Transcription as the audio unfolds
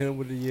Him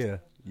with the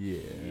yeah.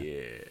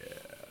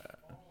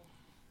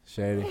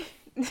 Shady.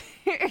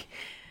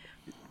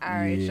 All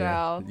right,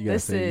 y'all. You gotta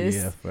This say is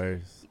yeah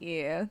first.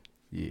 yeah.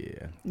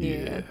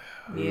 Yeah.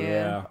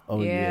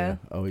 Oh yeah.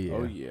 Oh yeah.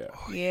 Oh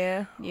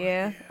yeah.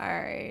 Yeah. All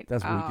right.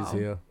 That's weak as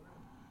hell.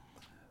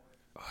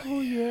 Oh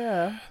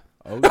yeah.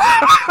 Oh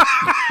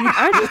yeah.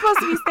 Aren't you supposed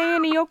to be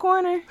staying in your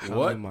corner?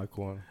 What? I'm in my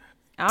corner.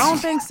 I don't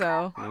think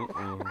so.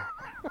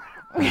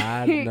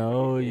 I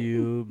know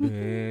you've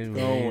been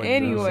Going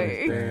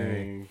Anyway.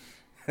 through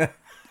some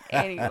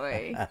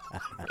Anyway,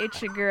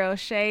 it's your girl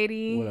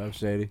Shady. What up,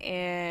 Shady?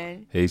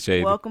 And Hey,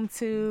 Shady. welcome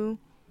to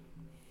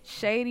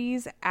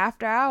Shady's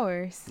After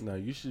Hours. things. No,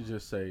 you should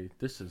just say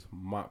this is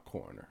my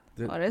corner.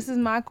 Oh, this is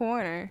my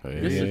corner.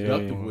 You're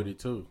seductive with it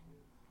too.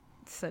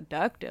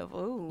 Seductive.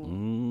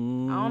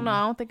 Ooh. I don't know.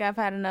 I don't think I've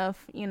had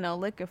enough,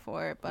 liquor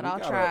for it, but We I'll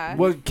gotta- try.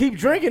 Well, keep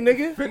drinking,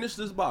 nigga. Finish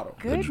this bottle.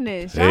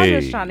 Goodness, Hey. y'all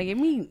just trying to get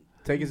me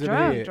Take it to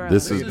drunk, the head. drunk.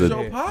 This This is is the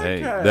your podcast.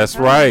 hey, that's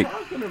What are you right.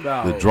 talking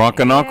about? The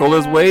drunken uncle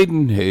is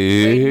waiting.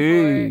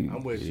 Hey,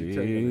 I'm with you.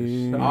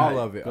 Taking it. All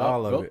of it.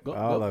 All of it.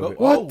 All of it.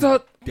 What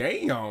the-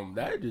 Damn,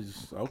 that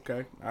is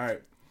okay. All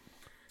right,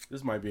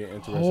 this might be an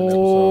interesting episode.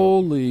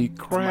 holy Somebody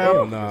crap!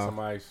 get Nah. some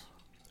ice.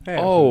 Hey,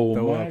 Oh,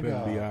 throw my up and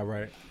God. be all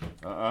right.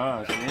 She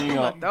I'm ain't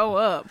gonna throw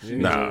up. She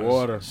needs Nah,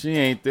 water. she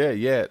ain't there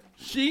yet.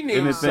 She needs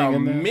Anything in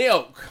some there?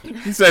 milk.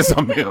 He said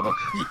something.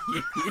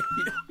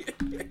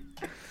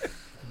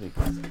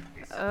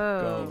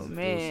 Oh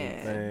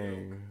man.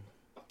 Dang.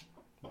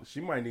 She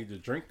might need to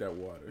drink that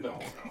water.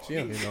 She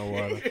don't need no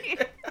water.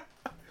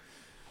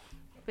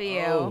 But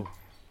yeah, Oh.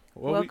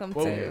 welcome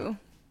to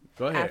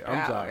Go ahead. After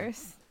I'm sorry.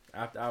 Hours.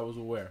 After Hours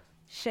aware.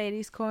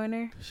 Shady's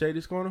Corner.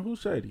 Shady's corner. Who's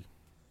Shady?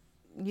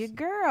 Your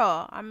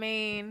girl. I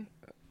mean,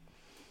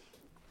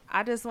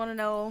 I just want to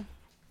know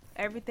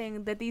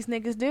everything that these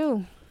niggas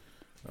do.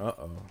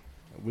 Uh-oh.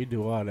 We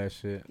do all that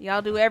shit.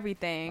 Y'all do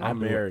everything. I'm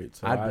do- married,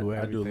 so I I do do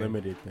everything.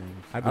 limited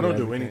things. I I, do don't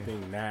do everything.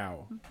 anything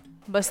now.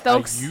 But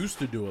Stokes, I used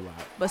to do a lot.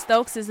 but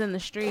Stokes is in the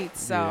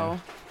streets, so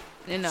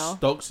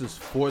Stokes is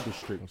for the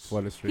streets.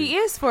 For the street. he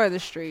is for the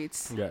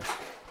streets. Yes.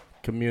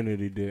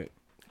 Community dick.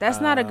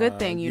 That's not a good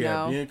thing, you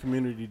yeah, know. being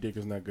community dick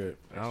is not good.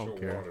 I don't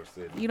care.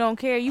 You don't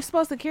care. You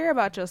supposed to care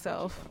about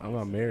yourself. I'm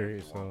not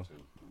married, so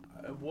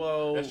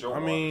Well, I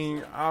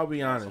mean, I'll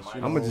be honest.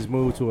 You know, I'm gonna just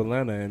move to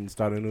Atlanta and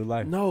start a new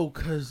life. No,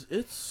 because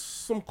it's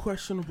some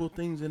questionable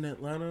things in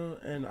Atlanta,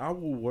 and I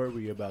will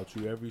worry about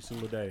you every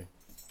single day.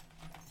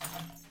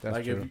 That's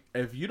like true.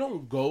 if you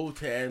don't go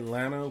to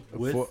Atlanta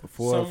with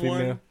For a someone,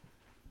 female?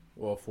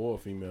 well, for a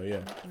female,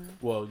 yeah.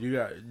 Well, you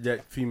got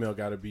that female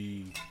got to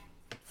be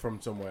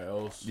from somewhere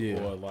else, Yeah,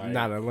 or like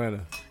not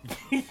Atlanta.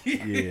 Yeah,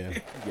 Yeah,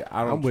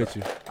 I don't. I'm with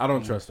you. I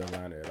don't trust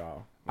Atlanta at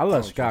all. I love don't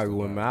trust Chicago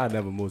women. Atlanta. I'd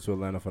never move to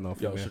Atlanta for no Yo,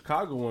 female.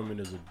 Chicago woman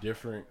is a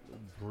different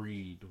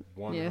breed,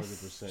 100%.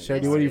 Yes.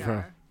 Shady, where Yes, you they from?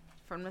 are.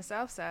 From the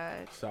south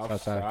side. South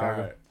Southside side,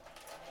 Chicago.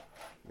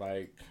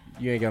 like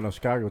You ain't got no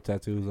Chicago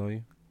tattoos on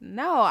you.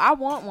 No, I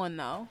want one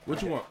though.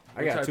 what you want?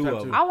 I What got type two of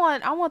tattoo? them.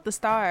 I want the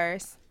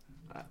stars.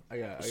 I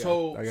got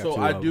So two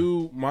I of 'em.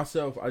 do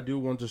myself. I do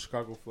want the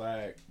Chicago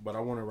flag, but I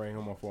want it right here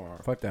on my forearm.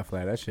 Fuck that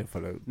flag. That shit for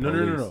the No.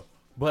 police.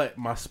 But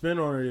my spin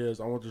on it is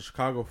I want the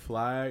Chicago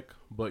flag,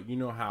 but you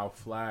know how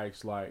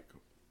flags like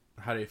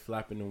how they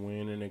flap in the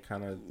wind and they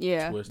kind of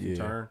twist and Yeah.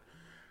 turn.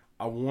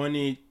 I want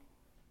it.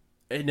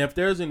 And if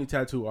there's any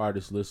tattoo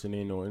artists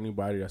listening or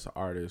anybody that's an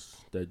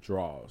artist that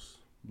draws,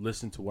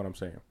 listen to what I'm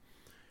saying.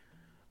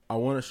 I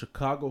want a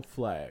Chicago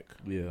flag,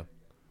 Yeah.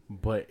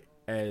 but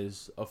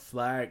as a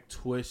flag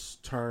twists,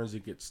 turns,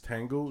 it gets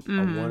tangled.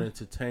 I want it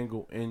to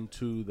tangle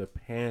into the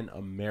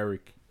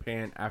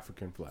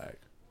Pan-African flag.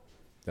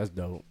 That's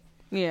dope.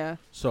 Yeah.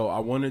 So I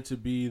want it to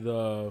be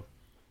the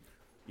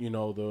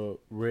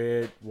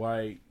red,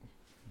 white,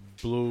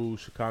 blue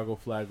Chicago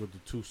flag with the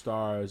 2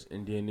 stars,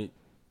 and then it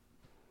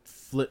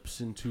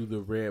flips into the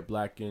red,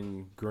 black,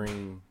 and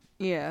green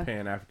Yeah.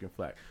 Pan-African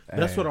flag.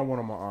 That's Hey. what I want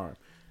on my arm.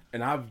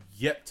 And I've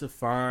yet to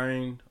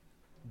find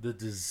the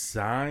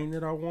design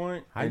that I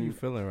want. How and you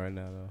feeling right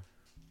now,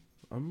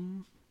 though?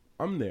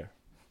 I'm there.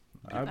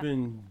 I've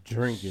been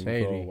drinking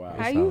Shady. for a while.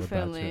 How It's you all about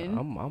feeling?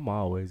 I'm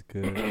always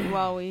good. You over there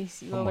always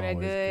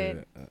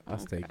good? I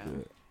stay Okay.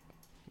 good.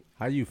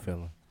 How you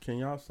feeling? Can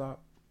y'all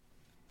stop?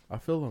 I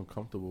feel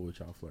uncomfortable with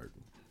y'all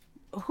flirting.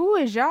 Who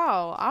is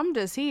y'all? I'm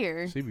just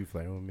here. She be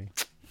flirting with me.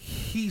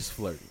 He's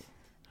flirting.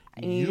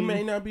 You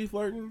may not be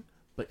flirting,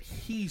 but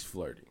he's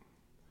flirting.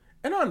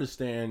 And I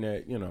understand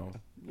that,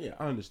 yeah,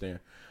 I understand.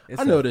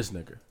 I know this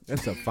nigga.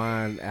 That's a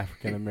fine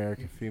African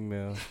American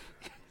female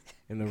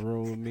in the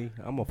room with me.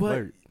 I'm a But-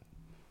 flirt.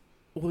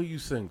 Well, you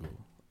single.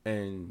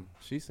 And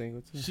She's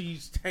single too.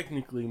 she's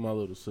technically my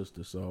little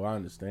sister, so I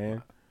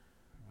understand.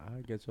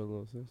 I get your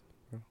little sister.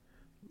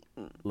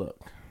 Look,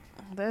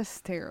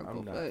 That's terrible,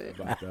 I'm not but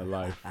about that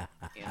life.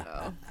 you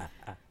know.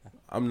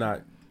 I'm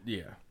not,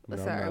 yeah.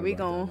 That's I'm all right. not We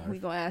about that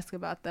gonna life. ask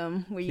about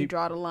them where you Keep-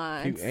 draw the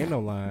lines. Ain't no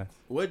lines.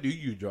 Where do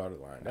you draw the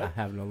line? I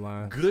have no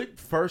lines. Good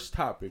first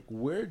topic.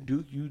 Where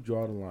do you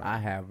draw the line? I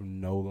have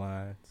no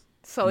lines.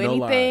 So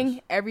No anything,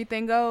 lies.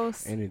 everything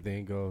goes.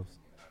 Anything goes.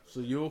 So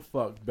you'll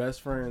fuck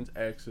best friends,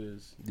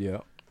 exes.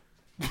 Yeah.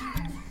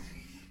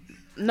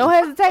 No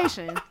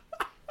hesitation.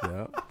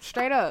 Yeah.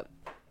 Straight up.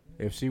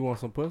 If she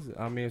wants some pussy,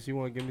 I mean, if she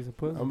want to give me some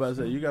pussy, I'm about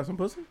to say, you got some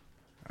pussy?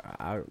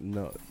 I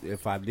no.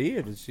 If I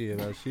did, then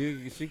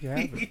shit, she can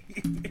have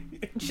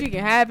it. She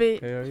can have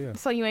it. Hell yeah.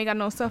 So you ain't got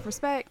no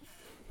self-respect?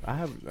 I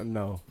have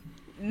no.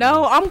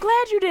 No, I'm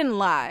glad you didn't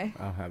lie.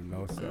 I have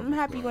no self. I'm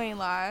happy you ain't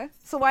lie.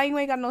 So why you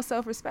ain't got no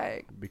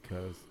self-respect?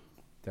 Because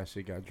that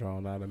shit got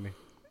drawn out of me.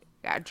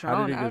 Got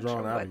drawn it get out.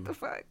 drawn out of What you? the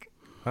fuck?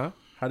 Huh?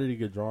 How did he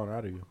get drawn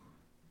out of you?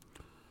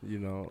 You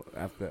know,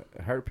 after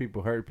hurt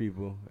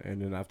people,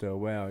 and then after a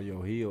while,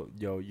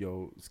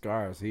 your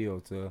scars heal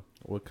to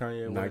What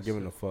Kanye not West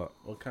giving said? a fuck.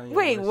 What Kanye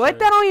Wait, West what? said?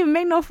 That don't even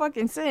make no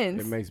fucking sense.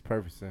 It makes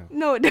perfect sense.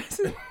 No, it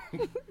doesn't.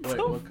 Wait,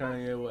 what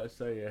Kanye West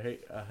say?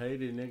 A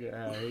hated nigga,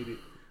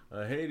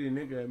 a hated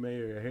nigga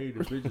married a hated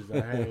bitches.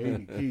 I had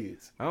hated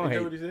kids. I don't Ain't that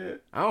hate- what he said?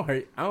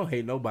 I don't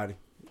hate nobody.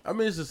 I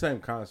mean, it's the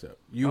same concept.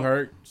 You Oh.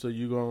 hurt, so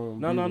you gonna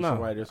No, be no, with no.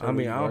 somebody that's I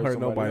mean, I don't hurt hurt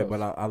somebody nobody,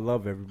 else. but I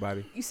love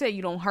everybody. You say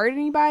you don't hurt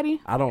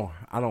anybody? I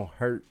don't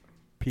hurt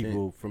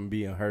people from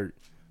being hurt,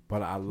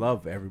 but I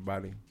love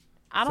everybody.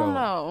 I don't So-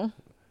 know.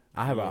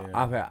 I have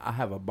Yeah. I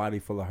have a body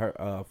full of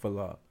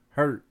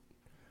hurt,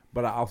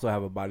 but I also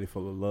have a body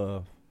full of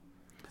love.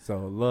 So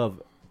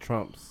love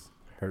trumps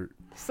hurt.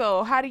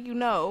 So how do you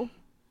know?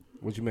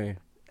 What you mean?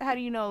 How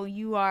do you know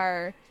you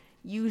are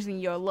using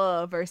your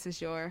love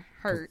versus your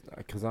hurt?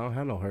 Because I don't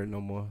have no hurt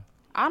no more.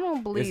 I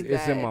don't believe that.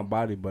 It's in my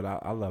body, but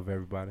I love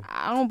everybody.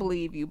 I don't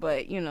believe you,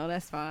 but you know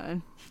that's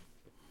fine.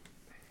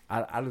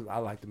 I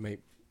like to make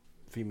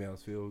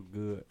females feel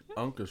good.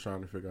 Uncle's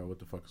trying to figure out what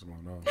the fuck is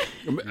going on.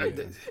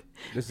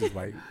 This is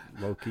like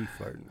low key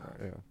flirting.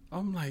 Yeah.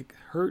 I'm like,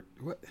 hurt?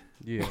 What?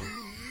 Yeah.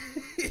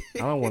 I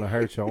don't want to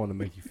hurt you. I want to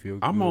make you feel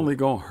good. I'm only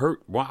going to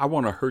hurt. Well, I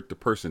want to hurt the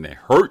person that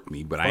hurt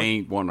me, but I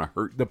ain't want to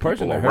hurt the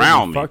person people that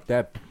around hurt me. me. Fuck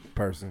that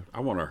person.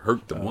 I want to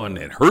hurt the one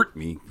that hurt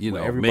me. You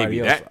know, Everybody maybe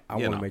else, that. I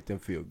you want know. to make them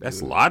feel good.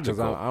 That's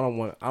logical.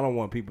 'Cause I don't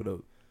want people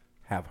to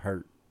have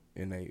hurt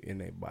in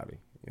their body.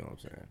 You know what I'm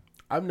saying?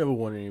 I've never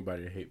wanted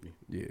anybody to hate me.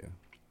 Yeah.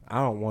 I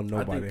don't want I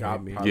nobody think to I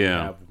hate me. probably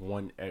Yeah. have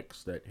one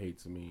ex that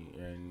hates me,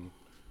 and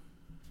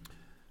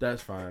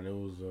that's fine. It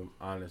was an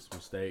honest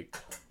mistake.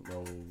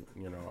 No,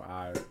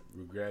 I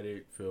regret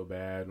it. Feel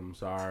bad. I'm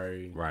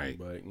sorry. Right.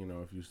 But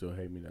if you still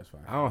hate me, that's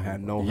fine. I don't have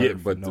no Yeah, hurt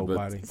for but-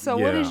 nobody. So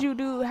what Yeah. did you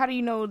do? How do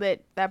you know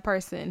that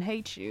person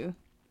hates you?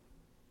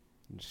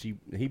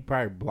 He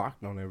probably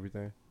blocked on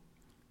everything.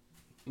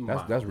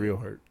 That's Mildly. real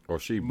hurt. Or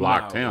she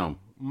blocked him.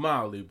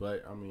 Mildly,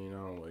 but I mean, I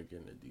don't want to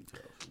get into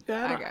details.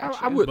 Yeah,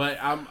 I would. But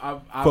I've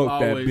Fuck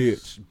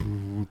always, that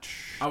bitch.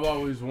 I've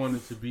always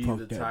wanted to be Fuck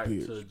the that type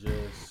bitch. to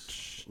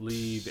just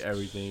leave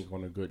everything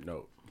on a good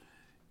note.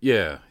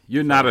 Yeah,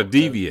 you're not a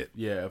deviant.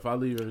 Yeah, if I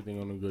leave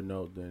everything on a good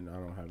note, then I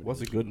don't have. any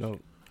What's a good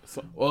note?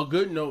 Well, a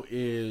good note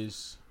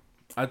is,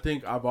 I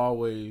think I've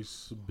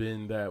always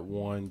been that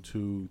one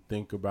to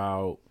think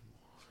about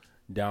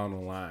down the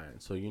line.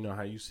 So you know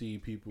how you see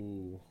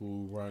people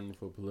who run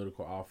for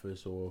political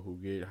office or who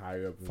get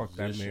higher up in Fuck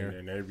that position, mayor.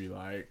 and they be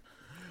like,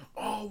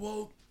 "Oh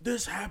well,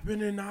 this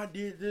happened and I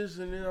did this,"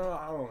 and I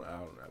don't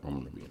ever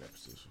want to be in that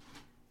position.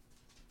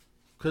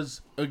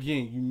 Because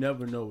again, you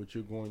never know what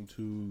you're going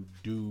to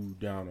do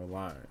down the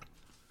line.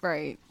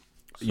 Right.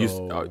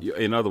 So,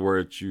 In other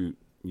words,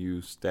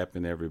 you step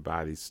in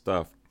everybody's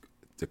stuff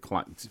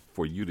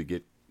for you to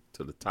get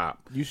to the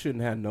top. You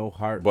shouldn't have no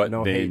heart, But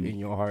no then hate in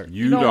your heart.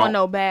 You don't want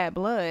no bad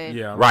blood.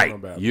 yeah, I'm Right.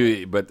 not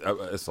bad. But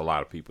it's a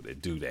lot of people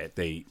that do that.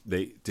 They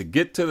to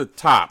get to the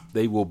top,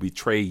 they will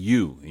betray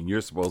you, and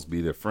you're supposed to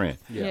be their friend.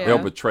 Yeah. They'll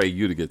betray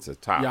you to get to the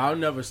top. Yeah, I'll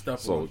never step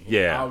So, on.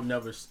 yeah. I'll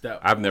never step.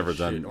 I've on never shit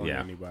done. on Yeah,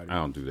 anybody. I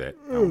don't do that.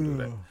 I don't do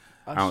that.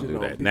 I don't shit do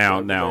on that. people Now,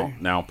 every day.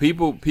 now,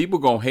 people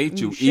gonna hate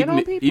you, You shit on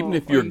people, even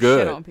if or you're you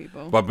good. shit on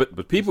people?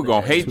 But people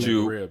gonna hate Two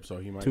you. ribs, so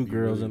he might Two be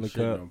girls really in the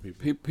shitting cup. on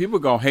people. People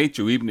gonna hate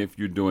you even if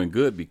you're doing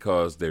good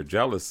because they're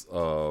jealous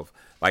of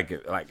like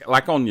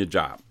on your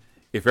job.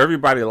 If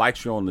everybody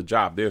likes you on the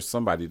job, there's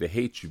somebody that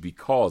hates you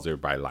because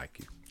everybody like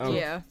you.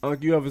 Yeah.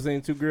 Unc, you ever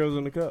seen two girls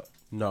in the cup?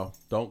 No,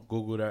 don't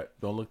Google that.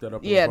 Don't look that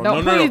up. on Yeah, your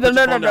don't phone. please, Put your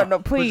no, phone no, down. no,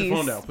 Put your phone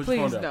please, down. Put your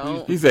phone please down.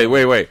 don't. He said,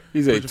 wait. He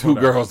Put said your two phone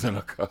down. girls in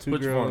a cup. Two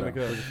Put your girls phone in down. the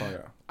Put cup. your phone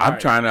down. I'm All right.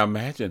 trying to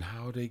imagine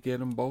how they get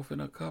them both in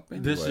a cup.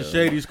 Anyway. This is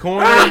Shady's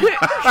Corner. This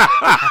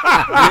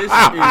is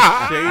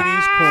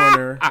Shady's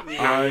Corner.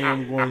 I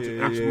am going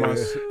to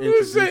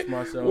introduce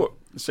myself. What,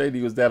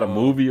 Shady, was that a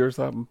movie or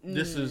something?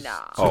 This is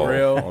Oh,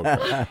 Terrell.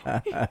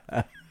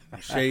 okay.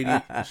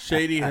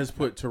 Shady has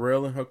put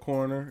Terrell in her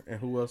corner, and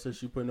who else has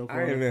she put in her I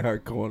ain't corner? in her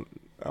corner.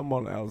 I'm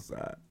on the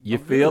outside. You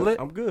feel it?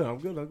 I'm good. I can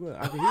hear it.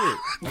 I'm good.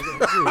 You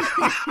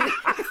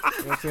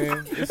know what I'm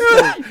saying? It's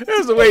stoked.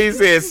 That's the way he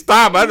said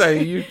stop. I thought,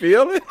 you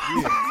feel it?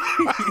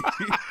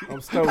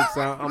 I'm stoked,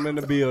 son. I'm in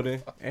the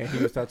building, and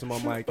he was touching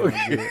my mic. And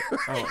I'm good.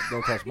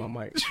 Don't touch my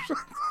mic.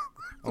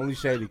 Only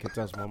Shady can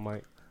touch my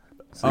mic.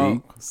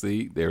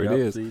 See, there it Yep,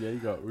 is. See, there you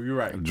go. You're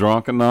right.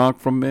 Drunk and Unc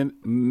from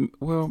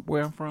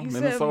where I'm from, You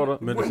said Minnesota.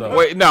 Minnesota.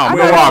 Wait, no, I thought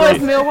Milwaukee. it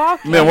was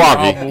Milwaukee.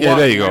 Milwaukee. Oh, Yeah,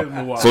 there you Milwaukee. go.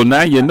 Milwaukee. So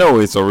now you know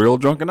it's a real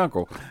drunken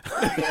uncle.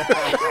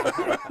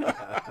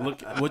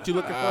 Look, what you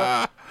looking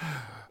for?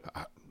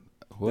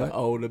 What?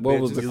 older What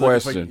was bitches. the You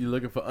question? You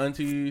looking for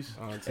aunties,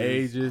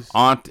 ages?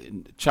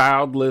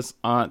 Childless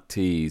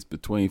aunties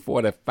between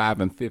 45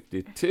 and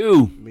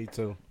 52. Me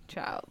too.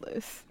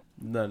 Childless.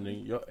 None of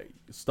your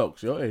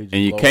Stokes. Your age. And is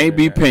you lower can't than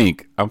be that.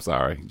 pink. I'm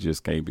sorry. You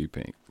just can't be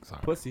pink.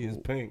 Sorry. Pussy is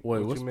pink. Wait,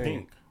 What what's you mean?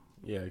 pink?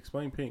 Yeah,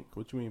 explain pink.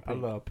 What you mean I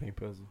pink? love pink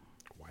pussy.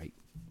 White.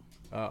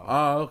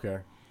 Oh, okay.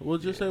 Well,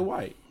 just say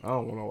white. I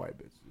don't want no white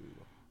bitch.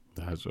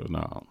 That's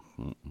no.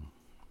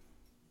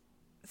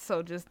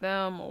 So just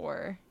them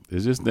or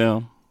It's just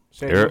them.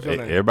 Shady, what's your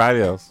name?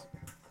 Everybody else.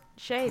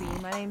 Shady.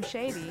 My name's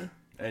Shady.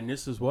 And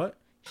this is what?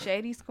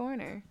 Shady's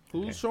Corner.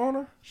 Who's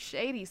Shauna?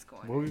 Shady's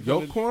Corner. What we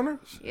Your finna- corner?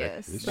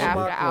 Yes. Say After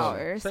my corner.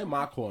 hours. Say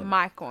my corner.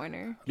 My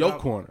corner. Your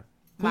corner.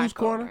 My Whose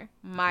corner?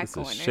 My This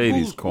corner. is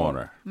Shady's Whose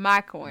corner.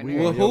 My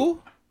corner. With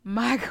who?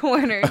 My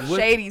corner. With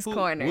Shady's who?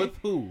 Corner. With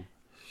who?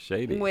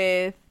 Shady.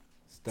 With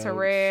Stokes,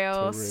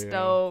 Terrell,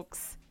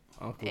 Stokes,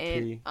 Uncle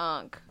and P.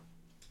 Unc.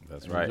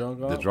 That's And right. Drunk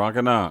The Unc?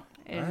 drunken Unc.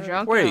 And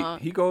Drunk Wait,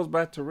 Unc. he goes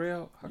by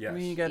Terrell? How come Yes.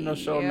 he ain't got no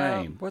show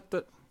Yeah. name? What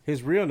the?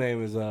 His real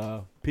name is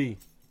P.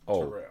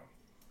 Oh, Terrell.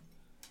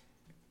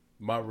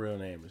 My real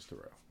name is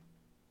Terrell.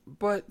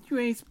 but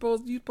you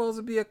supposed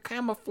to be a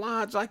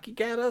camouflage like you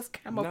got us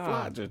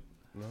camouflaging.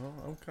 No,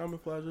 I'm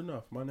camouflage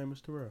enough. My name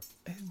is Terrell.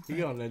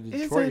 He on that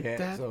Is Detroit it hat.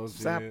 that- So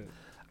stop. shit.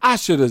 I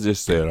should have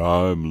just said,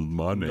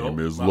 my name Nope.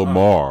 is Uh-uh.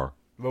 Lamar.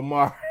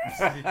 Lamar.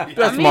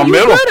 That's mean, my you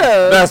middle.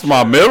 could've. That's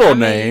my middle You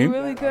name.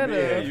 really could have.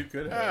 Yeah, you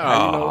could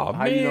have.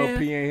 How you know man.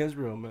 P ain't his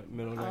real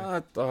middle name? I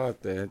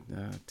thought that.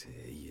 I'll tell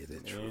you the You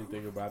truth. didn't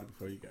think about it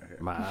before you got here.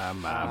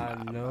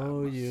 I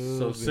know you.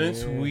 So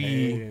since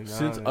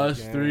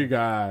us three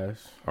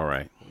guys, All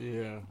right.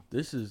 Yeah.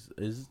 this is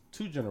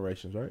two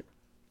generations, right?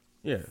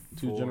 Yeah,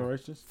 two Four.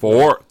 generations.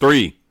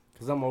 3.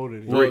 Because I'm older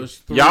than Well, you. it's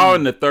three. Y'all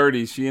in the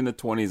 30s, she in the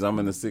 20s, I'm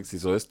in the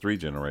 60s, so it's 3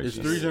 generations.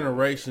 It's 3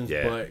 generations,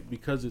 Yeah. but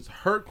because it's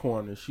her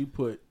corner, she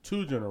put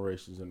 2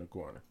 generations in the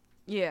corner.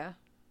 Yeah.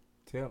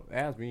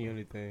 Ask me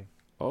anything.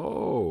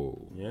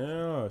 Oh.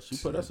 Yeah, she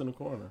put us in the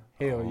corner.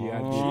 Hell yeah,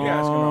 I did. She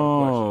asking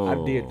all the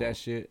questions. I did that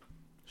shit.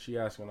 She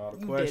asking all the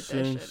You did that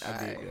questions. shit,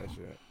 I did Alright. that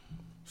shit.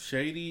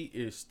 Shady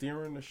is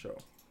steering the show.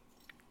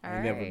 I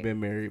ain't never been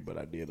married, but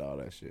I did all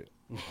that shit.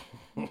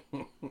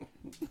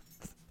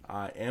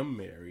 I am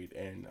married,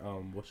 and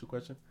what's your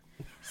question?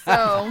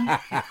 So,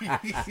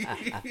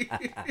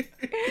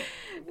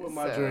 Where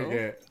my So, drink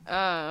at?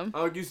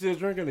 Oh, you still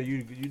drinking or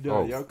you done?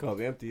 Oh. Your cup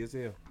empty as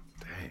hell.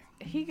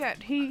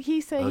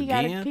 he said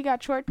Again? he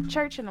got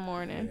church in the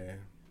morning.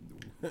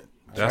 Yeah.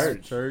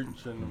 That's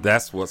Church and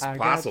that's what's I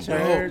got possible.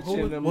 church. who,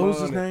 in the what was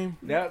his morning.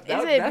 name? That Is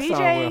that, it that song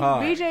BJ? went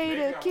hard.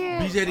 BJ the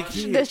kid? BJ the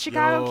Kid. The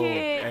Chicago Yo,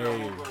 Kid?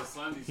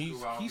 Hey,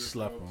 he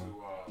slept on.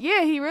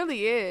 Yeah, he really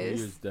He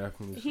is. is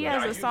definitely. He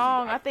slept has a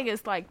song. I think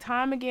it's like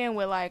 "Time Again"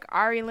 with like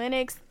Ari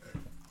Lennox.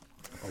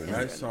 on.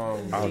 That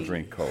song. I'll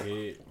drink Coke.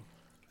 hit.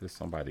 There's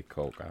somebody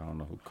Coke. I don't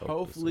know who Coke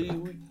Hopefully, is.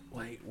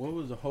 what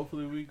was it?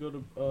 Hopefully, we go to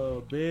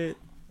bed.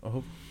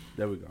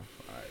 There we go.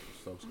 All right,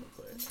 Stokes gonna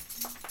play it.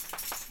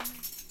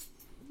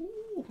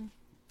 Ooh.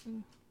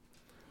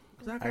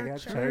 'Cause I got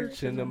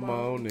church in the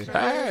morning.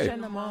 Hey.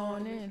 In the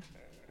morning.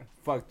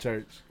 Fuck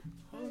church.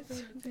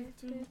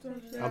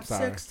 I'm sorry.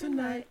 Sex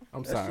tonight.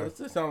 I'm sorry.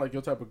 That sounds like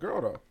your type of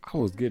girl, though. I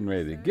was getting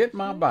ready to get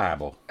my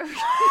Bible.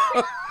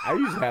 I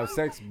used to have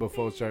sex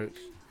before church.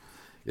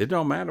 It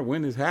don't matter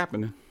when it's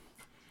happening.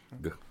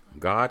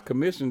 God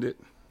commissioned it.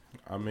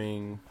 I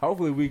mean,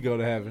 Hopefully we go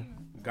to heaven.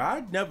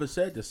 God never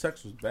said the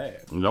sex was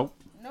bad. Nope.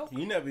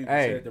 He never even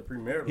Hey, said the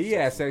premarital. He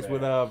had was sex bad.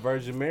 with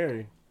Virgin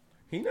Mary.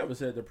 He never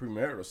said the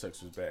premarital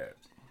sex was bad.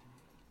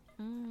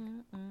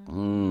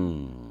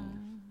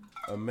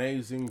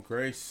 Amazing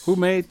Grace. Who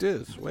made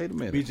this? Wait a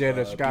minute. BJ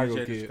the Chicago BJ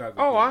the Kid. Chicago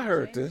Oh, Kid. I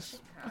heard this.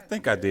 I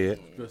think I did.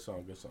 Good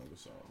song, good song, good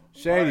song.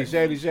 Shady,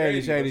 shady,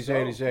 shady, Shady, shady, let's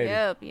shady, go. shady.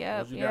 Yep.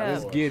 What you got?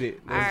 Let's get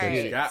it. Let's Alright.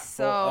 get it. Got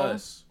So- for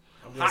us.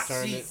 I'm gonna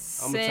turn seat. it.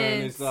 I'm gonna turn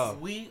this Since- off.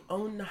 We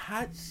on the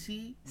hot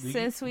seat.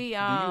 Since we do you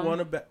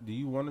want to do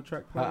you want to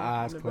track? Her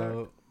eyes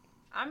closed.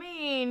 I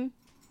mean,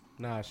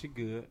 Nah, she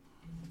good.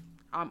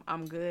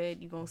 I'm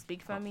good. You gonna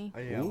speak for me? Oh,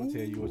 yeah, I'm gonna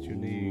tell you what you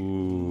need,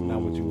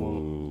 not what you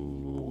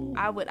want.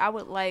 I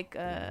would like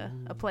a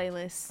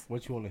playlist.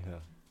 What you want to hear?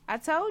 I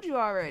told you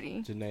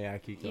already. Janae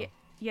Aikiko. Yeah.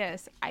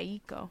 Yes,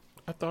 Aiko.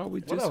 I thought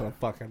we just. Whatever the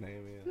fuck her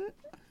name is.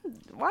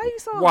 Why are you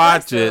so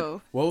Watch it.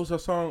 aggressive? What was her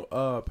song?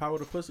 Power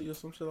to Pussy or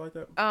some shit like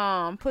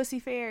that. Pussy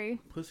Fairy.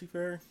 Pussy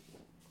Fairy.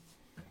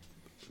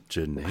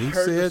 Janae I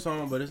heard the said.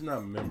 song, but it's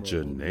not memorable.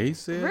 Janae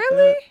said.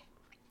 Really?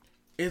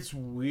 It's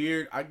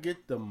weird. I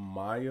get the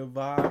Maya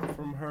vibe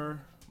from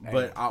her,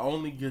 but I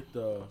only get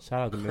the Shout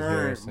out to Miss current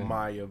Harrison.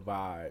 Maya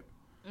vibe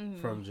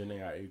from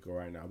Janae Aiko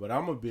right now. But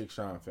I'm a big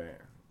Sean fan.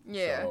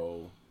 Yeah.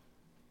 So,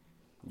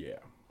 yeah.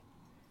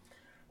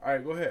 All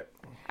right, go ahead.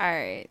 All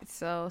right.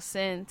 So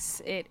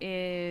since it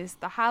is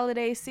the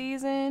holiday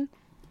season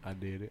I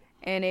did it.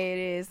 and it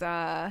is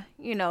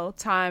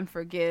time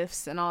for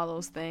gifts and all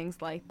those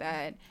things like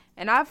that.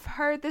 And I've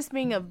heard this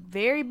being a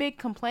very big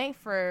complaint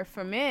for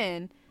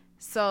men.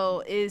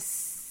 So is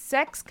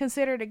sex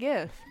considered a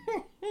gift?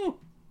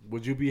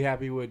 Would you be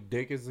happy with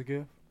dick as a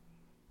gift?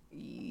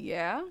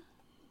 Yeah.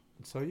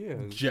 So yeah,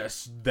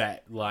 Just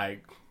that,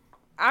 like,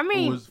 I it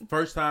mean, was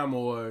first time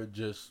or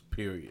just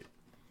period.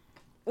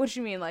 what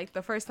you mean, like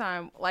the first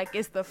time, like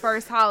it's the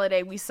first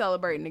holiday we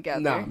celebrating together?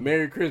 nah.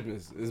 Merry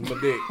Christmas is my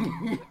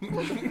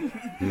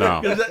dick.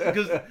 No.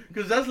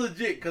 Because that's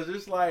legit. Because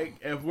it's like,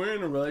 if we're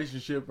in a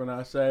relationship and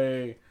I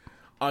say,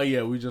 oh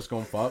yeah, we just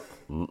gonna fuck.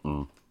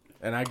 Mm-mm.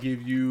 And I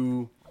give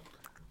you,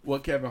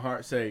 what Kevin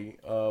Hart say,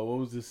 what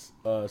was this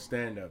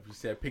stand-up? He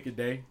said, pick a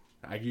day.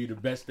 I give you the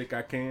best dick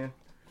I can.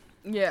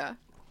 Yeah.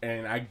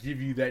 And I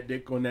give you that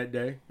dick on that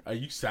day. Are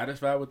you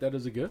satisfied with that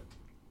as a gift?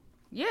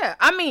 Yeah.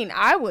 I mean,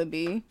 I would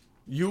be.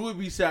 You would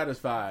be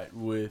satisfied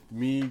with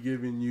me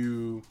giving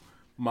you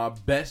my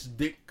best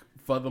dick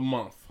for the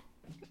month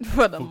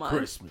For the for month.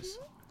 Christmas.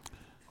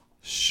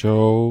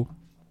 Show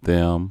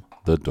them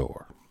the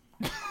door.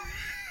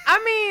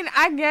 I mean,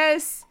 I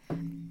guess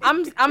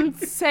I'm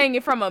saying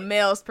it from a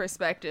male's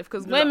perspective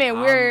because women,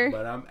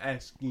 But I'm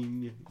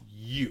asking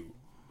you.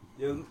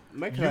 Yeah,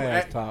 make You her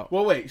ass a- talk.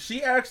 Well, wait.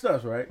 She asked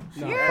us, right?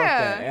 No, Yeah.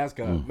 fuck that. Ask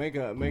her. Make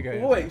her.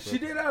 Well, wait. She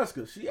did ask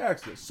us. She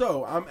asked us.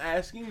 So I'm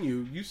asking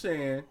you. You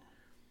saying,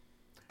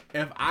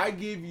 if I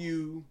give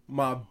you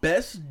my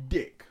best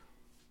dick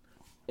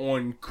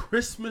on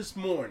Christmas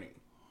morning,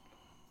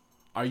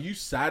 are you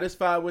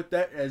satisfied with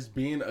that as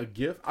being a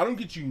gift? I don't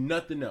get you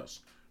nothing else.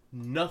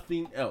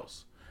 Nothing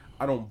else.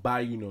 I don't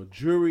buy you no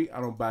jewelry.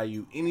 I don't buy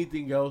you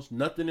anything else.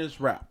 Nothing is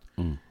wrapped.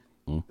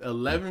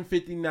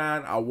 11:59.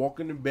 I walk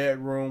in the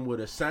bedroom with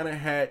a Santa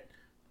hat,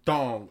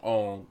 thong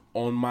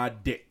on my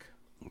dick.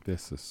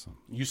 This is some.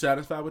 You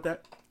satisfied with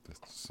that? This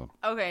is some.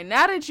 Okay,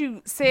 now that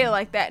you say it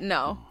like that,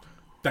 no.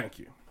 Thank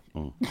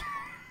you.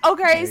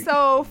 Okay,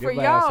 so for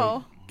Give her ass y'all,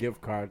 a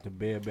gift card to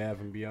Bed Bath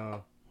and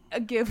Beyond. a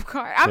gift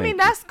card. I mean,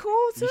 Thank that's cool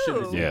You should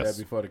have too. said Yes.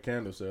 that before the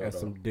candle sale. That's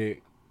though. some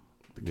dick.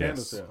 The candle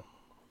Yes. sale.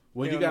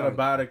 Well, you Hell gotta no.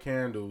 buy the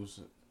candles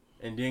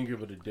and then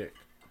give it a dick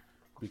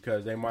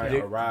because they might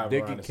Dick, arrive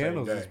dick around and the same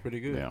candles day. is pretty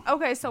good. Yeah.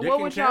 Okay, so Dick what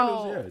and would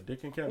candles, y'all? yeah,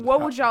 dick and candles.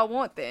 What would y'all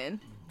want then?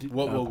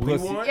 What we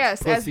pussy. want?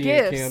 Yes, as Pussy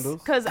and gifts.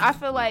 candles. Because I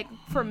feel like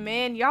for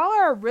men, y'all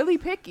are really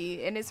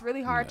picky, and it's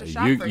really hard to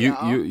shop You, for you,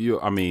 y'all.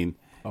 you. I mean,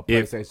 A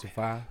If- PlayStation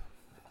 5.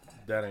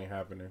 That ain't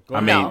happening. Go I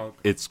ahead, mean, Unc.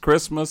 it's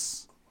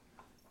Christmas,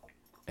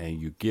 and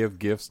you give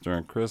gifts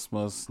during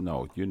Christmas.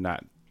 No, you're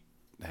not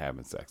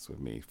having sex with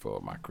me for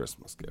my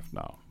Christmas gift.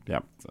 No,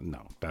 yep, no,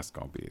 that's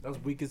gonna be. That's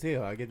weak as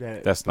hell. I get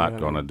that. That's not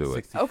gonna do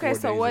it. 364 Okay,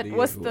 so days what? of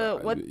What's year. the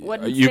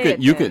what? You say can it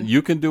you then? can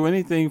you can do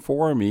anything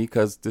for me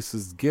because this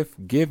is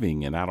gift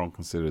giving, and I don't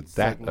consider that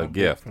Suck my a dick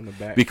gift from the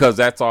back. because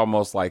that's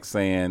almost like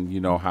saying, you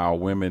know how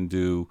women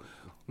do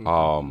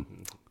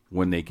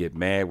when they get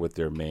mad with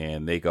their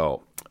man, they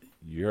go,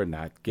 "You're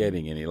not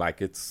getting any,"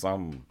 like it's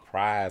some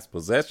prized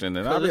possession,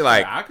 and I'll be Listen,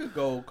 like, I could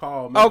go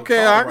call. make a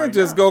okay, call I can right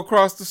just now. go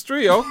across the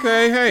street.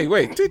 Okay, hey,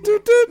 wait, toot,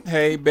 toot, toot.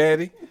 Hey,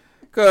 Betty,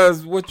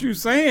 because what you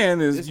saying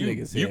is This you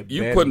nigga said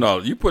you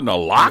Betty. putting a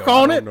lock Yo,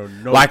 I on don't it. know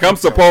no Like I'm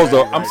picture of supposed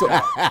to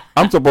Betty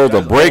I'm supposed to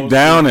That's break old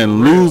down school and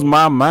for real. lose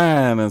my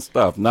mind and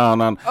stuff. No.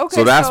 Okay,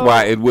 So that's so-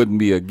 why it wouldn't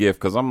be a gift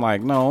because I'm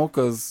like no,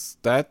 because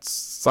that's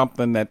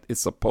something that is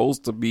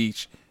supposed to be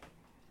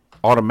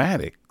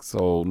automatic.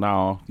 So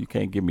no, you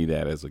can't give me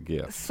that as a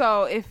gift.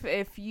 So if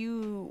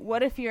you,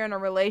 what if you're in a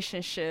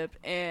relationship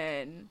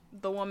and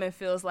the woman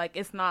feels like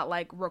it's not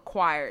like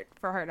required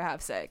for her to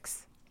have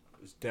sex?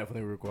 It's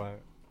definitely required.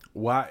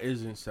 Why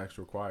isn't sex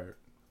required?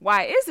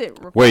 Why is it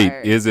required? Wait,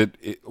 is it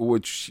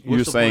which you're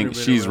the point saying of it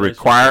in a she's relationship?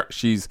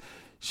 required?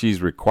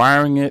 She's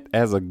requiring it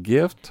as a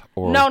gift,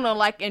 or No,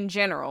 like in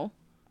general.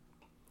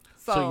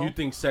 So you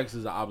think sex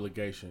is an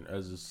obligation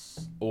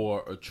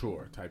or a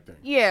chore type thing?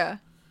 Yeah.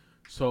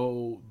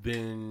 So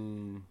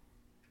then,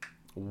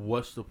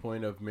 what's the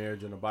point of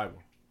marriage in the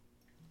Bible?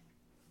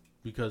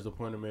 Because the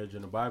point of marriage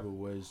in the Bible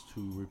was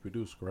to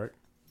reproduce, correct?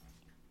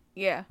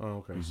 Yeah.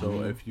 Oh, okay.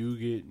 So if you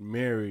get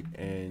married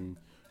and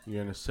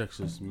you're in a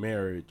sexless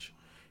marriage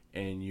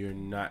and you're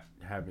not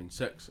having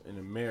sex in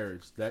a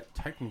marriage, that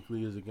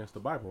technically is against the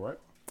Bible, right?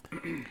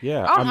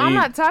 yeah, Oh, I mean, I'm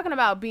not talking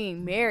about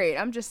being married.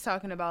 I'm just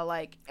talking about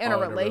like in a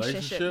Oh,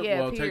 relationship.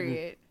 Yeah, Well,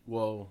 period.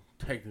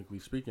 technically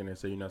speaking, they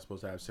say you're not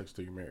supposed to have sex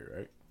till you're married,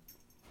 right?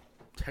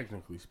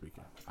 Technically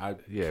speaking, I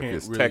Yeah, if can't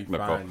it's really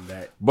technical. find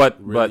that. but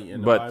really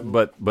in the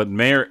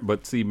Bible.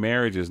 but see,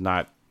 marriage is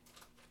not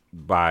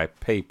by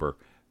paper.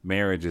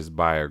 Marriage is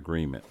by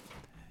agreement.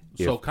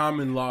 So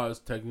common law is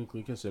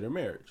technically considered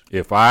marriage.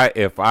 If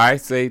I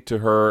say to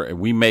her and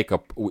we make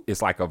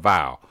it's like a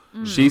vow.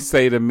 She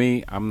say to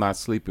me, "I'm not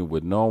sleeping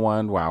with no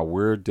one while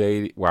we're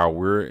dating, while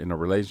we're in a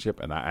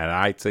relationship," and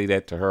I say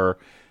that to her.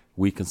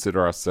 We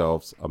consider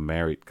ourselves a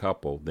married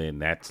couple. Then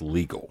that's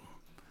legal.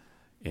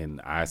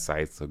 in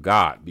eyesight of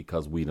God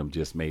because we done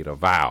just made a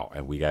vow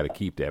and we got to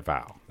keep that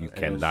vow. You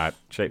cannot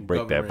break that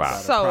government vow.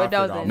 gotta So it profit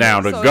doesn't. off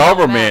Now So the it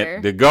don't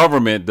matter.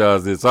 government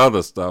does this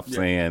other stuff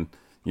saying,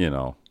 you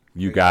know,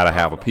 you got to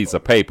have a piece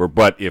of paper.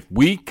 But if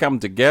we come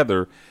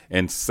together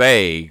and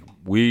say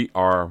we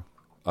are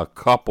a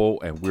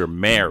couple and we're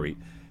married,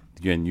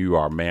 then you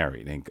are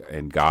married,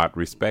 and God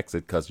respects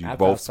it because you After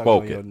both I suck on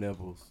spoke your it.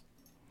 nipples,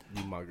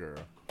 you my girl.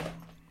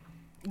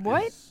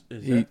 What?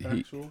 Is He- that he-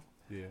 factual?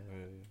 Yeah.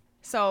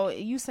 So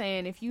you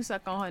saying if you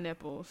suck on her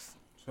nipples?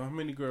 So how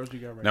many girls you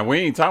got right Now now? we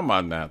ain't talking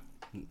about that.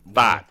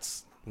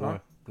 Thoughts. One.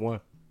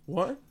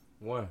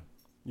 What?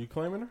 You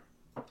claiming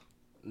her?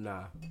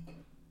 Nah.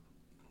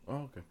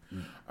 Oh, okay.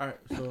 All right,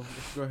 so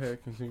let's go ahead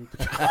and continue.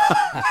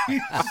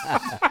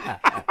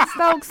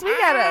 Stokes, we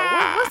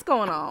gotta. What's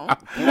going on?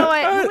 You know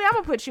what? I'm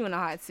gonna put you in a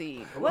hot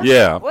seat.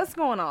 Yeah. What's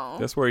going on?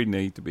 That's where you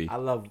need to be. I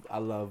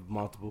love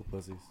multiple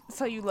pussies.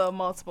 So you love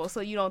multiple.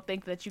 So you don't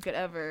think that you could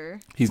ever.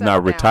 He's settle not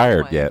down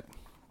retired one. yet.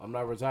 I'm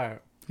not retired.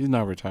 He's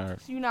not retired.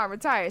 You're not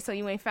retired, so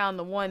you ain't found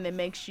the one that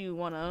makes you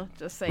wanna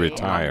just say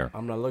Retire.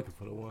 I'm not looking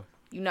for the one.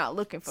 You're not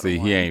looking for. See, the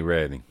one. he ain't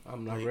ready.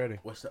 I'm not ready.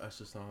 What's the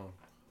Usher song?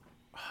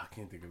 I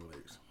can't think of the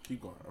lyrics.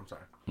 Keep going. I'm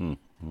sorry.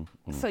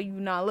 So you're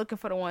not looking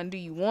for the one. Do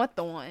you want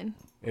the one?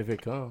 If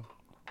it comes.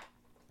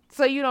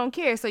 So you don't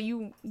care. So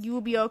you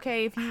will be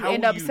okay if you How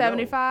end will up you know?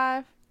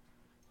 75.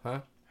 Huh?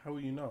 How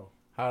will you know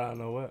How do I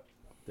know what?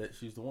 that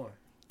she's the one?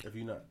 If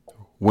you not,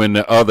 When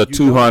the other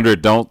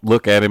 200 don't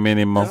look at him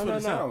anymore. that's what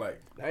it sound like.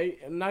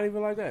 Not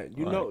even like that.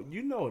 You Right.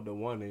 know what the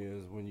one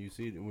is when you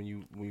see it, when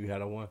you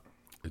had a one.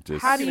 It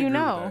just How I do can you agree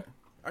with know? that.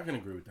 I can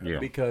agree with that. Yeah.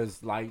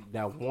 Because like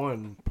that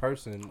one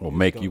person will is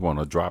make gonna- you want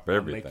to drop will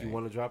everything. Make you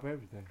want to drop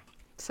everything.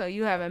 So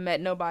you haven't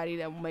met nobody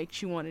that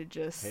makes you want to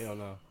just Hell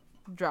no.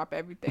 drop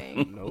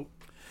everything. Nope.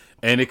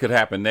 And it could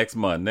happen next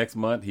month. Next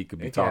month he could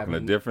be It can talking a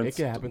happen- different. It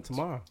can happen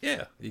tomorrow.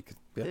 Yeah, he could.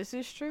 Yeah. This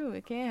is true.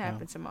 It can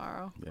happen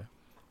tomorrow. Yeah.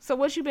 So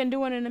what you been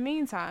doing in the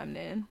meantime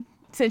then?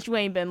 Since you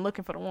ain't been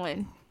looking for the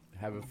one.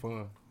 Having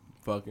fun.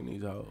 Fucking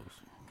these hoes.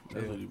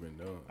 That's Yeah. what you been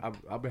doing.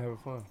 I've been having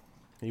fun.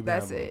 He been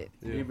That's having- it.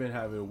 Yeah. He been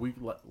having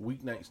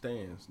weeknight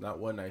stands, not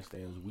one night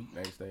stands.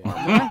 Weeknight stands.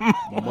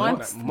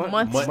 Month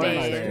stands.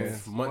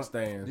 stands. Month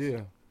stands.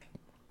 Yeah.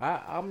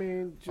 I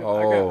mean,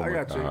 Oh, I my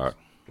got chicks. You know God.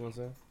 what I'm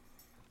saying?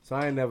 So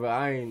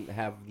I ain't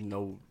have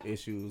no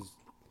issues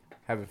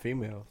having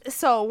females.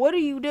 So what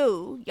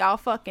do? Y'all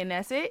fucking,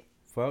 that's it?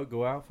 Fuck,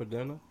 go out for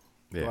dinner.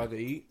 Go Yeah. out to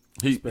eat.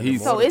 He's More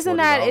So than isn't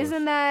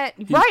 $40. that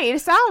right? It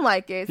sound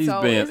like it. he's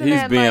so being isn't he's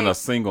that being like, a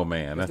single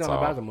man. It's That's not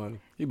all. about the money.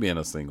 He being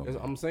a single man.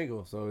 I'm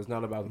single, so it's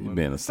not about the He money.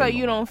 being a so single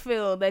you man. don't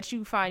feel that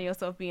you find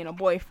yourself being a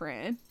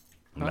boyfriend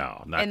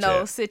No, not in yet.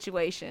 those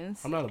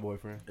situations. I'm not a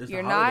boyfriend. It's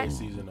You're the holiday not?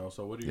 season though.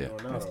 So what are you Yeah.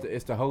 doing now? though?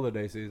 It's the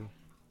holiday season.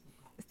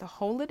 It's the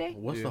holiday.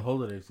 What's Yeah. the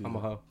holiday season? I'm a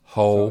hoe. So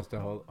Hoe. it's the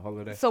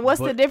holiday. So what's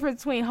the But-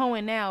 difference between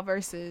hoeing now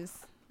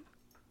versus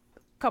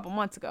a couple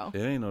months ago? It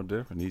ain't no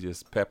different. He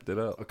just pepped it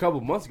up. A couple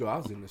months ago, I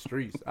was in the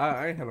streets.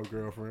 I ain't had no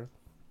girlfriend.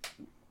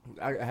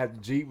 I had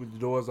the Jeep with the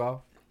doors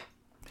off.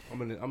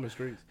 I'm in the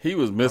streets. He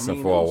was missing I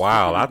mean, for it a was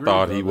while. 50 I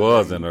thought degrees he the other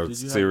was day. in a Did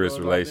you have serious to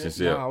go out there?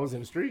 relationship. No, I was in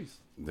the streets.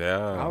 Yeah.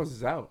 I was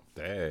just out.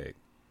 Dang.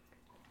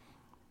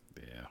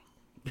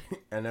 Yeah.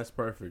 And that's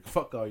perfect.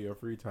 Fuck all your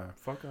free time.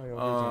 Fuck all your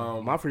free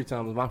time. My free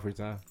time is my free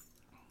time.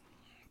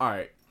 All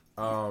right.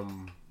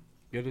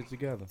 Get it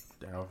together.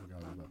 Damn, I forgot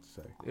what I was about to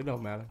say. It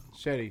don't matter.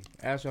 Shetty,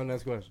 ask your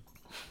next question.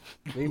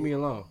 Leave me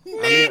alone.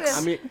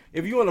 I mean,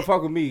 if you want to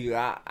fuck with me,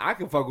 I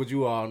can fuck with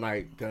you all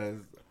night because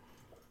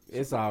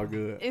it's all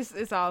good. It's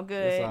all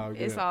good. It's all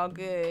good. It's all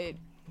good.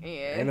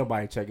 Yeah. Ain't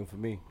nobody checking for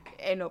me.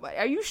 Ain't nobody.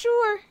 Are you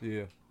sure?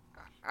 Yeah.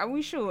 Are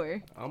we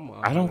sure?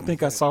 I don't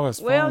think I saw his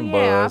phone Well,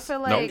 yeah, I buzz. feel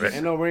like-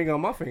 Ain't no ring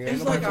on my finger. Ain't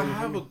It's nobody like I checking for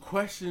have me. a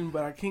question,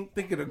 but I can't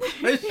think of the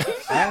question.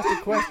 Ask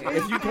the question.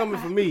 If you coming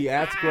for me,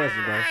 ask the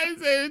question,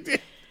 bro.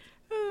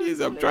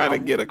 I'm trying to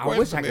get a I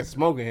wish I could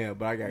smoke in here,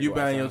 but I got You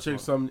buying your chick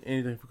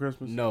anything for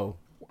Christmas? No.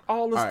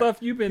 All the All right, stuff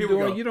you've been here we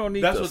doing, go. you don't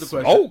need That's to what the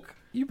question- smoke.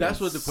 That's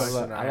what the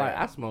question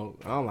I smoke.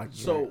 I don't like to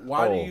So drink.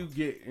 why Oh. do you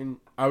get in?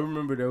 I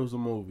remember there was a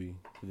movie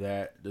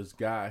that this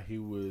guy, he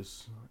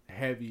was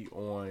heavy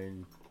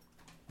on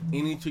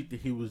any chick that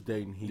he was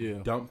dating. He Yeah.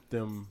 dumped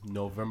them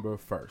November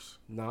 1st.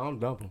 No, I'm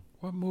dumping.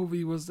 What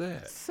movie was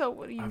that? So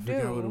what do you I do?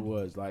 forgot what it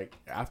was. Like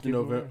after Keep it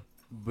November, real.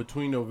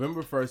 between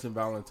November 1st and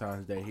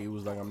Valentine's Day, he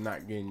was like, I'm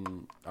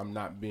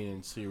not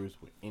being serious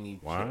with any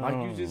chick. Wow.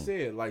 Like you just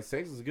said, like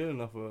sex is good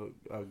enough for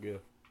a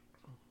gift.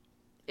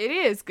 It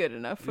is good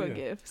enough for a Yeah.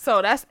 gift.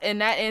 So that's in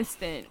that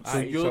instant. So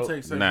Alright, you'll so-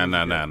 take sex Nah, as a nah,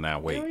 gift. nah, nah.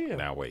 Wait, Hell yeah.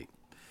 now wait.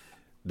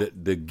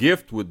 The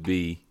gift would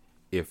be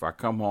if I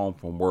come home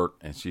from work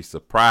and she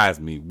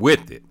surprised me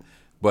with it.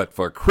 But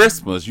for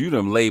Christmas, you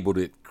done labeled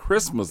it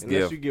Christmas Unless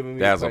gift. you giving me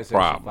That's a PlayStation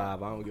problem.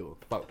 5, I don't give a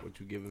fuck what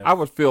you giving me. I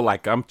would feel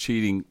like I'm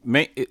cheating.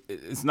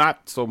 It's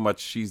not so much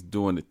she's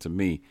doing it to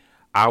me.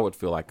 I would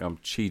feel like I'm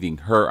cheating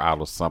her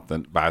out of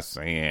something by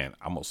saying,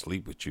 I'm going to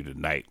sleep with you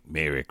tonight.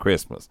 Merry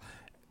Christmas.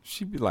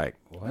 She'd be like,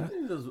 I what?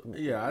 think this-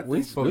 Yeah, I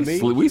We, think for we, me-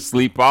 sleep, we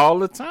sleep all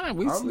the time.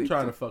 We I'm sleep.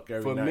 trying to fuck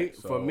every For me- night.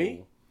 for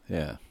me,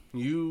 Yeah.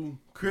 You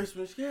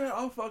Christmas, yeah,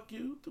 I'll fuck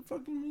you. What the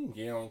fuck you mean?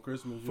 Yeah, on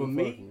Christmas. For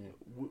me,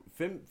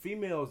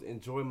 females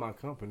enjoy my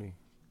company,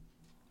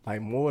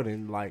 like more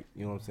than like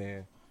you know what I'm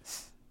saying.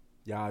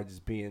 Y'all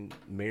just being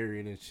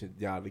married and shit.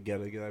 Y'all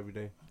together every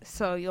day.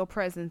 So your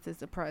presence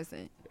is a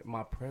present.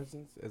 My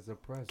presence is a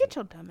present. Get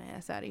your dumb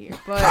ass out of here.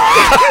 But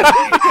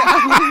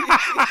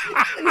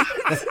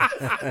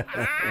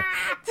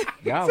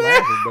Y'all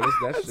laughing, but it's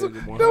that shit.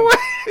 The way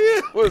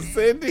it was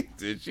Cindy,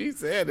 she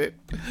said it.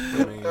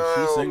 I mean,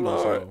 she single,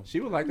 so She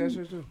would like that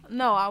shit too.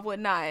 no, I would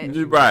not.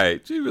 You're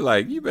right. She was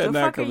like, you better The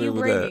not fuck are come you in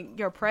with that. bringing?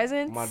 Your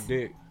presents? My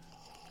dick.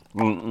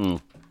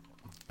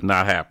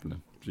 Not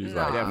happening. She's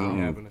Nah. like, Definitely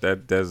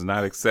happening. that's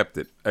not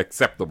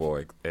acceptable,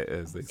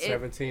 as they say.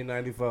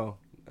 1794.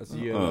 That's the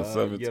year,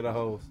 17. year the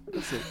host.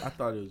 I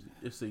thought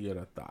it's a year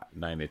of thought.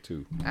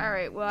 92. All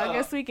right. Well, I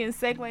guess we can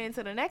segue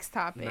into the next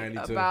topic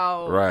 92.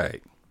 about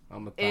Right.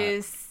 I'm a thought.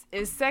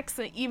 is sex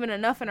even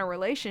enough in a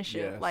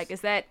relationship? Yes. Like,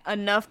 is that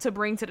enough to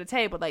bring to the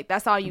table? Like,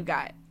 that's all you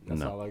got. That's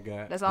No. all I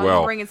got. That's all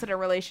Well, you bring into the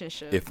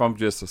relationship. If I'm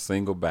just a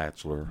single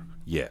bachelor,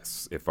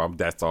 yes. If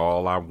that's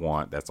all I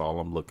want, that's all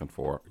I'm looking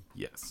for,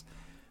 yes.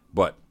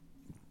 But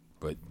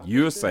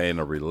you're saying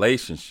a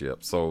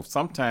relationship. So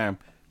sometimes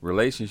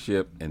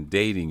relationship and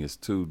dating is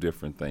two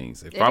different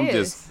things. If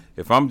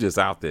I'm just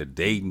out there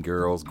dating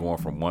girls, going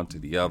from one to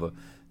the other,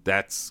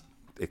 that's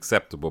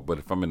acceptable. But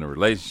if I'm in a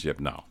relationship,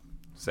 no.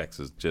 Sex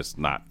is just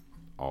not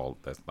all.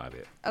 That's not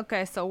it.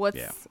 Okay, so what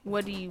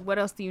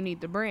else do you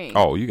need to bring?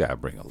 Oh, you gotta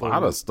bring a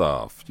lot of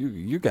stuff.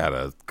 You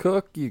gotta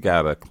cook. You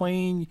gotta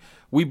clean.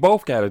 We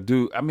both gotta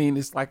do. I mean,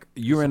 it's like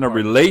you're in a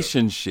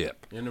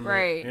relationship.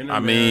 Right. I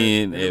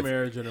mean, in a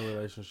marriage and a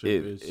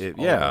relationship is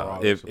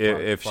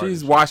if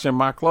she's washing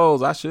my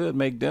clothes, I should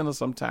make dinner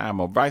sometime,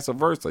 or vice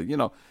versa. You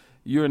know,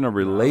 you're in a So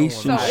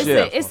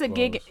relationship. it's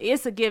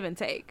a give and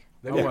take.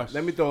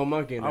 Let me throw a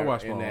monkey in there. I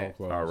wash in my that. own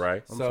clothes. All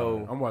right.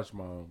 I'm washing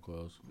my own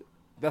clothes.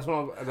 That's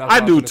what I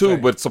do too,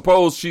 but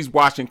suppose she's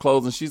washing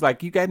clothes and she's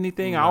like, "You got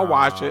anything? I'll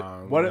wash it."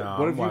 What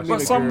if you meet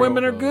But a some girl,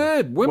 women are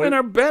good. Women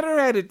are better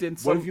at it than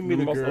What if you meet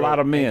a lot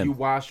of men. and you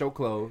wash your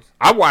clothes?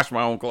 I wash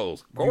my own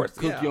clothes, of course.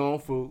 You cook your own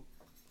food.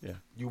 Yeah.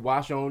 You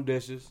wash your own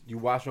dishes. You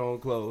wash your own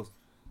clothes.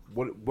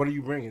 What are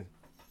you bringing?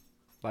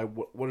 Like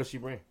what does she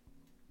bring?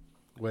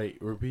 Wait,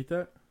 repeat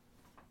that.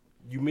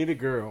 You meet a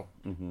girl,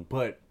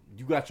 but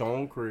you got your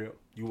own crib.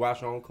 You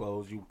wash your own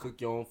clothes. You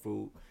cook your own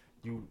food.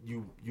 You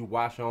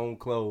wash your own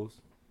clothes.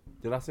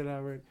 Did I say that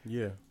already?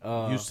 Yeah.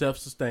 You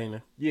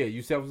self-sustaining. Yeah,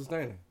 you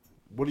self-sustaining.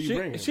 What are you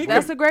bringing?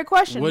 That's a great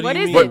question. What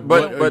is mean? it?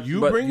 What are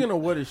you bringing, or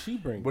what is she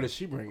bringing? What is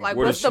she bringing? Like,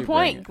 What what's is the she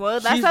point? bringing? Well,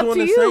 that's She's up doing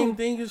to the you. same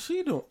thing as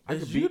she doing.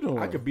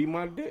 I could be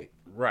my dick.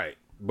 Right.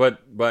 But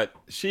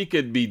she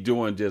could be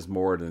doing just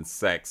more than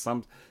sex.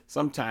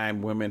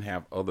 Sometimes women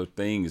have other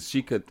things.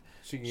 She can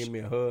give me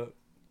a hug.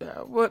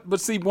 But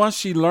see, once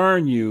she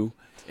learn you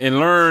and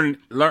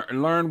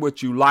learn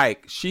what you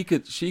like, she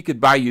could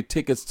buy you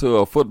tickets to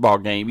a football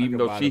game, even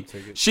though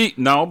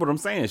but I'm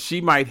saying she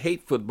might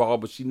hate football,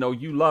 but she know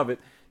you love it.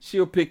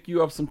 She'll pick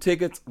you up some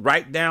tickets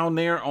right down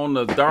there on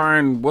the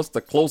darn what's the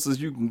closest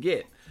you can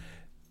get.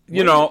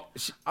 You know,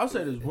 I'll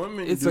say this: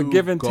 women. It's a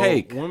give and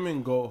take.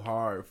 Women go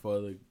hard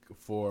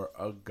for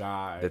a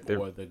guy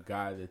or the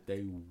guy that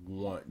they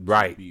want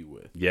to be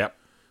with. Yep.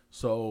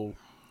 So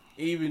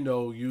even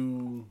though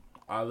you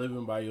are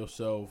living by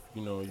yourself,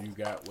 you know, you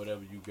got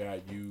whatever you got,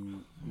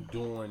 you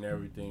doing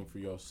everything for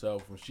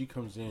yourself. When she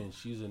comes in,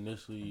 she's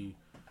initially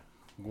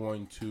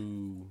going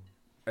to,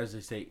 as they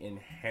say,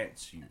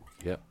 enhance you.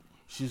 Yep.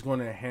 She's going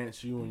to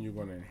enhance you, and you're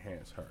going to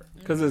enhance her.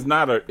 Because it's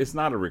not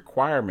a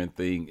requirement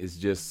thing. It's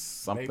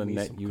just something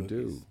that you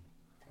do.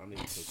 I need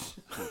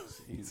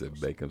cookies. He said,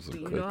 "Bake him some Do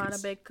cookies." you know how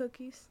to bake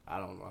cookies? I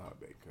don't know how to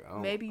bake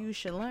cookies. Maybe you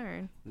should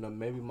learn. No,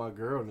 maybe my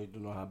girl need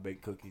to know how to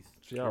bake cookies.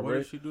 What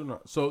does she do now?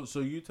 So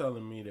you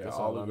telling me that That's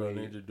all all the I girl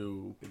need. need to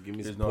do Give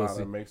me is some know how pussy.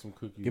 to make some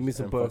cookies? Give me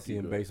some fuck pussy you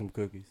and good. bake some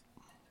cookies.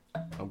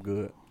 I'm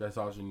good. That's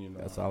all you need to know.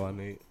 That's all I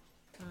need.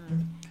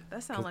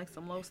 That sounds like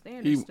some low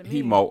standards to me.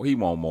 He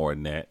want more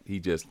than that.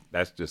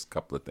 That's just a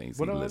couple of things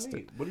What he do I listed.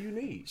 need? What do you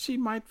need? She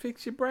might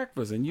fix your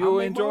breakfast and you'll make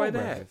my enjoy own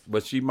that. breakfast.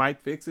 But she might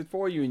fix it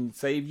for you and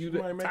save you She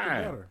the might make it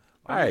time. better.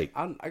 Right.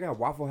 I got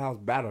Waffle House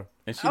batter.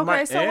 And she Okay,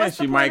 might so what's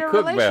the she point might of a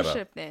cook better.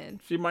 relationship then?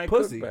 She might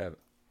Pussy. cook better.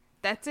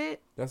 That's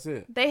it. That's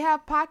it. They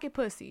have pocket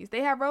pussies. They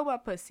have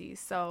robot pussies.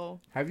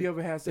 So Have you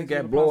ever had sex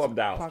got with a blow-up pocket-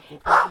 dolls.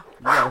 pocket pussy?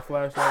 You got a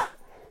flashlight?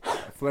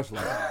 A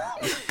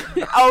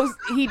fleshlight. oh,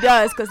 he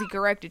does because he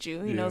corrected you.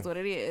 He Yeah. knows what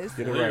it is.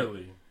 Get it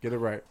Clearly. right. Get it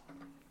right.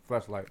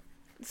 Fleshlight.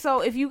 So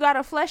if you got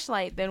a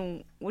fleshlight,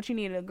 then what you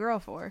need a girl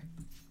for?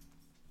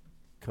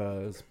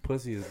 Cause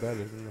pussy is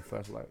better than a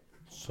fleshlight.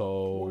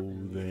 So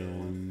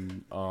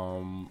then,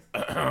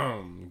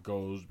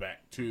 goes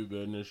back to the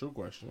initial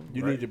question.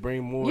 You right? need to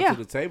bring more Yeah. to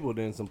the table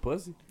than some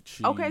pussy.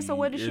 She Okay, so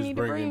what does she is need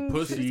to bringing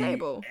bring to the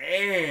table?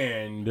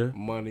 And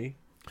Money.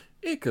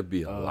 It could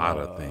be a lot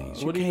of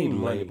things. You what do you can't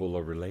mean money? label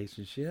a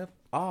relationship,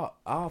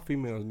 All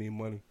females need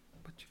money.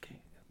 but you can't.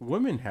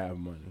 women have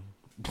money.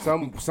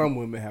 Some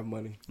women have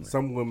money.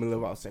 Some women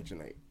live out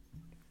Section 8.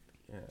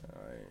 Yeah,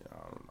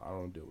 I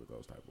don't deal with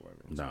those type of women.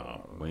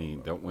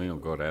 No, we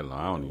don't go that low.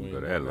 I don't even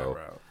go that low.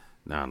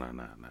 No.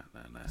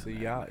 See,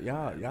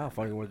 y'all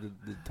fucking with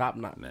the top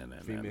notch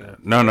female.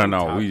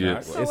 No. We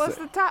just. So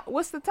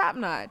what's the top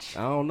notch?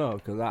 I don't know,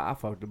 cause I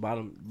fucked the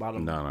bottom.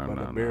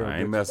 No. Barrel I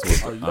ain't bitch.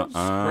 messing with.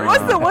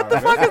 What the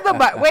fuck is the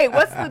bottom? Wait,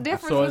 what's the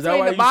difference So is that between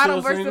why the you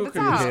bottom still versus single? the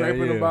 'Cause you top?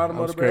 scraping the bottom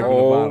I'm of the scraping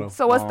barrel? the bottom.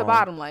 So what's the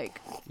bottom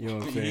like? You know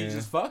what I'm He's saying?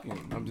 just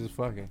fucking. I'm just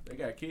fucking. They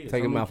got kids.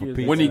 Take him How out for many kids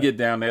pizza. they When he got? get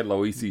down that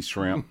low, he see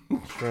shrimp,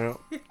 Shrimp,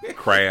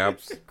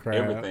 crabs,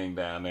 Crab. everything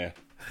down there.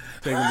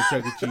 Take him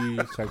to Chuck E.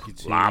 Cheese. Chuck E.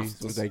 Cheese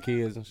Lobsters. with their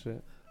kids and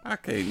shit. I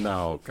can't.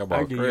 No, come I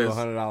on, give you Chris.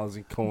 $100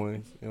 in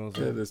coins. You know what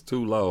I'm That saying? is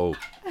too low.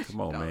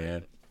 Come on,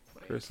 man.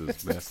 Chris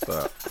is messed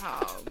up.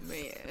 Oh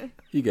man,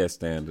 He got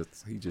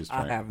standards. He just I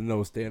trying. have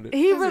no standard.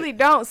 he really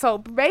don't. So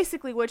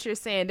basically, what you're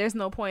saying, there's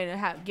no point in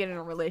getting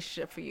a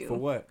relationship for you. For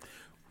what?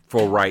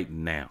 For right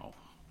now,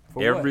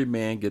 For every what?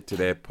 man get to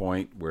that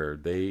point where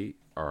they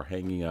are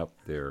hanging up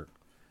their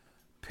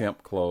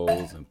pimp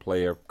clothes and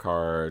player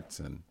cards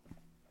and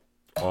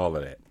all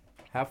of that.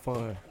 Have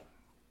fun.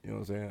 You know what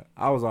I'm saying?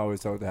 I was always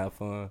told to have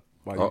fun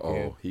while you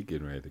can. He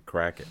getting ready to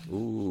crack it.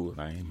 Ooh,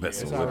 I ain't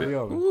messing It's with already it.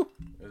 over. Ooh.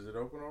 Is it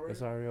open already?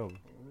 It's already over.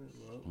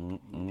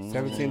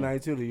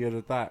 1792, the year of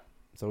the thought.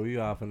 So we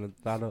off in the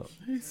thought up.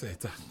 He said,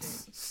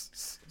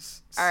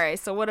 All right.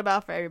 So what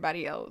about for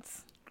everybody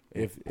else?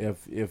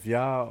 If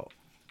y'all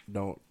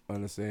don't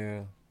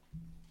understand,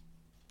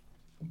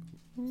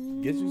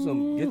 get you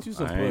some I ain't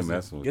pussy.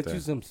 messing with Get that. you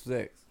some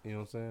sex. You know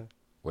what I'm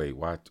saying?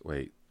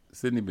 wait.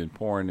 Sydney been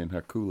pouring in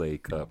her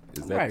Kool-Aid cup.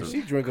 Is that Right, the...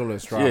 she drinking a little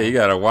straw. Yeah, you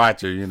gotta watch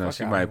her. You know, Fuck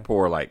she outta might here.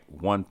 pour like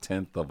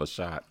 1/10 of a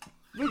shot.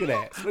 Look at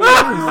that. Look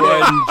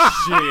at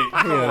Shit.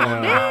 that.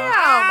 Yeah, Damn,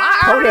 I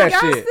Pour already that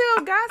got shit.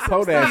 still got some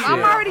Pour that stuff. I'm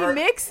shit. already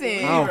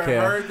mixing. I don't even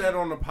care. heard that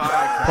on the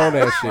podcast. Pour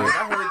that shit. I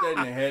heard that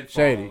in the headphones.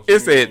 Shady. It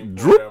said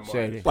droop.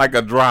 Shady. Like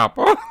a drop.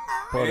 Pour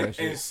that And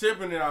shit.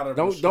 sipping it out of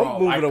Don't- the straw don't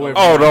move like it away a-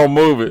 from Oh, don't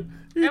move it.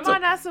 Am I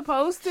not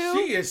supposed to?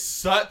 She is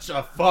such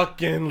a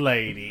fucking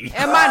lady.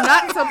 Am I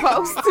not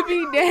supposed to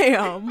be?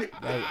 Damn. Like,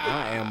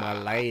 I am a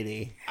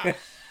lady.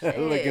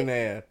 Looking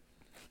at.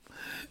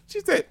 She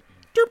said,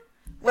 droop.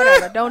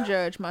 Whatever. Don't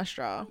judge my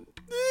straw.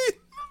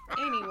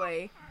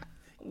 Anyway,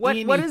 what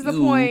is the Anywho.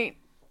 point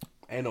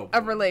Ain't no.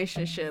 of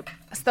relationship?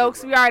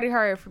 Stokes, we already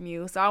heard from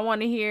you, so I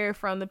want to hear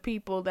from the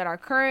people that are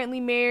currently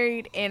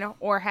married and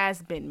or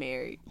has been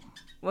married.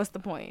 What's the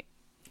point?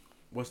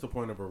 What's the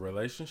point of a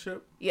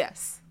relationship?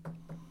 Yes.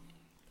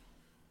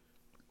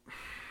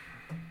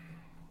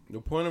 The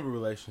point of a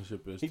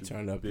relationship is He to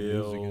turned up the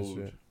music and build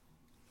shit.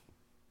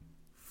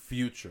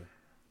 future.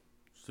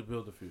 It's to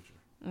build a future.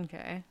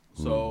 Okay.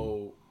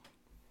 So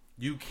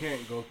you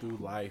can't go through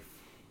life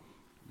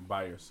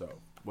by yourself.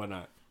 Why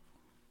not?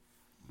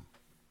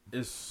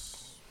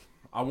 It's,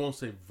 I won't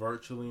say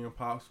virtually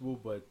impossible,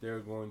 but there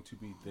are going to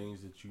be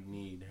things that you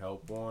need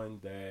help on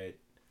that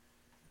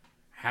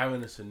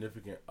having a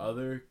significant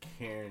other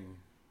can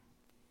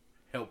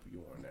help you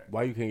on that.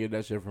 Why you can't get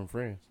that shit from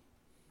friends?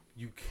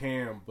 You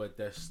can, but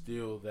that's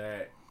still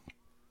that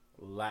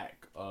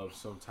lack of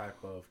some type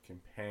of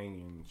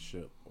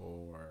companionship,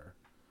 or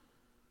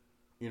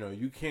you know,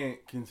 you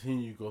can't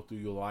continue to go through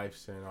your life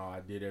saying, "Oh,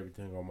 I did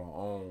everything on my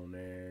own,"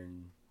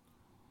 and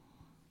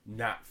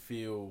not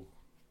feel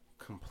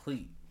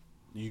complete.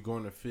 You're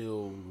going to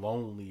feel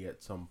lonely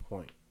at some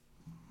point.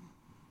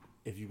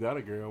 If you got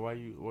a girl, what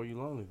you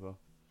lonely for?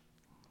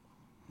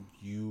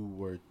 You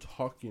were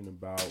talking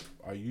about.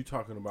 Are you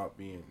talking about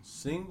being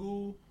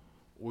single,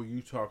 or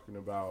you talking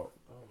about?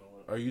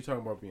 Are you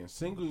talking about being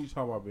single? You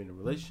talking about being in a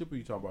relationship? Or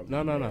you talking about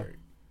being No. married?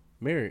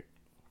 Married.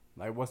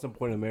 Like, what's the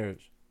point of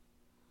marriage?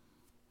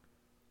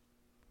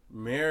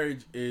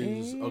 Marriage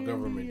is a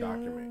government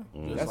document.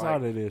 Just That's like-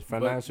 all it is.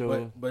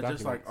 Financial. But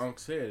just like documents. Unc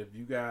said, if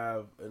you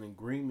have an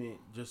agreement,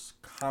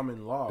 just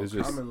common law. It's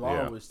just, common law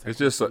yeah. is It's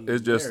just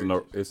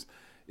marriage.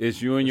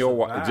 it's you and It's your a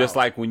wife. Just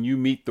vow. like when you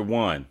meet the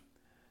one,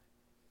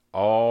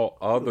 all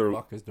Who other the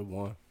fuck is the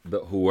one?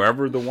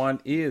 whoever the one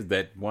is,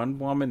 that one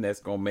woman that's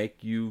gonna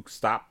make you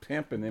stop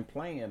pimping and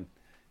playing,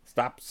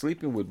 stop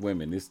sleeping with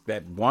women. It's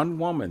that one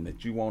woman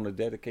that you want to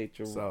dedicate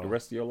the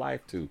rest of your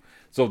life to.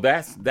 So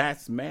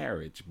that's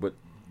marriage. But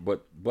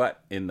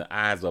in the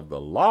eyes of the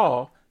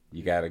law,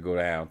 you got to go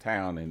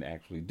downtown and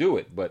actually do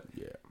it. But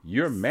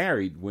you're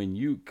married when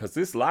because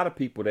there's a lot of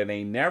people that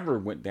ain't never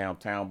went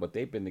downtown, but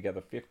they've been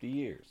together 50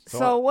 years.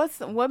 So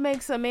what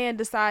makes a man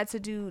decide to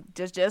do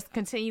just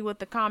continue with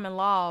the common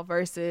law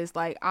versus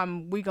like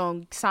we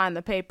gonna sign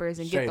the papers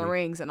and get the Shady.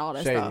 rings and all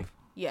that Shady. stuff?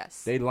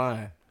 Yes. They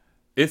lying.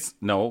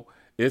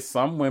 It's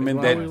some women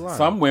It's lying. that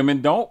some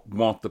women don't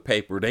want the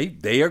paper.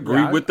 They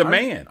agree with the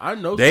man. I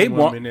know they some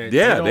want. women that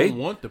Yeah, they don't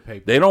want the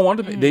paper. They don't want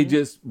to.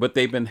 They but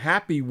they've been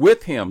happy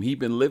with him. He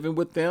been living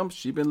with them.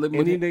 She been living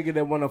Any with him. nigga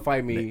that want to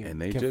fight me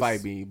And they can just-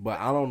 fight me, but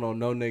I don't know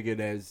no nigga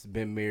that's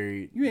been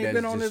married. You ain't that's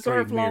been on just this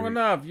earth straight long married.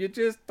 enough. You're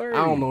just 30.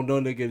 I don't know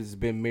no nigga that's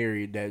been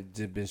married that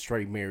just been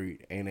straight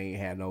married and ain't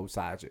had no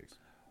side chicks.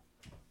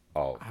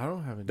 Oh, I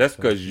don't have any. that's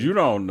because you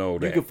don't know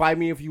that. You can fight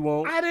me if you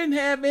want. I didn't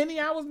have any.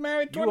 I was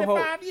married You a hoe.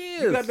 25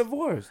 years. You got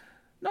divorced.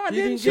 No, I He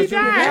didn't. didn't She get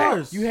died.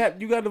 divorced.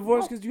 You got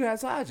divorced because you had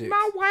side chicks.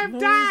 My wife No,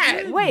 died. you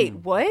didn't. Wait,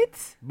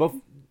 what? But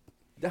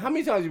how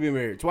many times you been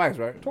married? Twice,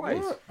 right? Twice.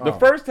 What? The Oh.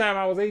 first time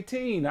I was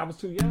 18. I was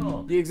too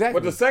young. Yeah, exactly.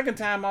 But the second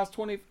time I was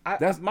 20. My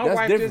That's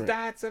wife different. just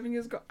died 7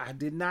 years ago. I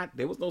did not.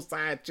 There was no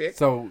side chick.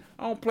 So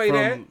I don't play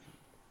that. from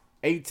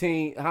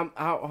 18,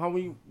 how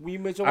when you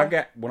met your I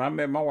wife? when I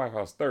met my wife,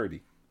 I was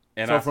 30,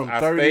 and So I from I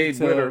 30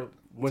 stayed with her. to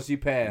when she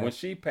passed, When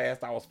she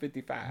passed, I was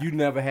 55. you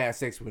never had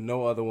sex with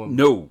no other woman.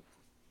 No,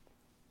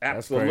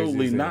 That's crazy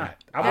absolutely as hell.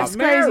 not. I That's was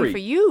crazy married. for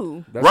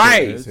you. That's Right.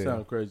 crazy It as hell.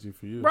 sounds crazy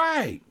for you.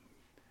 Right.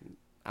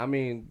 I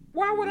mean,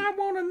 Why would I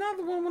want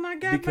another one when I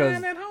got Because-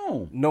 mine at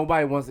home?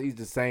 nobody wants to eat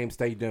the same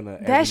steak dinner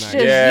every That's night.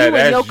 just Yeah, you and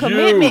that's your you.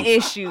 commitment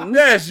issue.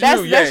 That's you, That's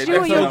yeah, you that's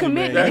and your him,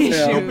 commitment man. That's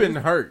issue. him. You've been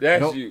hurt.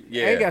 That's Nope. you.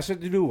 Yeah. Ain't got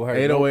shit to do with her.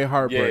 808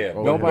 heartbreak. Yeah.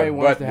 over Nobody here.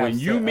 wants But to have when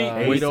you meet-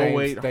 same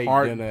 808 steak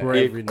heartbreak. dinner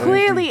every night.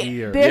 Clearly, Every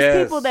year. there's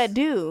Yes. people that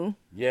do.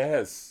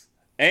 Yes.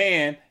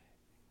 And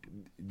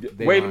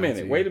They wait a lying minute.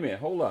 to you. Wait a minute.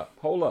 Hold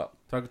up.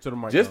 Talking to the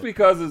mic. Just now.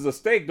 because it's a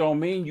steak don't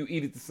mean you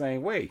eat it the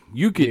same way.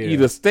 You can Yeah.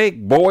 eat a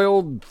steak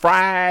boiled,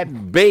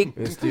 fried, baked,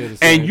 It's still the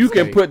same and you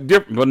can steak. put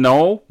different. But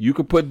no, you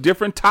can put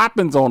different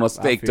toppings on a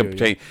steak feel to you.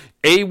 change.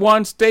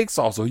 A1 steak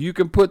sauce, or you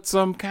can put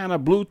some kind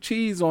of blue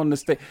cheese on the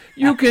steak.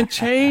 You can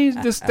change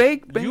the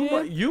steak,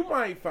 man. You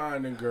might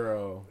find a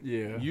girl.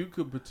 Yeah. You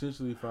could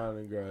potentially find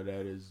a girl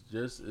that is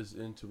just as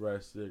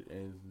interested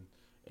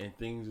in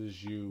things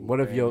as you. What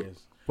if and your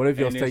is- What if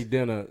your and steak it's-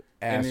 dinner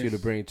asks you to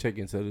it's- bring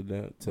chicken to the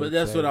dinner? But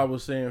that's what I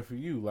was saying for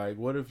you. Like,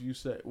 what if you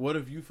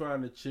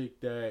find a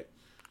chick that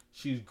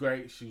she's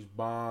great, she's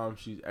bomb,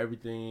 she's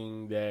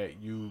everything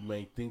that you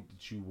may think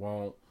that you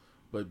want,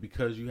 but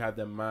because you have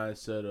that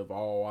mindset of,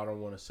 oh, I don't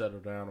want to settle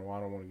down or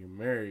I don't want to get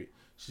married,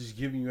 she's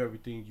giving you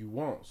everything you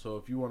want. So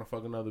if you want to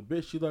fuck another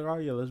bitch, she's like, oh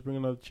yeah, let's bring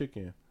another chick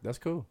in. That's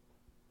cool.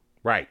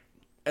 Right.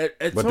 At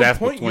But some that's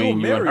point, between you'll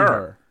you and marry her.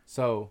 her.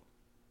 So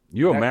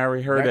You'll that-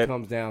 marry her. That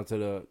comes down to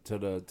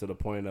the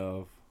point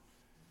of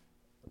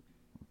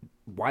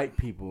white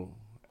people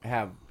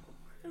have.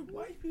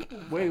 White people.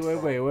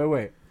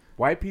 Wait.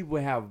 White people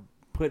have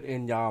put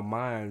in y'all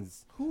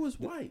minds. Who is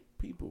white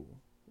people?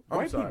 I'm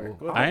White sorry.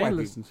 people. Go I ahead. ain't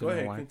listening to Go no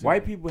ahead, white. continue.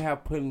 White people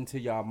have put into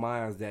y'all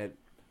minds that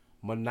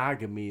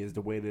monogamy is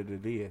the way that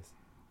it is,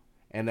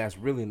 and that's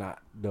really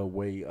not the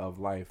way of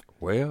life.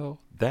 Well,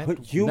 that But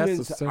humans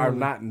necessarily- are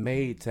not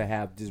made to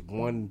have just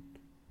one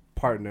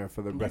partner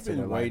for the You've rest of been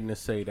their life. waiting to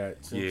say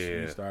that since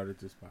Yeah. we started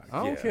this podcast.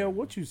 I don't Yeah. care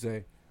what you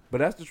say, but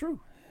that's the truth.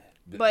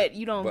 But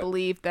you don't But-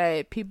 believe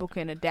that people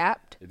can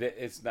adapt?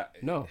 It's not.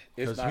 No.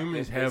 it's 'Cause not.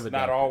 humans It's have not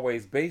adapted.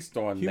 always based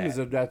on Humans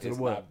that. adapted to It's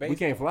what? not based We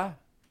can't on- fly.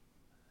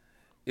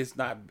 It's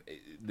not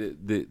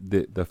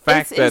the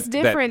fact It's that,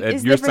 different- that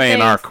it's you're different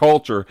saying our things.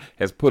 culture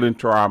has put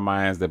into our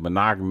minds that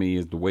monogamy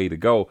is the way to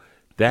go.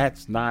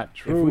 That's not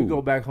true. If we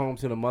go back home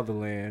to the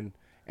motherland,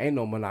 ain't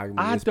no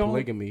monogamy. It's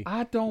polygamy.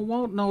 I don't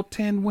want no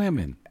 10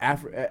 women.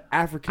 Africans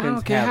I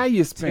don't care have how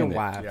you 10 spend it.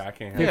 wives. Yeah, I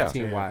can't have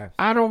 15 10. wives.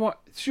 I don't want.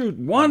 Shoot,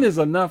 one is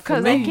enough for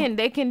Because me.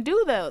 they can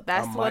do that.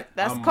 That's I what might-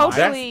 that's I might-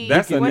 culturally.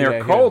 That's in can do their that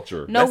here.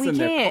 culture. No, That's we in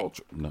their can't.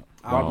 culture. No.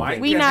 I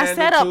might we can not handle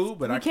set up. two,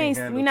 but we I can't.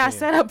 handle We not 10.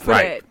 set up for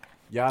Right.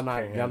 Y'all Can't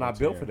not handle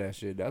built 10. for that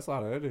shit. That's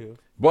all that is.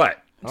 But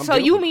I'm that. So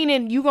built you for-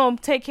 meaning you gonna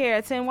take care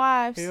of 10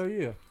 wives? Hell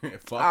yeah.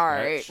 Fuck All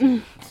that right.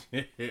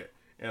 shit.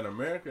 In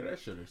America, that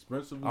shit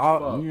expensive as All,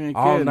 fuck. You ain't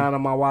all kidding. 9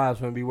 of my wives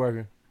gonna be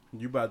working.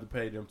 You about to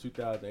pay them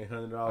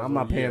 $2,800. I'm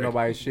not paying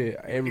nobody shit.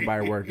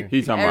 Everybody working.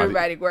 he's talking about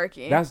Everybody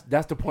working. That's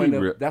the point He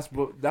of real-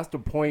 that's the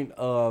point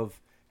of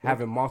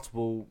having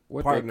multiple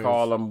what partners. they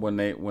call them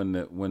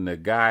when the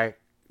guy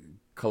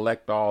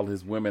collect all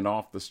his women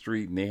off the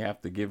street and they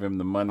have to give him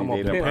the money I'm they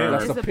a done pimp. earned.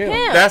 That's It's a a pimp.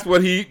 pimp. That's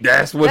what he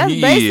That's is.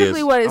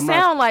 basically what it I'm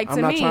sound not, like I'm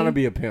to not me. trying to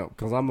be a pimp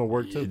because I'm gonna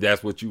work too.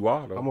 That's what you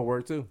are though. I'm gonna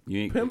work too. You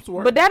ain't, Pimps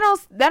work. But that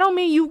don't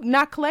mean you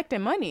not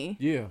collecting money.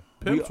 Yeah,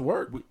 Pimps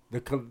work.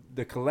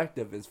 The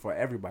collective is for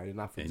everybody,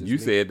 not for and just you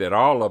me. said that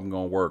all of them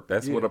gonna work.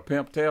 That's what Yeah. a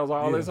pimp tells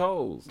all Yeah. his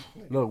hoes.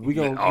 Look, we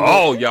gonna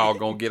All y'all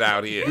gonna get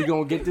out we here.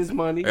 gonna get this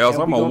money. Else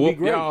and I'm we gonna be whoop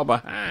great. y'all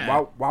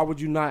behind. Why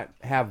would you not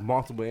have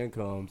multiple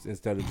incomes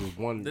instead of just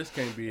one? This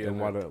can't be And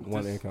one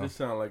this, income. This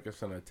sounds like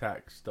it's an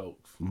attack,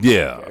 Stokes.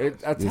 Yeah.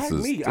 Attack This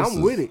is- me. this I'm is-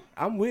 with it.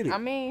 I'm with it. I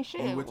mean,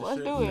 shit. I'm with the Let's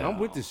shit. do it. I'm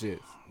with the shit.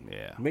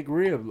 Yeah.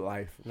 McRib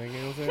life. Nigga, you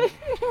know what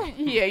I'm saying?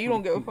 Yeah, you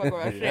don't give a fuck about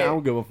I shit.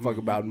 don't give a fuck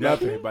about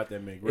Definitely nothing. about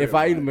that McRib. If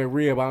I eat a life.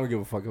 McRib, I don't give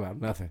a fuck about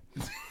nothing.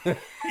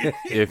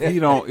 If he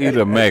don't eat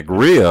a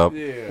McRib,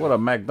 Yeah. what a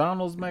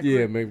McDonald's McRib? Yeah,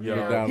 Yo.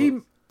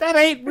 McDonald's. That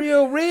ain't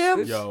real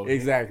ribs. Yo,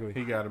 Exactly.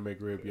 he got a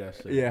McRib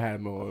yesterday. Yeah, I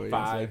had more.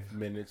 5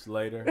 minutes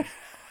later,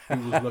 he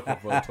was looking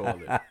for a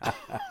toilet.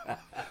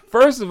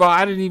 First of all,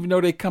 I didn't even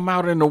know they come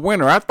out in the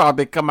winter. I thought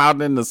they come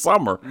out in the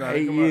summer. No, they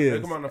 8 come out- they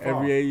years. come out in the fall.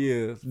 Every 8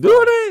 years.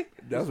 Do they?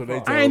 That's what they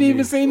told I ain't me.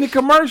 even seen the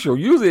commercial.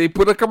 Usually they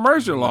put a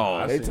commercial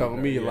on. They seen told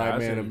it, me yeah, I like,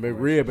 man, seen the it.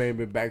 McRib ain't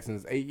been back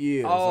since 8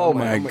 years. Oh I'm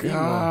like, my I'ma eat one.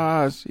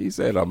 gosh. He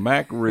said a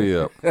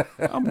McRib.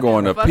 I'm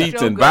going to Fuck Pete's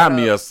your and buy gut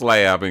me up. a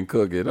slab and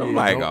cook it. I'm Yeah,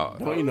 like,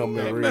 don't oh, eat no you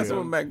ain't McRib. messing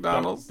with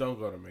McDonald's. Don't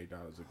go to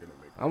McDonald's and get a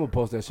McRib. I'm gonna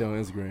post that shit on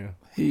Instagram.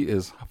 He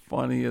is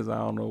funny as I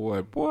don't know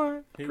what. Boy,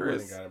 He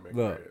Chris. really got to make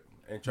Look, credit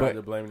and tried but-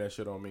 to blame that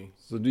shit on me.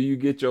 So do you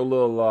get your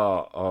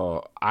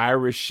little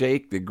Irish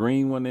shake, the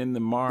green one in the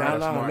March?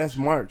 No, that's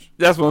March.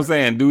 That's what I'm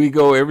saying. Do we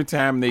go every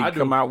time they I do.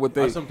 come out with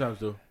I they sometimes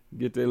do.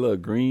 get their little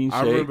green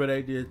I shake? remember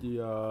they did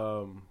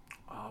the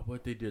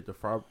what they did, the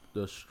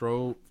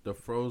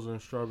frozen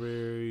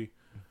strawberry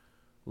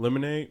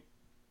lemonade.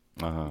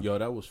 Uh-huh. Yo,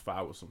 that was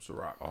fire with some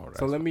Ciroc. Oh,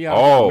 So let me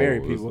oh,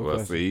 married people. a well,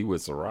 question. see,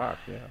 with Ciroc,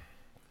 yeah.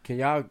 Can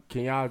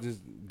y'all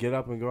just get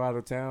up and go out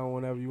of town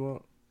whenever you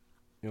want?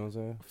 You know what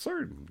I'm saying?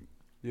 Certain.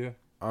 Yeah.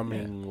 I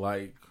mean,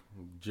 like,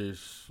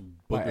 just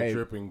book Like, a hey.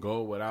 trip and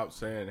go without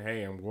saying,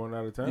 "Hey, I'm going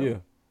out of town." Yeah.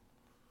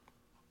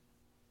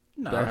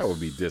 No, That's- that would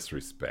be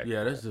disrespectful.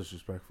 Yeah, that's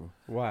disrespectful.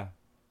 Why?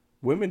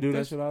 Women do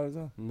that shit all the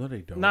time. No,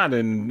 they don't. Not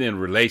in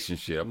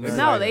relationship. No.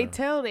 No, they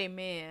tell they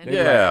man. They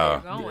Yeah. where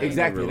they're going.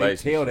 Exactly. They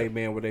Relationship. tell they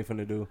man what they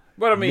finna do.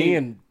 But I mean,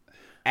 Men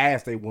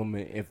ask they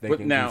woman if they but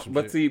can now, do some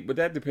but shit. see, but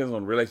that depends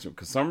on the relationship.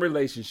 Because some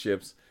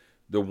relationships,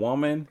 the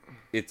woman,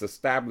 it's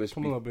established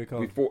Come on, big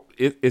homie. before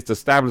it's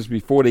established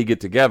before they get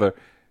together.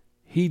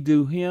 He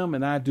do him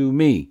and I do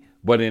me.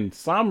 But in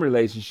some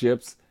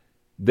relationships,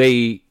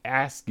 they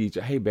ask each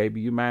other, "Hey,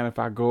 baby, you mind if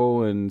I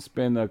go and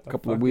spend a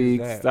couple of fuck is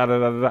weeks?" that? Da, da,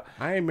 da, da, da.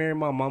 I ain't married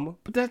my mama.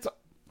 But that's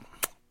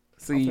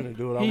see, finna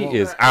do what I he want.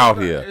 is It's out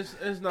not- here.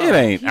 it's not- It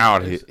ain't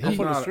out here. it's I'm He-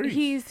 from the not- street.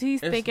 He's It's-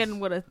 thinking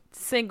with a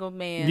single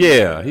man.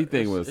 Yeah, he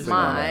think was It's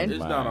Mine. It's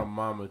not a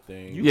mama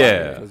thing. You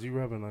Yeah. because you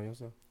rubbing on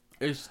yourself.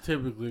 It's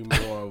typically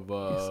more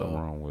of Something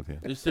wrong with him.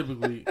 it's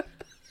typically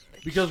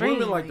because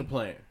women like to Extremely.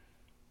 plan.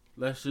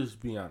 Let's just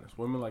be honest.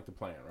 Women like to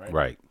plan, right?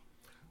 Right.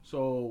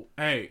 So,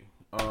 hey,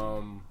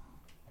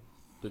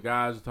 the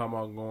guys are talking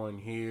about going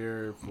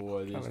here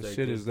for this Kinda date,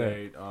 shit this is that?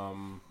 date.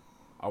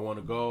 I want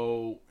to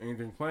go.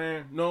 Anything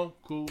planned? No,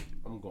 cool.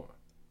 I'm going.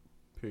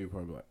 Period.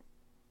 Point blank.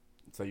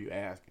 So you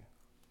asking.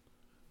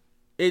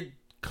 It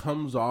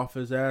comes off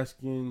as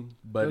asking,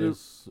 but But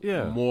it's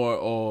yeah. more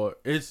or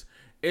it's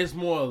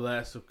more or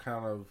less of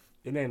kind of.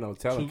 It ain't no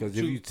telling because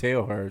if To- you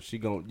tell her, you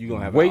gonna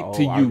have a Wait whole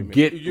till you argument.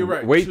 get. You're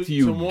right. Wait To- till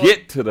you to more-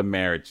 get to the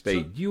marriage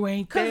stage. You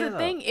ain't Because there. the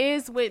thing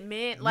is with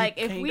men, like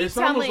if can't- we It's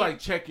telling, almost like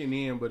checking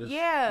in, but it's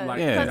yeah, like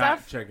Yeah.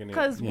 not checking in.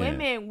 Because Yeah.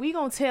 women, we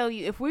gonna tell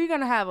you if we're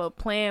gonna have a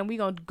plan, we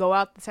gonna go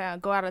out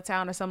of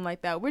town or something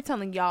like that. We're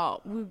telling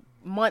y'all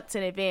months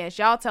in advance.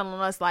 Y'all telling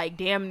us like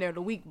damn near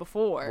the week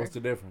before. What's the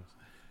difference?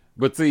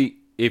 But see,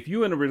 if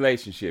you in a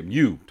relationship,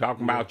 you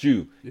talking about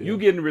you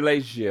get in a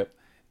relationship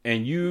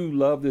and you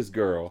love this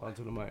girl,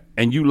 Onto the mic.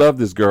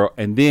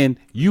 and then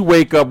you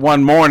wake up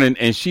one morning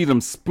and she done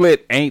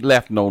split, ain't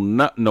left no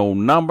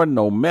number,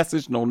 no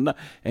message, and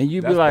you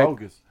That's be like,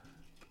 bogus.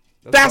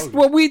 that's bogus.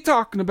 what we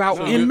talking about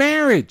So in you-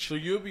 marriage. So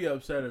you'll be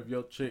upset if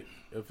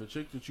if a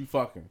chick that you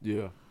fucking,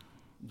 Yeah.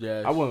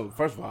 yeah, I wouldn't.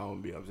 First of all, I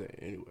wouldn't be upset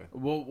anyway.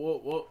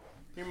 Well,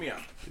 hear me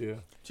out. Yeah.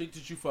 Chick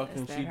that you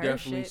fucking, Is that she her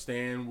definitely shit?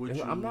 staying with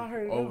you. I'm not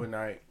her, no.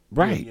 overnight,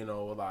 Right. You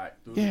know,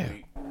 like through Yeah. the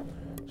week.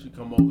 She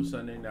come over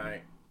Sunday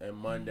night and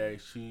Monday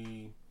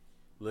she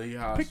leave your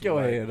house. Pick and your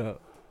like, head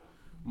up.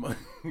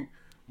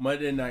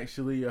 Monday night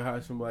she leave your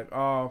house and be like,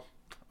 oh,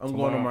 I'm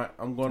going Tomorrow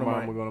to I'm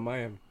my. going to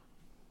Miami.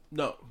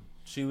 No,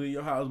 she leave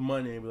your house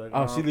Monday and be like,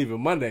 Oh, she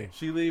leaving Monday.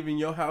 She leaving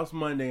your house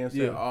Monday and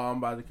say, Yeah. "Oh, I'm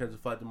about to catch a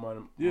flight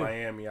to Yeah.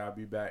 Miami. I'll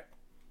be back.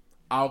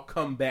 I'll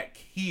come back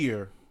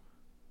here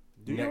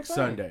Do your next thing.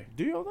 Sunday."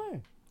 Do your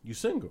thing. You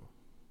single,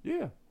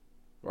 Yeah.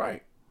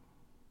 right?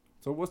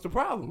 So what's the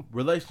problem?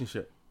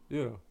 Relationship.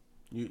 Yeah.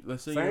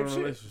 Let's say you're Same in a shit.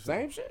 relationship.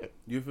 Same shit.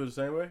 You feel the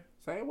same way?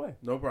 Same way.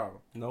 No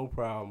problem. No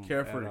problem.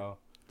 Carefree. at all.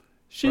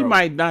 She Bro.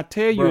 might not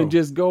tell you Bro. and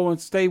just go and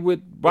stay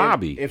with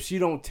Bobby. If she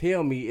don't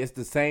tell me, it's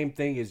the same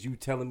thing as you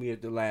telling me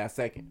at the last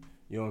second.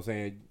 You know what I'm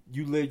saying?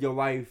 You live your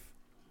life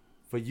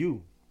for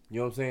you. You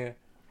know what I'm saying?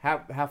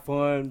 Have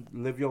fun,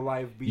 live your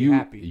life, be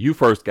happy. You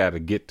first got to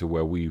get to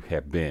where we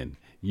have been.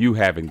 You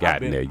haven't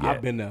gotten there yet.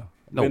 I've been there.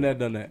 No. Been there,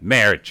 done that.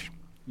 Marriage.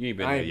 You ain't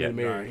been I there ain't yet.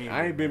 been married. Nah,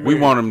 I ain't been We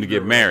married. want him to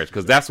get married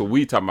because that's what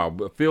we talking about.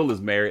 But Phil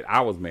is married.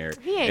 I was married.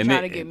 He ain't And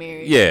trying then- to get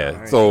married. Yeah. I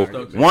ain't So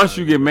trying to get once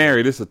you get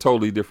married, it's a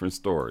totally different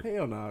story.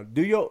 Hell no.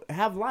 Do your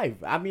have life.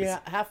 I mean,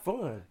 have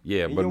fun.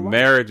 Yeah, in but your life.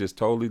 marriage is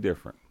totally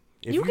different.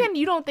 If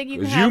You don't think you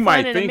can Because have you fun might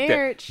in a think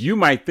marriage? that you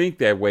might think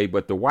that way,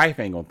 but the wife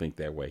ain't gonna think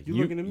that way. You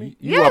looking at me?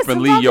 You Yes, up and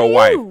I'm leave talking your to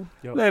wife. you.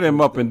 Yo, Let him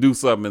the- up and do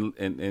something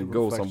and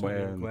go reflection somewhere.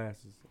 in your And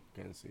glasses.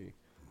 Can't see.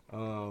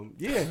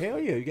 Yeah, hell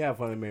yeah. You can have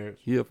fun in marriage.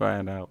 he'll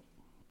find out.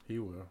 He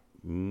will.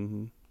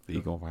 Mm-hmm. He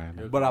gonna find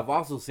out. But I've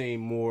also seen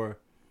more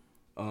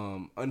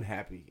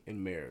unhappy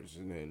in marriage,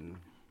 and then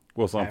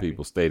Well, some happy.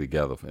 people stay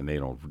together and they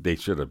don't. They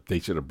should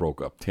have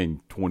broke up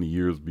 10, 20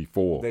 years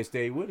before. they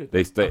stay with it. They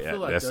I stay. feel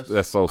like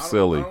That's so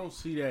silly. I don't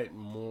see that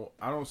more.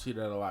 I don't see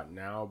that a lot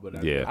now, but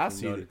I Yeah. definitely I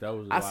see know it. that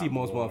was. A I lot see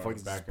most more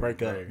motherfuckers back just in break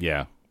the up. day.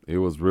 Yeah, it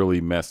was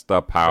really messed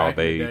up how Back in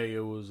they the day, it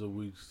was a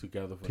weeks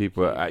together. For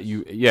people. the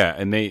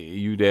kids.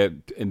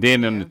 And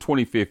then in the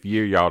 25th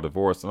year y'all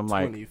divorced. And I'm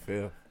like,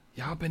 25th.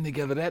 y'all been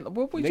together that?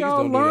 What was Niggas y'all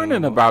don't do that no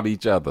learning more. about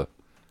each other?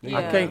 Yeah.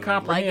 I can't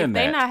comprehend like if that.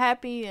 they not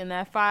happy in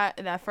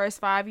that first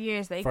 5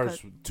 years, they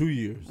First 2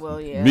 years.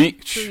 well, yeah, Me-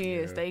 2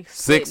 years they 6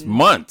 splitting.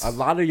 months. A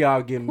lot of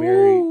y'all get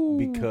married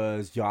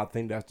because y'all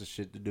think that's the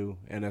shit to do,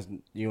 and that's,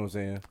 you know what I'm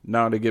saying.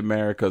 No, they get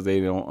married because they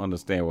don't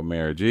understand what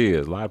marriage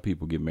is. A lot of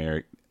people get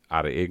married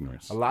out of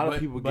ignorance. A lot of But-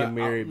 people but get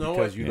married know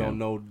because what? you Yeah. don't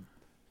know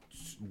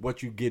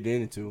what you get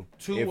into.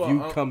 To, If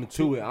you uh, come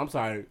to it, I'm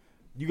sorry,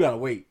 you gotta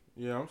wait.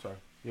 Yeah, I'm sorry.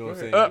 You know what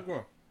I'm Go saying?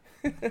 ahead,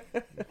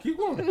 Keep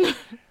going.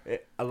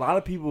 A lot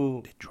of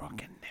people,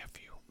 Drunken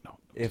nephew. No,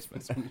 if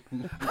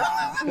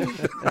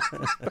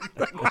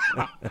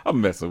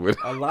I'm messing with.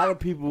 a lot of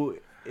people,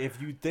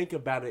 if you think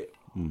about it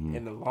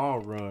in the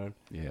long run,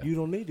 Yeah. you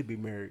don't need to be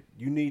married.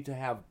 You need to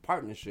have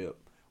partnership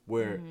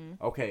where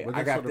okay, But I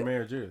that's got what the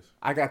marriage is.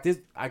 I got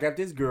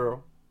this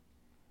girl.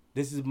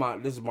 This is my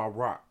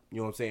rock. You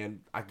know what I'm saying?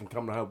 I can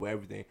come to her with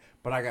everything.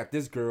 But I got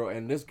this girl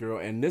and this girl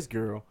and this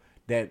girl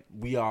that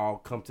we all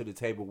come to the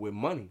table with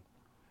money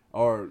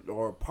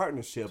or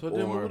partnership So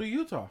then or move to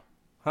Utah.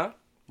 huh?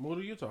 Move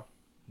to Utah.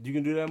 You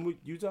can do that in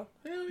Utah?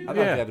 Hell I yeah. thought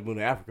Yeah. you had to move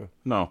to Africa.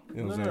 No, You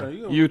know what I'm No, saying?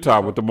 you gonna-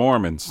 Utah with the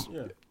Mormons.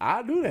 Yeah.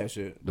 I do that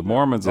shit. The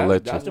Mormons will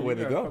let That's you. the way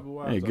You to got a go. couple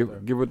wives Hey, out there.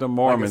 give with the Like a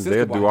Mormons.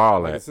 sister They'll wife. do all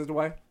Like a that. sister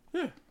wife.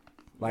 Yeah.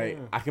 Like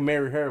Yeah. I can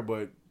marry her,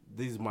 but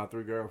these are my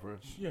 3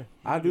 girlfriends. Yeah.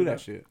 I do that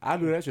shit. I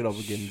do that shit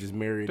over getting just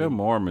married. The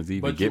Mormons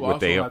even But get you what also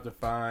they have to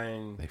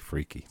find they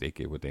freaky. They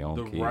get what they own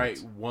the kids.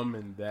 right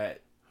woman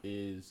that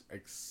is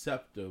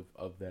acceptive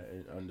of that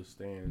and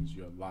understands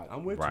your life.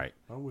 I'm with Right.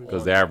 you. I'm with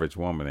Because you. the average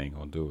woman ain't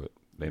gonna do it.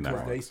 They not. Because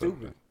gonna they accept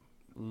stupid.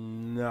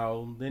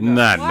 No, they're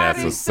Not Why are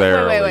they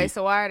necessarily. stupid? Wait.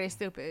 So why are they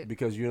stupid?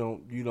 Because you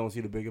don't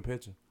see the bigger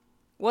picture.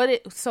 What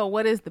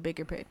is the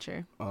bigger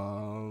picture?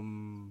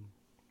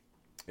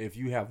 If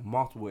you have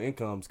multiple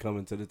incomes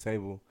coming to the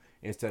table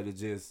instead of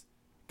just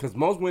because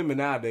most women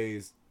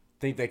nowadays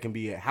think they can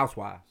be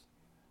housewives.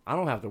 I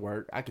don't have to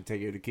work. I can take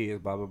care of the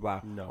kids, blah blah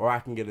blah. No. Or I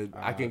can get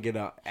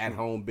a at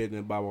home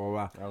business, blah blah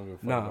blah. I don't give a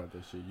fuck Nah. about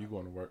that shit. You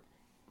going to work?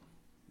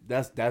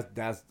 That's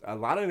a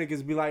lot of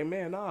niggas be like,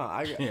 man,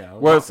 nah. Yeah.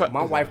 Well,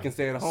 My wife can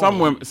stay at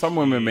home. some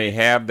women may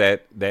have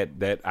that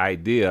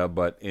idea,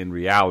 but in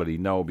reality,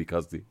 no,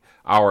 because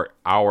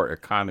our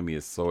economy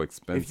is so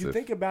expensive. If you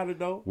think about it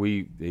though,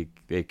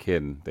 They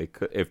kidding. They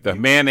could if the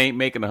man ain't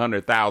making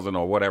 100,000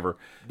 or whatever.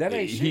 That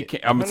ain't he shit.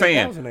 can't. I'm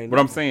 100,000 saying, ain't but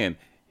I'm nothing. saying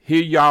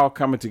here y'all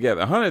coming together.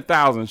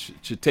 100,000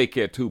 should take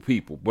care of 2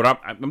 people. But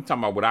I'm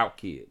talking about without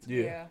kids.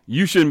 yeah.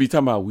 You shouldn't be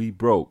talking about we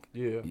broke.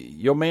 Yeah.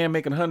 Your man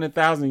making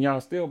 100,000,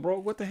 y'all still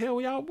broke. What the hell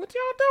y'all? What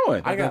y'all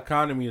doing? The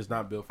economy is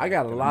not built for I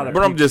got that. a lot of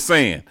But I'm just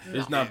saying.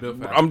 It's not built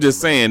for I'm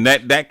just saying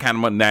that kind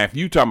of money. Now, if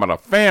you talking about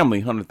a family,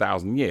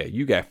 100,000, yeah,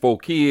 you got 4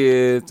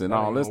 kids and That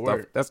all ain't this gonna stuff.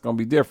 work. That's gonna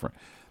be different.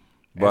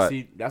 And But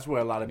see, that's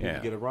where a lot of people Yeah.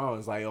 get it wrong.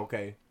 It's like,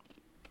 okay,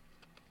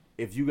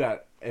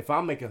 if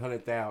I'm making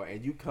 100,000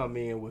 and you come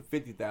in with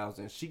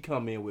 50,000, she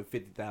come in with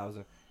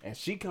 50,000, and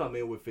she come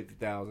in with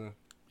 50,000,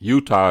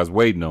 Utah is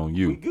waiting on we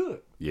you.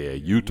 good. Yeah,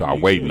 Utah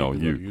You waiting need on to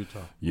go you. to Utah.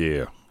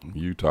 Yeah,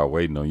 Utah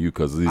waiting on you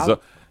because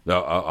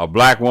a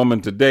black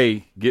woman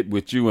today get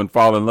with you and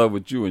fall in love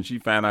with you, and she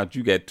find out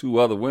you got 2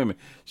 other women.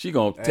 She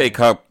gonna take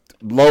her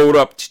load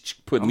up,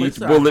 putting each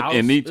It's a bullet house-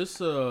 in each. It's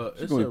a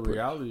gonna put-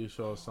 reality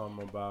show or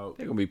something about.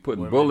 They're gonna be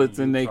putting women bullets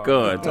in their Utah.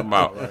 gun. Talking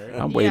about, Right.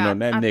 I'm waiting on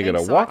that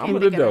nigga to walk through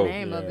the door.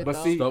 Yeah. But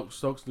see,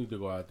 Stokes need to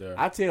go out there.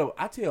 I tell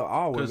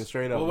all women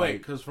straight up, Well, wait, like,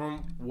 because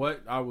from what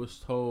I was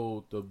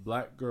told, the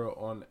black girl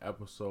on the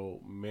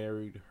episode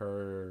married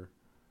her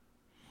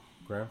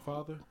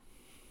grandfather,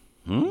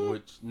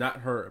 which not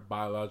her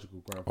biological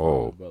grandfather,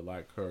 Oh. but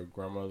like her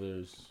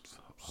grandmother's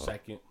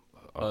second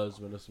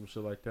husband or some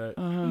shit like that.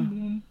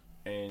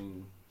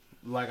 And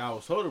like I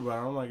was told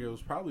about it, I'm like, it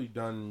was probably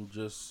done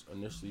just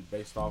initially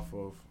based off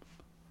of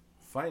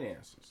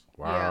finances.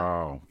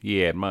 Wow, he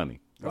had money.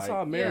 that's Like,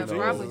 how marriage Yeah,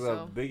 is. probably It's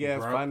so. a big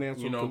ass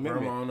financial commitment.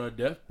 grandma on her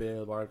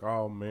deathbed, like,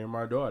 oh, marry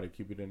my daughter,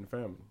 keep it in the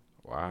family.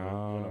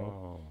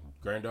 Wow.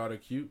 Granddaughter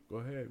cute, go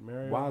ahead,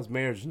 marry her. Why is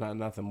marriage not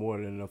nothing more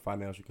than a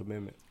financial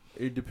commitment?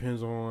 It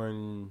depends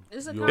on.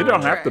 It's a your- It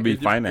don't have to be It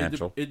de-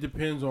 financial. It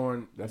depends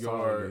on That's all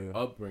your it is.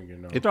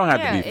 upbringing. Though. It don't have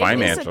to be It's a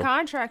financial.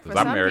 contract for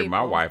Because I some married my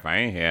people. wife. I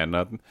ain't had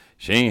nothing.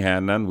 She ain't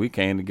had nothing. We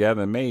came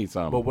together and made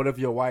something. But what if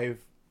your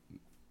wife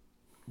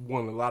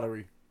won the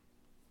lottery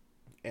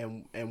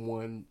and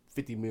won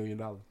 $50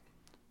 million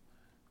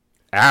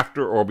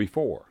After or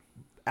before?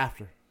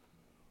 after?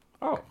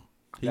 Oh.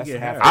 He That's get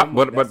half. half.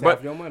 That's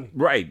half your money.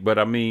 Right. But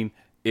I mean,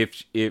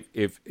 if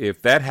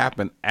that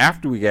happened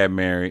after we got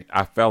married,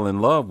 I fell in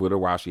love with her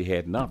while she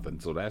had nothing.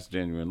 So that's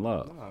genuine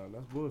love. Nah,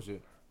 that's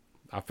bullshit.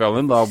 I fell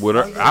in love with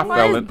her.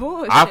 Why is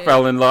bullshit? I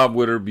fell in love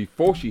with her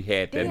before she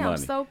had that Damn,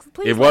 money. Stokes,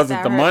 please It let wasn't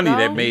that the hurt money go.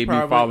 that made me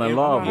fall in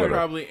love He with her.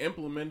 probably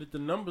implemented the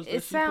numbers. It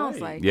that she sounds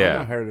played. like I Yeah.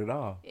 don't hurt at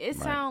all. It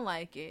sound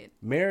like it.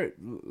 Marriage,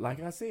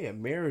 like I said,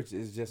 marriage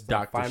is just a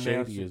Dr.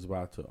 financial. Shady is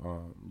about to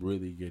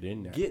really get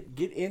in there.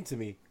 Get into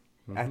me.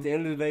 At the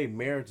end of the day,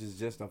 marriage is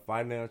just a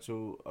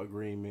financial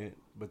agreement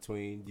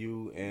between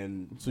you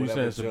and. So you saying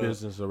it's a whatever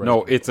business No,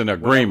 arrangement? it's an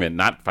agreement,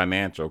 not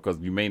financial, because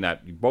you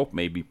both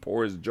may be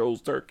poor as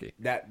Joe's turkey.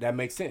 That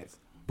makes sense.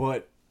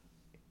 But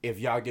if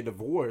y'all get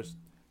divorced,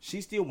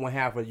 she still want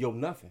half of your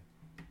nothing.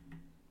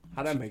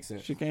 How that make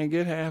sense? She can't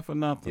get half or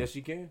nothing. Yes,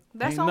 she can.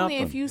 That's Ain't only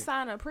if nothing. you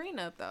sign a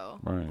prenup, though.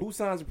 Right. Who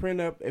signs a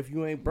prenup if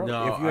you ain't broke?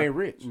 No, if you ain't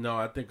rich? No,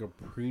 I think a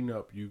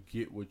prenup, you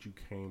get what you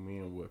came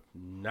in with.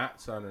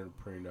 Not signing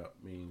a prenup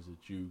means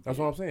that you. That's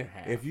get what I'm saying.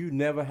 half. If you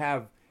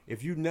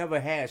never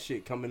had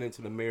shit coming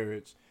into the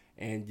marriage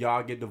and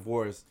y'all get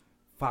divorced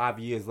 5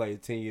 years later,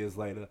 10 years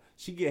later,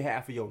 she get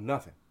half of your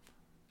nothing.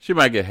 She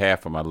might get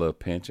half of my little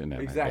pension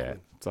that Exactly. I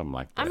got. Something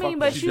like that. I mean, Fuck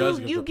but She does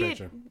get you the get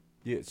pension.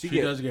 Yeah, She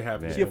does get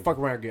half. Yeah. of She'll it. fuck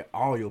around and get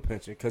all your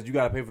pension because you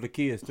got to pay for the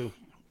kids too.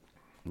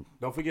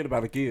 Don't forget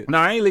about the kids. No,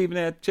 I ain't leaving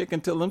that chick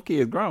until them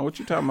kids grown. What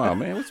you talking about,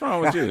 man? What's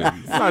wrong with you?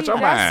 It's not See, your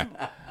mind.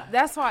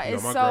 that's why No,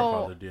 it's my so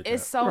grandfather did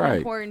it's that. so Right.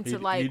 important to He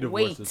like divorced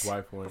wait his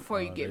wife when,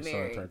 before you get their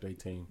son married. turned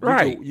 18.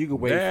 Right. You can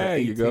wait There for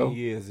you go. 18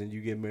 years and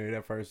you get married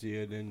that first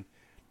year. Then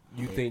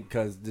you think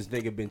because this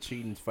nigga been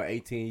cheating for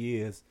 18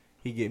 years,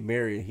 he get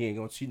married and he ain't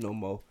gonna cheat no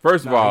more.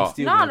 First of Nah, he all,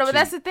 still No, gonna no, but cheat.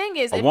 that's the thing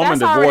is, A if woman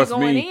that's already divorced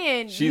going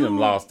me. in, She you done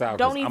lost out. 'Cause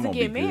don't need I'm to gonna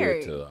get be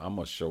married. good to her. I'm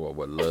gonna show her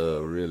what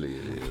love really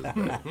is.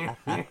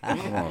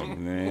 Come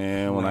on,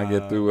 man. When I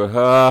get through with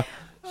her,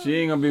 she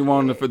ain't gonna be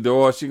wanting for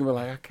door. She gonna be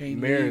like, I can't.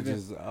 Marriage leave it.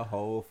 is a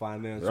whole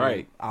financial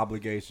Right.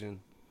 obligation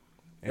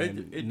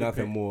and It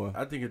nothing depend- more.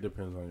 I think it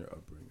depends on your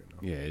upbringing.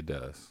 Though. Yeah, it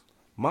does.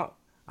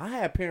 I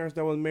had parents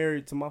that was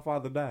married till my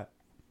father died,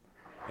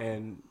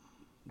 and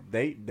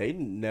they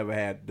never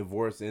had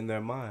divorce in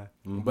their mind.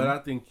 But I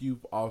think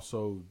you've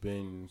also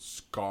been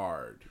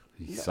scarred.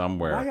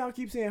 Somewhere. Why y'all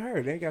keep saying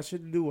her? They ain't got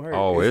shit to do with her.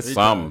 Oh, it's it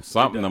something. does.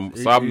 Something. It Them. does.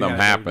 It Something them has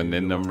happened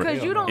everything in to them. do with it.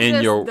 Because you don't in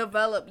just your-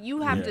 develop,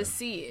 you have Yeah. to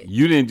see it.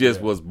 You didn't just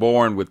Yeah. was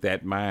born with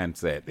that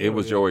mindset. It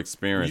was your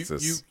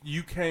experiences.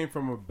 You came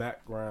from a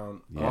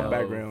background. My of-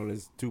 background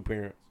is two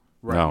parents.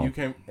 Right. No. You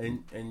came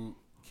and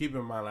keep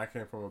in mind, I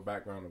came from a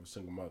background of a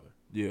single mother.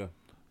 Yeah, I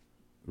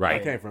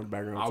right. came from a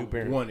background I of two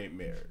parents. wanted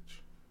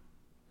marriage.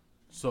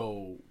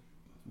 So,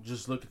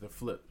 just look at the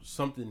flip.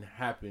 Something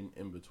happened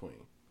in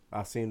between.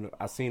 I seen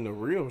the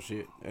real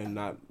shit and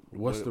not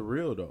What's the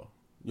real though?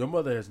 Your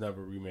mother has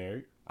never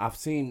remarried, I've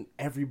seen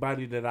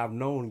everybody that I've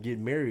known get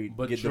married,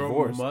 but get your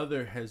divorced.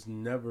 mother has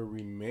never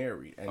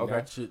remarried, and Okay.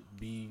 that should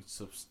be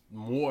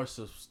more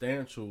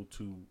substantial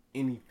to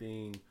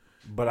anything.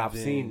 But I've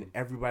then- seen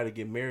everybody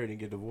get married and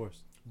get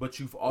divorced. But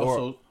you've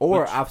also,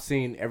 Or but, I've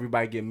seen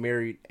everybody get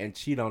married and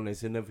cheat on their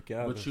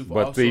significant other. but you've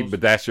But also, see, but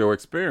that's your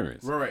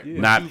experience. right, but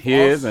Not you've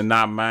his also- and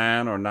not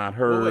mine or not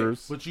Well, wait,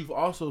 hers. but you've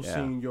also Yeah.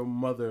 seen your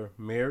mother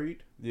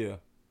married, Yeah,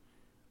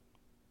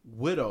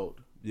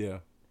 widowed, yeah,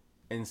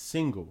 and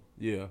single.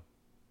 yeah.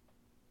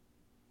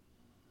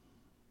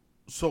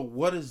 So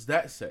what does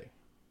that say?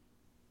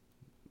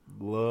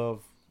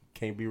 Love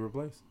can't be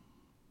replaced.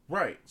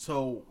 Right.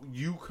 So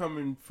you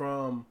coming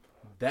from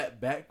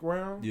that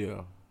background,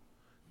 Yeah,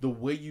 the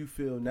way you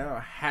feel now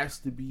has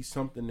to be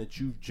something that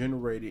you've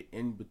generated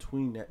in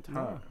between that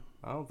time.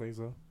 I don't think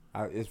so.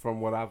 It's from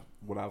what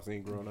I've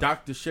seen growing up.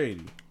 Dr.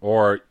 Shady.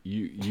 Or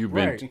you've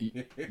been,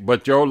 Right.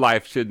 but your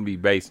life shouldn't be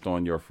based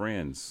on your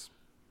friends.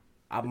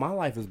 My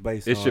life is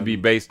based. It on, should be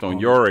based on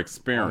your on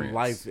experience.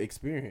 life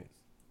experience.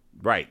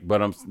 Right,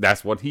 but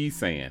that's what he's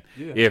saying.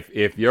 Yeah.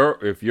 If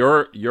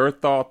your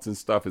thoughts and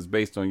stuff is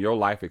based on your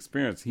life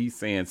experience, he's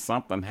saying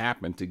something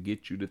happened to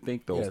get you to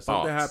think those Yeah, thoughts.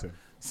 something happened.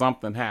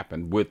 Something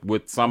happened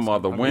with some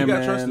other You women.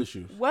 got trust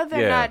issues. Whether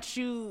or Yeah. not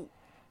you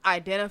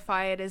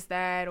identify it as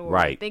that or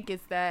Right. think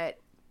it's that,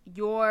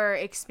 your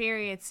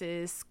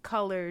experiences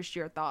colors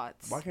your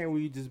thoughts. Why can't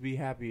we just be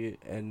happy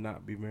and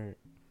not be married?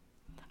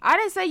 I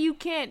didn't say you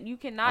cannot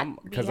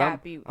be Because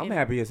happy. I'm And-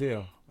 happy as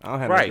hell. I don't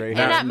have Right. no great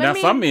Now, hair. And now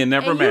I some mean, men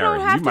never and you don't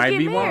marry. have You to might get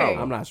be one of married.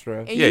 them. I'm not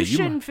stressed. And Yeah, you you-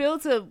 shouldn't feel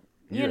to,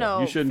 you know,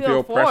 you shouldn't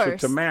feel forced. pressured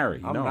to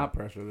marry. I'm no. not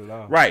pressured at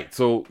all. Right.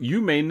 So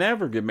you may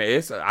never get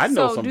married. I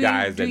know So some do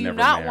guys you, that do you never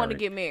not married. want to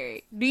get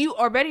married? Do you,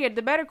 or better yet,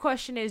 the better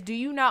question is, do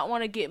you not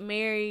want to get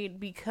married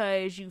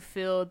because you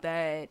feel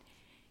that,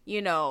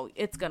 you know,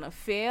 it's gonna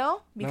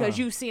fail because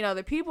Nah. you've seen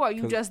other people, or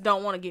you 'Cause- just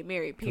don't want to get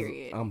married? 'Cause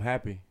Period. I'm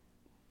happy.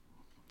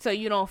 So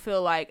you don't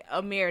feel like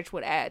a marriage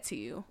would add to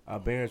you,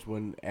 A marriage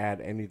wouldn't add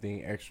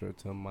anything extra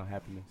to my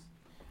happiness.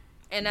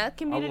 and that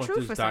can be I the want truth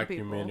this for some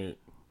people.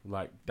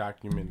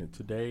 documented.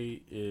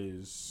 Today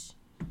is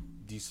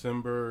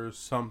December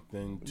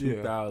something, Yeah.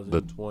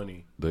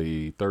 2020.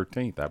 The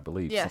 13th, I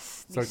believe.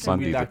 Yes. So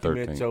Sunday can we the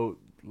document 13th. your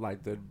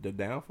like the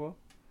downfall?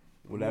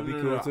 Would that be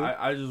No, cool no, too?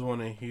 I just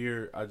want to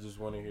hear. I just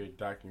want to hear it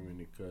documented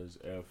because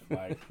if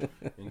like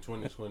in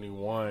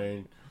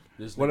 2021,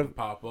 this What nigga if-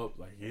 pop up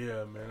like,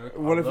 yeah, man, I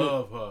What if it-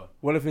 love her.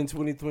 What if in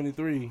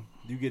 2023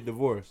 you get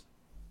divorced?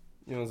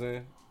 You know what I'm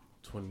saying?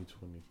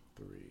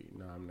 2023.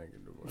 No, I'm not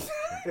getting divorced.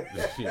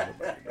 Shit,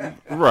 nobody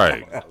knows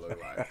Right. what I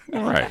look like.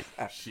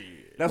 Right.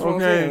 Shit. That's what I'm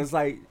Okay. saying. It's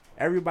like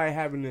everybody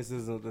happiness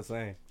isn't the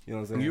same. You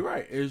know what I'm saying? You're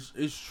right.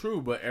 It's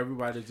true, but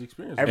everybody's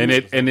experience.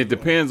 Every- And it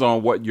depends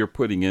on what you're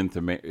putting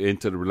into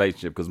the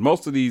relationship, because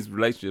most of these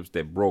relationships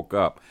that broke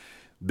up,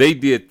 they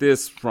did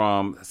this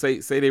from say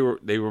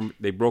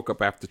they broke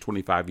up after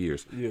 25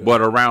 years, Yeah. but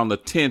around the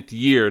 10th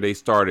year they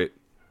started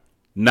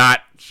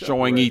not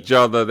showing Separated. each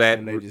other that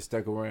And they just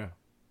stuck around.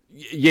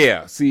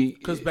 Yeah, see,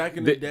 Because back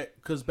in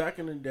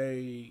the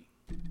day,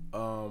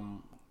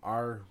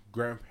 our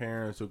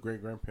grandparents or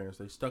great grandparents,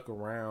 they stuck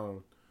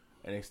around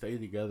and they stayed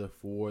together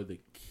for the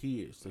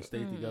kids. They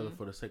stayed together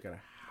for the sake of the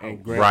house.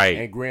 And Right.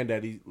 And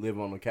granddaddy live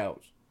on the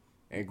couch,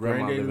 and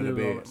grandma live in the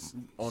bed.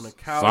 on the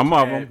couch. Some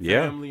of had them,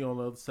 yeah. family on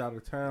the other side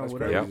of town, That's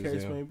whatever crazy, the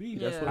case yeah. may be.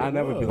 That's Yeah. what I it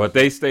never was. built- but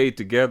they stayed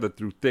together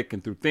through thick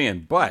and through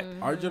thin. But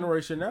Our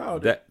generation now,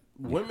 That-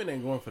 women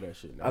ain't going for that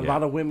shit. Now. A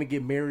lot of women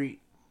get married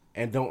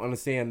and don't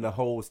understand the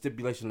whole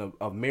stipulation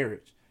of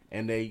marriage,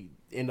 and they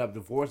end up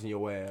divorcing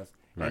your ass,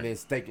 Right. and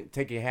then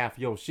taking half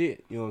your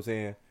shit. You know what I'm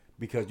saying?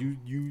 Because you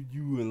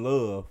in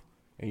love,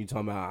 and you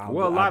talking about.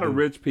 well, a lot of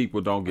rich people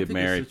don't get think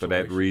it's married for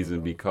that situational, reason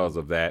though. because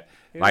of that.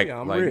 Hell Like, yeah,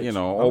 I'm like rich. you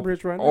know, I'm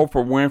rich right now.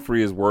 Oprah Winfrey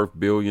is worth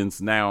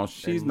billions now.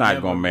 She's And not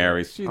never gonna marry.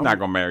 married. She's not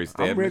gonna marry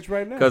Stedman. rich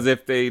right now. Because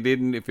if they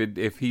didn't,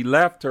 if he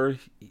left her,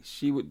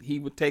 he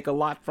would take a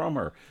lot from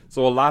her.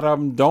 So a lot of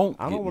them don't.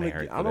 I don't want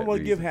want to. I don't want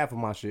to give half of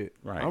my shit.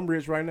 Right. I'm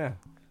rich right now,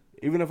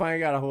 even if I ain't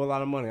got a whole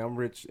lot of money. I'm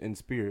rich in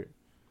spirit.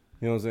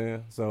 You know what I'm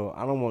saying? So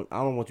I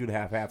don't want you to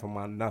have half of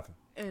my nothing.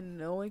 And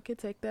no one can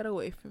take that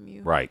away from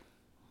you. Right.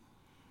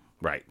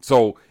 Right.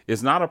 So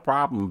it's not a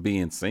problem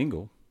being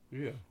single.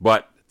 Yeah.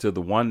 But to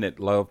the one that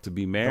loved to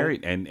be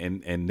married,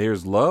 and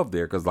there's love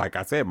there, because like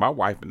I said, my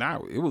wife and I,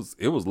 it was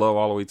love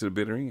all the way to the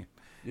bitter end.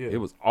 Yeah. It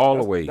was all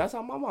the way. That's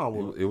how my mom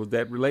was. It was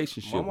that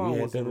relationship. My mom we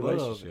had was that in love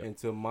relationship.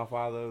 until my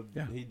father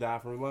Yeah. he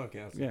died from lung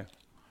cancer. Yeah.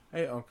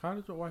 Hey, how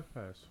did your wife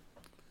pass?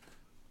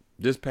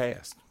 Just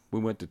passed. We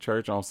went to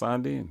church on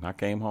Sunday, and I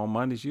came home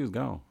Monday. She was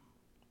gone.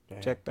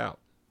 Damn. Checked out.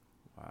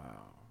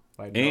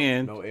 Like,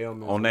 And no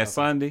ailments on or that nothing.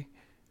 Sunday,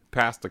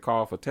 pastor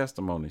called for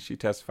testimony. She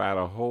testified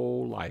her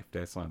whole life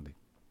that Sunday.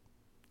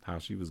 How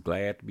she was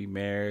glad to be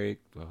married.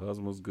 Her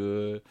husband was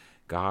good.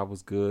 God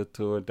was good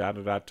to her.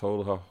 Da-da-da.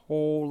 Told her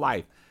whole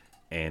life.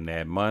 And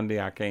that Monday,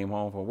 I came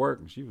home from work,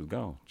 and she was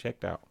gone.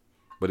 Checked out.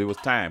 But it was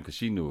time, because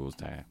she knew it was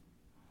time.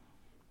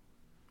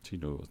 She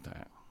knew it was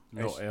time.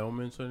 No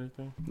ailments or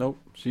anything? Nope.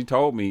 She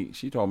told me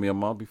a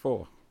month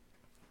before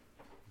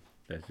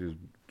that she was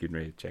getting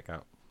ready to check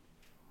out.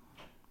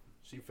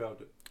 She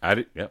felt it. I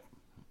did, yep.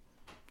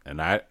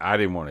 And I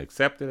didn't want to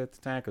accept it at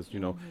the time, because, you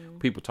know,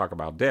 people talk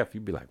about death.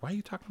 You'd be like, why are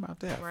you talking about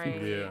death? Right.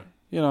 Yeah.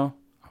 You know,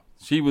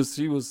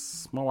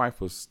 my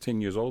wife was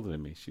 10 years older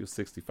than me. She was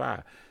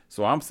 65.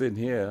 So I'm sitting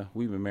here,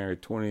 we've been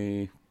married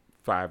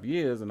 25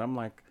 years, and I'm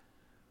like,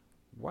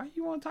 why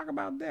you want to talk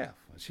about death?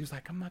 And she was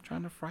like, I'm not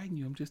trying to frighten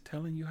you. I'm just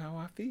telling you how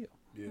I feel.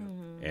 Yeah.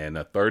 And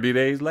 30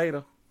 days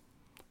later,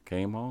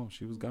 came home.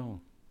 She was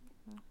gone.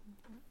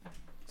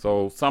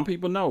 So some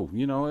people know,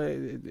 you know,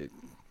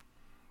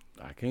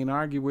 I can't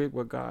argue with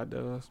what God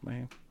does,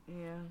 man.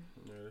 Yeah.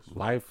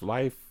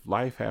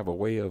 Life have a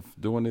way of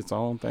doing its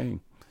own thing.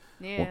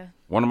 Yeah.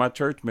 One of my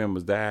church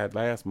members died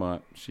last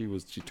month. She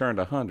turned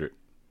 100,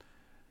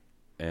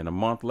 and a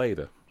month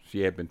later,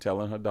 she had been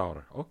telling her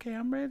daughter, "Okay,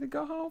 I'm ready to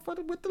go home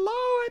with the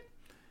Lord."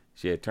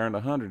 She had turned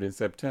 100 in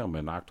September.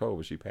 In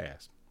October, she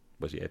passed.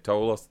 But she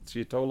told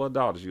her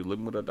daughter, she was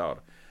living with her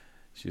daughter.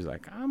 She was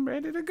like, "I'm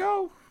ready to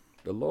go.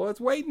 The Lord's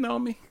waiting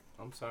on me."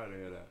 I'm sorry to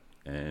hear that.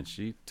 And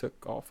she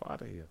took off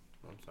out of here.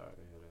 I'm sorry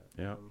to hear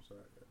that. Yeah. I'm sorry.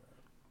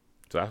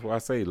 So that's why I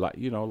say, like,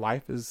 you know,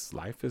 life is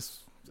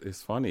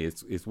it's funny.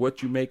 It's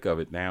what you make of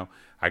it. Now,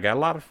 I got a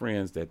lot of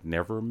friends that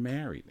never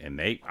married, and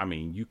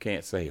you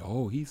can't say,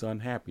 "Oh, he's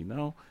unhappy."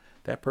 No,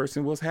 that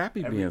person was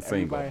happy being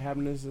single. Everybody's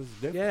happiness is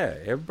different. Yeah,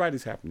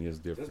 everybody's happiness is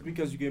Just different.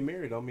 because you get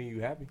married don't mean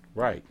you happy.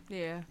 Right.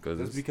 Yeah.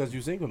 Just because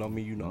you're single don't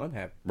mean you're not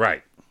unhappy.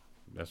 Right.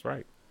 That's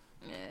right.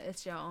 Yeah,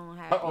 it's your own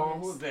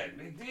happiness. that?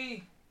 Big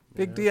D.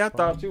 Big D, I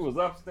thought you was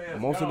upstairs.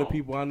 Most of the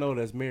people I know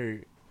that's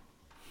married,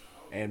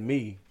 and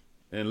me,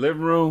 in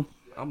living room.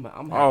 I'm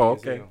happy. Oh, as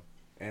okay. hell.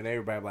 And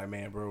everybody like,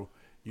 man, bro,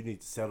 you need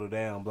to settle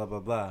down. Blah blah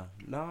blah.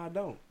 No, I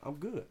don't. I'm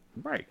good.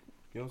 Right.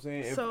 You know what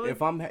I'm saying? So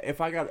if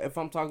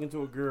I'm talking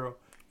to a girl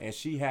and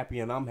she happy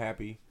and I'm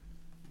happy,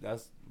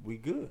 we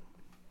good.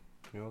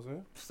 You know what I'm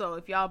saying? So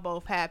if y'all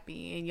both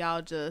happy and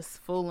y'all just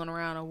fooling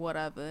around or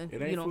whatever,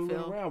 It ain't you don't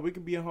fooling feel. around. We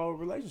could be in a whole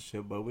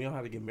relationship, but we don't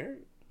have to get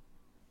married.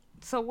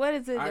 So what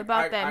is it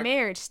about that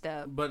marriage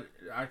step? But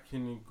I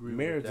can agree.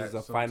 Marriage with is that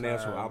a financial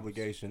sometimes.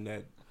 obligation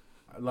that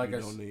Like you I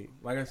don't need.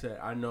 like I said,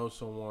 I know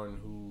someone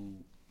who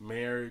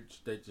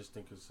marriage they just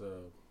think it's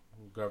a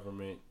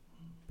government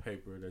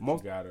paper that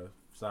Most- you gotta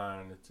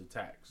sign. It's a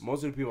tax.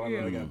 Most of the people I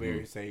know that got Mhm.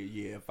 married say,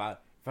 yeah, if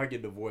I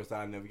get divorced,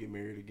 I'll never get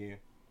married again.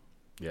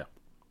 Yeah.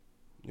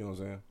 You know what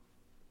I'm saying?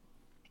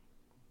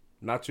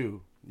 Not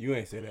you. You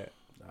ain't say that.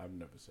 I've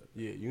never said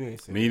that. Yeah, you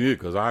ain't say Me that. neither,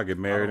 because I'll get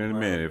married in a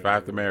minute. If I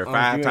have to marry Oh,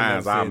 five you ain't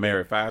times, never I'll said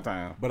marry that. 5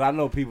 times. But I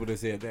know people that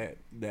said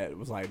that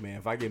was like, man,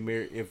 if I get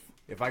married,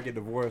 if I get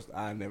divorced,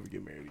 I'll never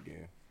get married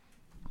again.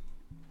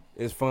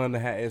 It's fun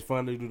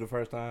to do the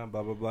first time,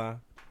 blah blah blah.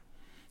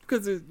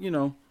 Because, you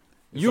know,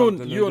 It's you'll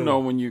something to do. know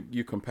when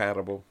you're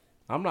compatible.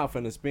 I'm not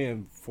finna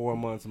spend 4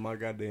 months of my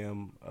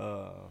goddamn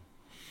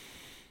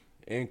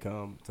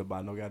income to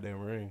buy no goddamn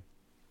ring.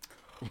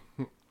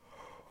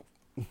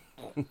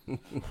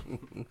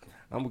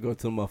 I'm gonna go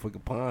to the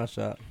motherfucking pawn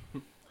shop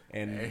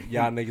and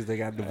y'all niggas they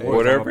got divorced.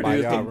 Whatever I'ma buy it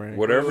is, y'all to, ring.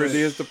 whatever it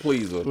is to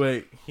please her.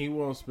 Wait, he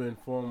won't spend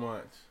 4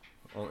 months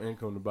on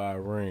income to buy a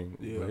ring.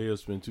 Yeah. But he'll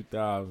spend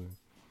 $2,000.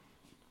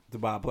 To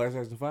buy a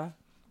PlayStation 5?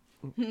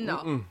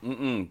 No,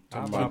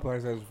 I'll buy a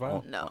PlayStation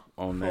 5. no,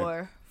 On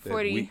for that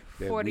 $40 week-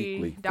 that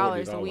weekly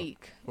 $40 a $40.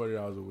 week.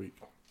 $40 a week.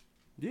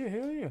 Yeah,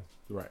 hell yeah.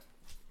 Right.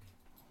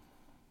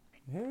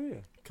 Hell yeah.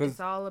 Because It's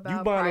all you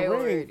about buying a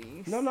priorities.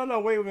 ring. No,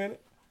 wait a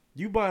minute.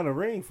 You buying a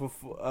ring for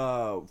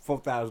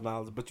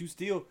 $4,000, but you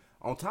still,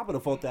 on top of the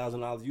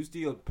 $4,000, you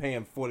still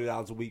paying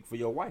 $40 a week for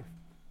your wife.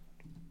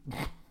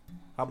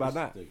 How about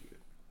that?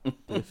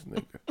 This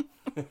nigga.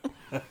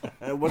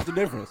 What's the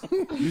difference?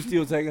 You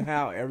still taking her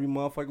out every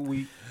motherfucking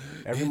week.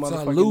 Every It's a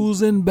motherfucking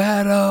losing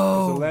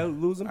battle. It's a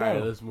losing All right,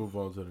 battle. let's move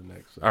on to the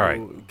next. All right.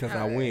 Because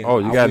I win. Oh,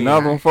 you I got win.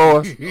 another one for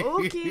us?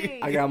 Okay.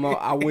 I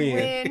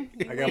win.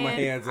 You I got my win.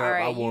 hands up. All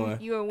right, I won.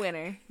 You're a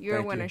winner. You're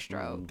Thank a winner, you.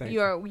 Stroke. Thank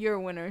You're a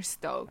winner,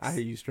 Stokes. I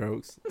hear you,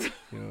 Strokes. You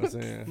know what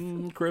I'm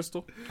saying?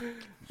 Crystal.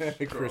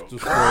 Crystal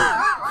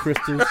Strokes.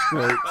 Crystal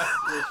Strokes.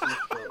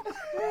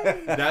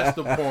 That's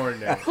the porn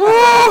name.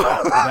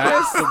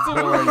 That's the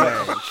porn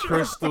name.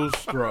 Crystal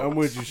Stroke. I'm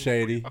with you,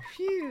 Shady.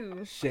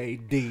 Phew.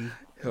 Shady.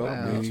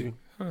 I'm with you.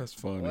 That's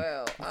funny.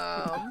 Well,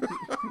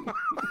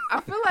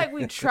 I feel like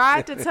we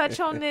tried to touch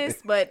on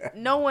this, but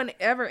no one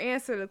ever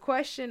answered the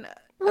question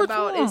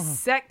about is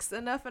sex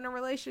enough in a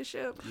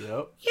relationship?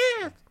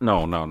 Yep.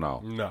 No.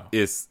 No.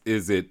 Is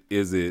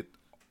it?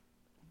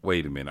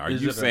 Wait a minute. Are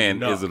Is you it saying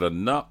enough? is it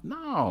enough?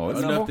 No, it's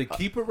Enough no. to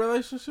keep a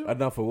relationship?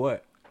 Enough for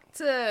what?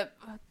 To,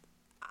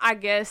 I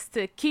guess,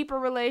 to keep a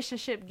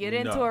relationship, get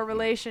into No. a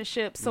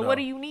relationship. So No. what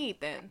do you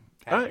need then?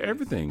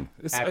 Everything.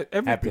 It's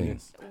everything.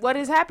 Happiness. What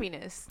is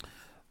happiness?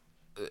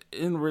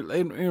 In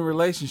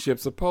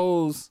relationships,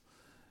 suppose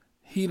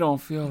he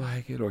don't feel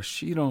like it or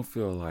she don't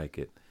feel like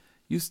it,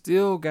 you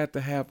still got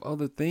to have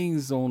other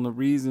things on the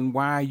reason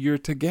why you're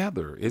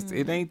together.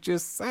 It ain't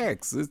just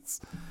sex.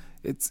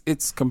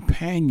 It's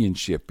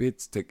companionship.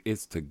 It's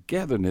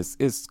togetherness.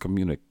 It's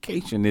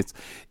communication. It's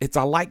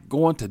I like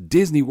going to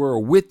Disney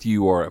World with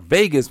you or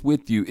Vegas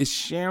with you. It's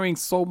sharing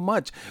so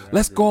much.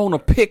 Let's go on a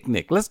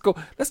picnic. Let's go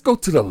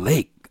to the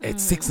lake at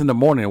 6 a.m.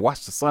 and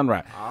watch the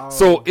sunrise.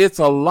 So it's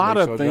a lot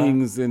Make of sure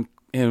things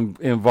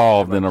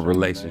involved in a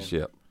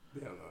relationship.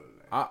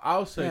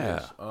 I'll say Yeah.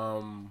 this.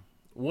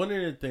 One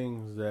of the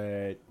things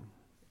that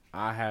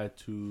I had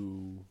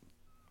to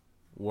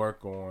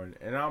work on,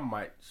 and I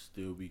might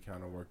still be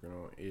kind of working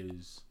on,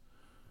 is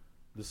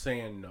the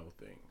saying no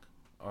thing.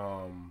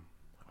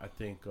 I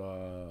think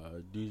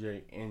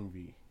DJ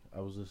Envy, I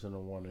was listening to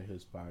one of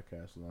his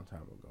podcasts a long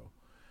time ago,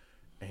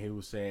 and he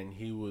was saying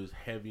he was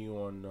heavy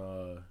on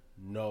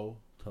no,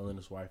 telling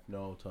his wife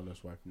no, telling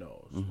his wife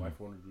no. His wife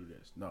want to do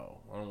this. No,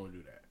 I don't want to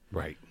do that.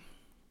 Right.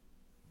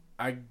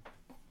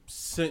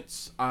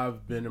 Since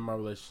I've been in my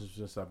relationship,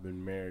 since I've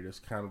been married, it's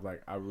kind of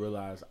like I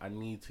realize I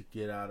need to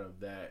get out of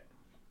that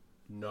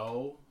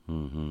no,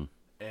 and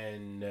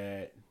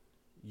that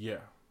yeah,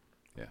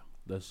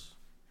 let's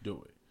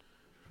do it.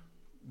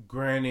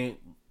 Granted,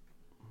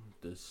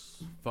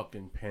 this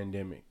fucking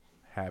pandemic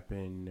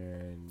happened,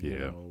 and you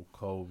know,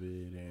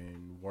 COVID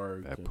and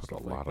work That and put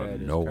stuff a like lot that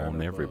of is no kind on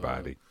of,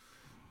 everybody.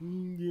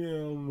 yeah, I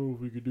don't know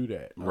if we could do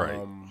that. Right.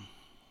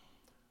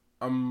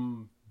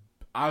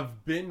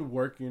 I've been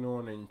working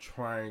on and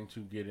trying to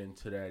get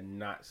into that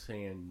not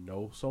saying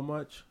no so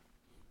much.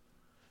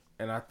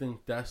 And I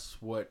think that's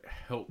what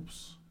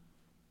helps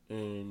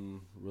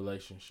in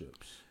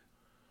relationships.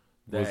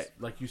 That,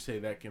 like you say,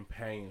 that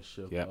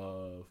companionship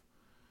of,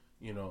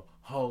 you know,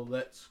 oh,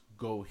 let's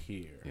go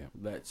here. Yeah.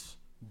 Let's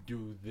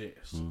do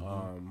this.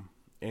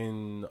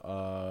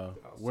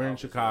 We're in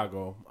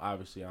Chicago.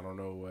 Obviously, I don't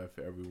know if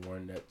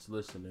everyone that's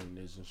listening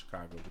is in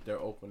Chicago, but they're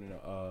opening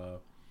a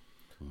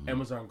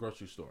Amazon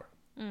grocery store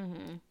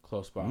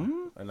close by,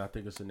 and I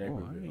think it's in Oh,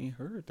 Naperville. I ain't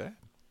heard that.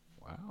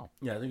 Wow.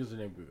 Yeah, I think it's in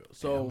Naperville.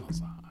 So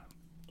Amazon.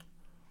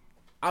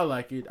 I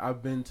like it.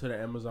 I've been to the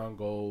Amazon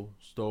Go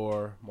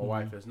store. My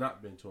wife has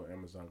not been to an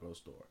Amazon Go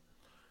store.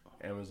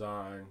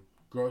 Amazon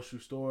grocery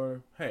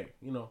store. Hey,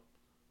 you know,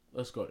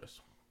 let's go this.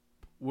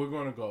 We're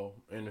gonna go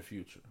in the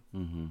future.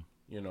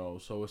 You know,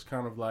 so it's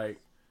kind of like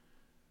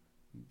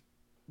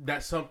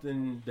that's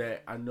something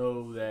that I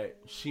know that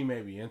she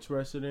may be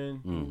interested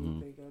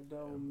in.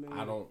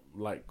 I don't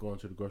like going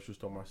to the grocery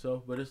store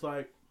myself, but it's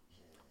like,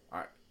 all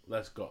right,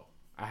 let's go.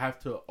 I have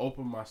to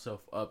open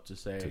myself up to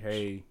say,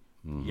 hey,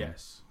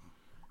 yes,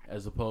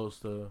 as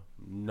opposed to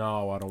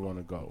no, I don't want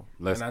to go.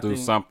 Let's And I do think-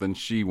 something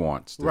she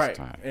wants this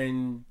time.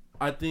 And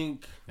I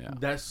think Yeah.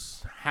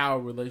 that's how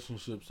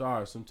relationships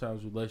are.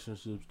 Sometimes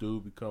relationships do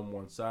become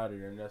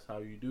one-sided, and that's how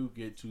you do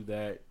get to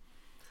that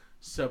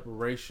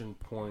separation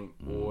point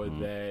or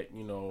that,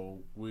 you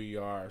know, we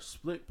are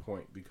split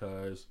point,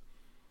 because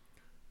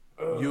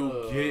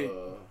you get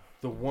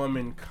the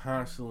woman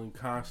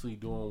constantly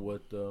doing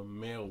what the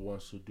male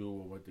wants to do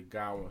or what the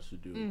guy wants to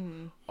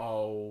do.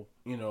 Oh,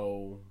 you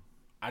know,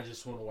 I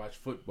just want to watch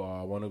football.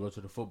 I want to go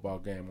to the football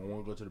game. I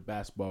want to go to the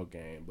basketball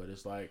game. But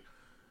it's like,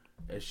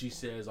 if she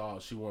says, "Oh,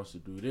 she wants to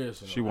do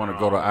this," and She I'm want to like,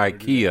 go "Oh, to I wanna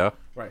do that." IKEA.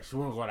 Right? She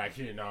want to go to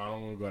IKEA. No, I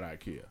don't want to go to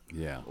IKEA.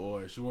 Yeah.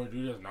 Or she want to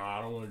do this. No,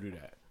 I don't want to do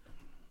that.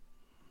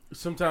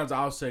 Sometimes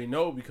I'll say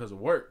no because of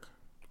work.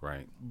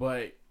 Right.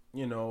 But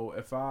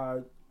if I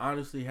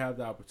honestly have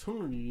the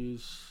opportunity,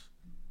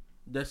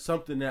 that's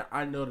something that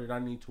I know that I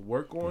need to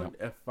work on. Yep.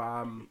 If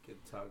I'm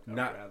Could talk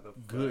not rather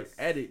good fuss,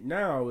 at it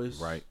now, is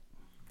Right.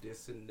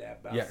 this and that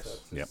about Yes.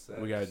 such and Yep. such.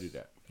 we gotta do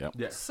that. Yep.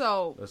 Yes.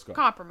 So Let's go.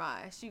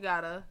 compromise. You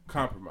gotta.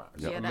 Compromise.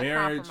 Yeah, A that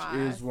marriage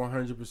compromise. is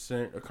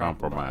 100% a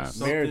Compromise. compromise.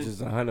 Marriage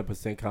is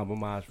 100%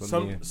 compromise for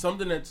men.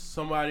 Something that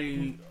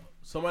somebody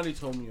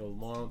told me a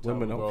long time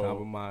Women ago. don't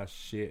compromise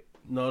shit.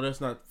 No, that's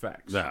not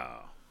facts.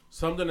 No.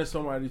 Something that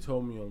somebody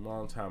told me a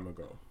long time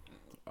ago.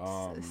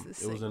 This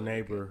is It was a sick.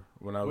 neighbor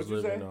when I was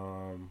What'd you living.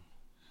 say?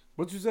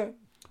 What you say?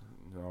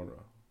 No.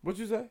 What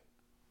you say?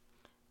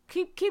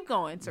 Keep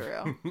going,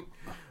 Terrell.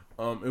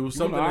 It was You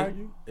something. wanna That,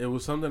 argue? it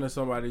was something that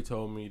somebody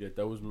told me that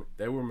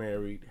they were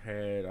married,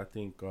 had I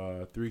think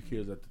 3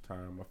 kids at the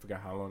time. I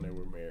forgot how long they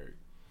were married.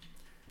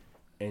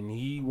 And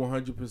he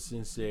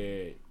 100%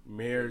 said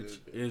marriage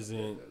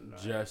isn't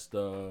just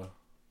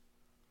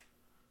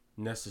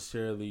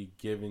necessarily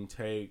give and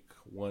take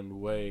one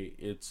way.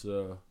 It's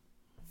a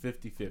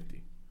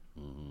 50-50.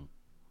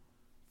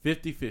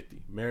 50-50.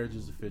 Marriage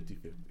is a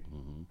 50-50.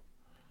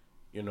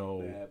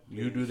 That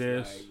You do bitch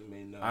this, like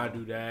me, no. I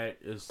do that.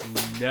 It's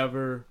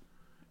never,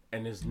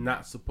 and it's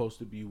not supposed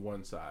to be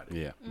one-sided.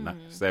 Yeah.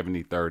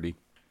 70-30,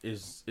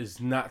 It's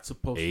not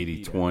supposed to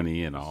be that.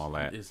 80-20 and all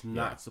that. It's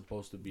not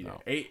supposed to be No.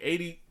 that.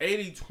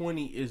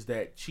 80-20 is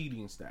that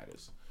cheating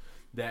status.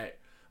 That,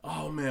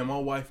 oh man, my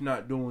wife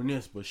not doing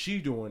this, but she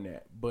doing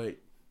that. But,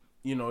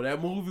 that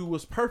movie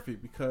was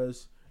perfect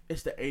because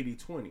it's the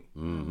 80-20.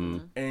 Mm-hmm.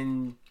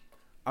 And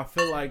I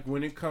feel like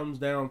when it comes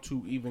down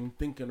to even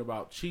thinking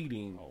about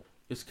cheating,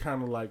 it's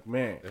kind of like,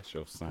 man, That's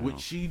your sound. would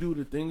she do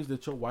the things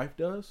that your wife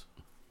does?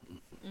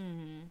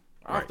 I've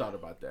Right. thought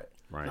about that.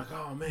 Right. Like,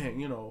 oh man,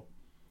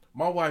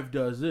 my wife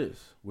does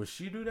this. Would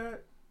she do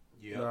that?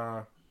 Yep.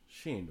 Nah,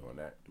 she ain't doing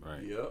that.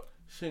 Right. Yep.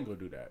 She ain't gonna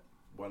do that.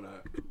 Why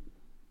not?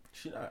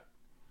 She not.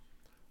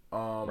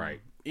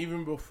 Right.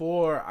 Even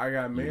before I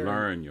got You married,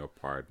 learn your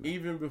partner.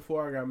 even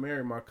before I got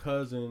married, my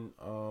cousin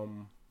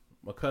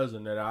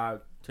that I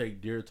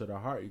take dear to the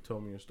heart, he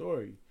told me a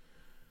story.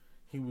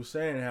 He was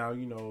saying how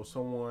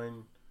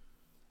someone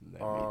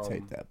Let me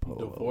take that pole.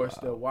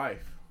 divorced their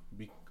wife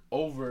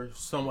over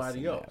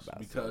somebody Listen, else about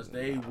because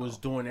something they now. was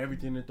doing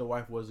everything that the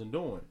wife wasn't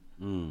doing.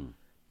 Mm.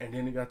 And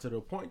then it got to the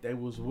point they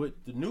was with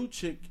the new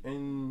chick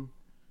and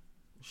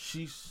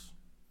she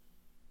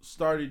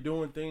started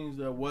doing things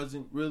that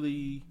wasn't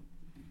really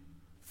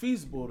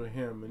feasible to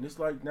him. And it's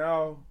like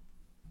now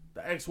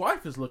the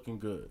ex-wife is looking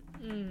good.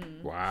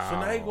 Wow. So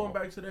now he going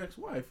back to the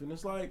ex-wife. And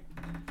it's like,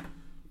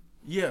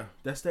 yeah,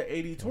 that's the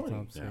 80-20.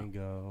 I'm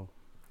single.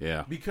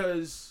 Yeah.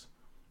 Because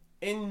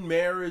in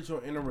marriage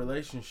or in a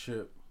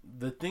relationship,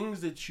 the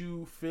things that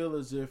you feel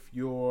as if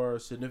your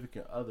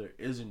significant other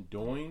isn't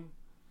doing,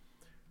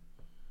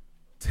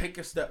 take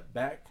a step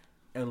back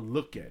and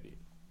look at it.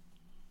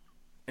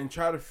 And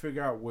try to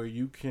figure out where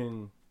you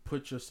can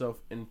put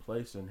yourself in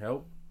place and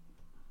help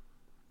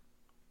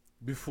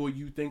before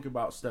you think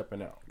about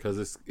stepping out.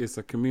 Because it's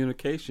a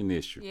communication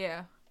issue.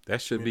 Yeah.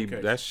 That should be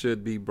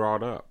Communication.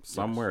 brought up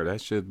somewhere.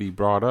 That should be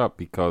brought up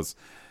because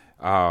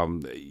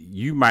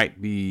you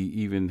might be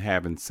even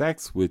having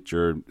sex with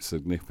your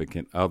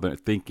significant other,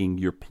 thinking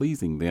you're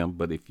pleasing them,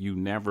 but if you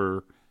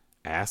never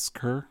ask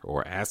her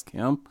or ask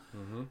him,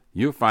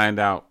 you'll find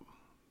out.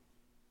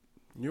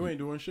 You ain't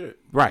doing shit.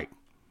 Right.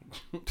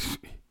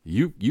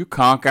 You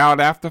conk out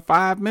after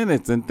 5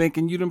 minutes and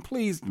thinking you done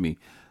pleased me.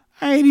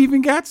 I ain't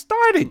even got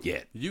started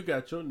yet. You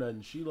got your nut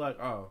and she like,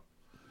 oh.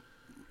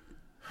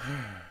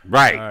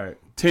 Right. All right.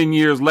 10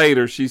 years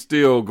later, she's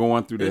still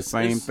going through the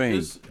same thing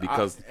it's-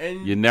 because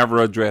and- you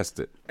never addressed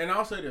it. And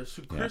I'll say this,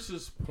 to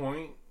Chris's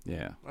point,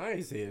 Yeah. I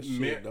ain't saying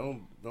shit. Mar-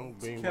 Don't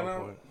bring can my I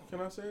point.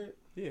 can I say it?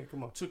 Yeah,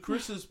 come on. To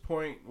Chris's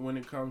point, when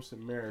it comes to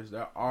marriage,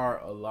 there are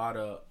a lot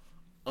of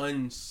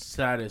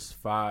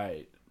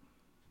unsatisfied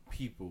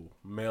people,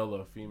 male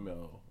or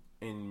female,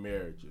 in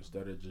marriages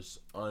that are just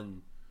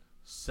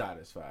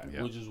unsatisfied.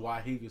 Yeah. Which is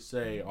why he could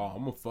say, "Oh, I'm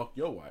gonna fuck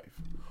your wife,"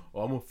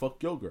 or "I'm gonna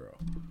fuck your girl,"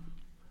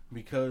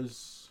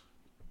 because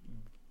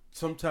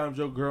sometimes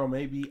your girl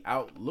may be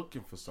out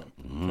looking for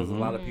something. Because a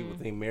lot of people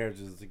think marriage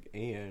is the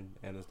end,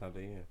 and it's not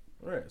the end.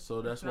 Right.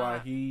 So that's why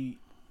he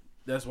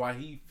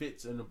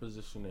fits in the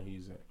position that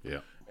he's in.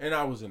 Yeah. And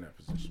I was in that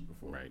position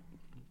before. Right.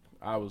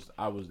 I was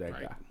that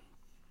Right. guy.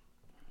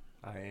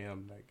 I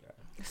am that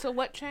guy. So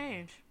what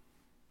changed?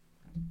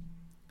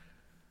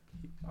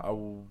 I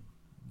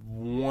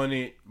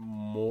wanted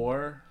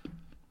more,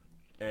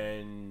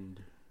 and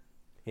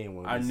He ain't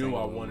wanna I be knew single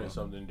I no wanted more.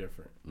 something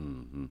different.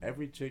 Mm-hmm.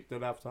 Every chick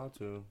that I've talked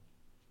to,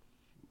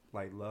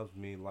 like, loves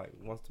me, like,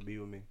 wants to be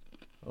with me,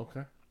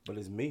 Okay. but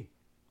it's me.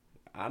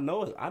 I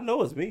know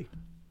it's me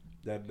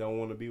that don't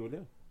want to be with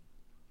them.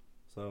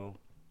 So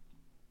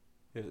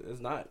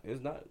it's not. You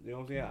know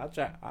what I'm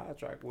saying? I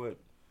attract what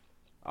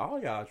all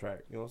y'all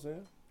attract. You know what I'm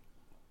saying?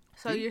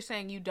 So you're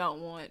saying you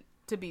don't want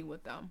to be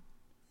with them?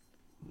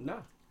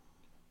 No,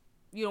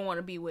 You don't want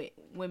to be with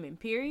women,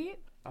 period?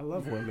 I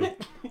love women.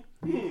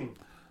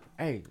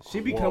 Hey, she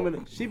be coming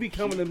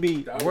to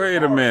me. Wait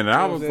a minute.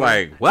 I was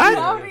like, I what?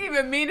 don't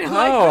even mean it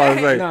like Oh, I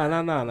that. was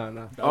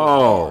like, No.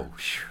 oh,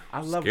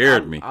 I love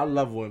scared me. I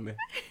love women.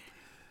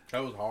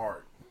 That was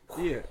hard.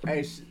 Yeah.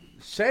 Hey,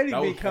 Shady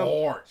That be was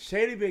coming. hard.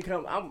 Shady be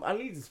coming. I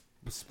need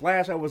to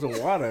splash her with some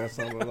water or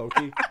something, low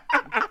key.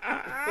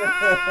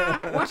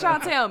 What y'all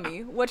tell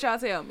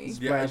me?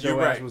 Splash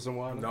your ass with some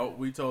water. No,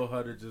 we told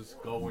her to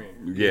just go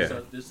in.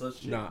 Yeah. This her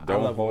shit. Nah, I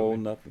don't love hold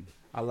women. nothing.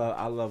 I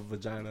love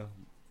vagina.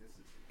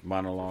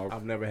 Monologue.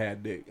 I've never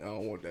had dick. I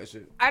don't want that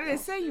shit. I didn't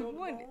say you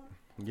wouldn't.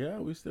 Yeah,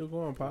 we still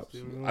going, Pops.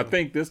 I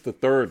think this the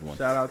third one.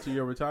 Shout out to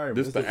your retirement.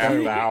 This the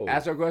after hour.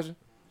 Ask her a question,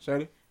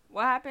 Shady.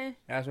 What happened?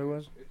 Ask her a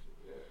question.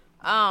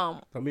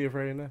 Don't be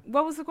afraid of that.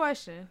 What was the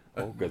question?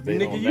 Oh, 'cause they Nigga,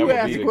 don't you never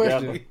asked be the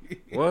together. question.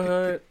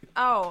 What?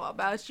 Oh,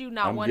 about you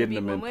not I'm wanting to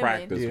getting be them with in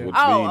women. practice Yeah. with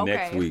Oh, me okay.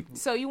 next week.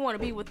 So you want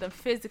to be with them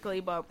physically,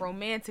 but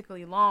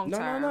romantically long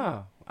term.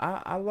 No.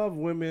 I love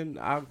women.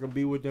 I can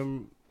be with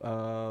them.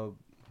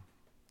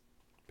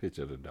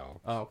 Picture the dog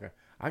Okay.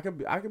 I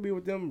could be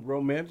with them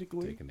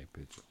romantically, taking a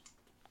picture.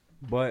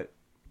 but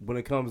when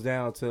it comes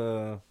down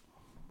to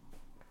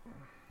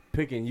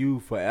picking you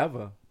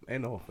forever,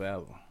 ain't no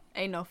forever.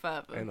 Ain't no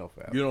forever. Ain't no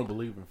forever. You don't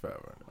believe in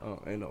forever.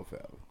 Ain't no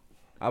forever.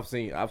 I've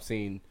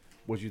seen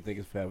what you think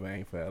is forever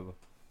ain't forever.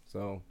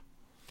 So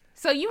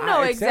So you I know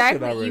accept it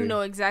exactly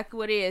already.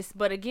 what it is.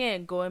 But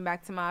again, going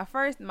back to my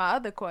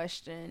other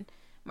question,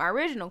 my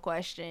original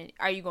question,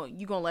 are you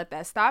gonna let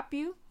that stop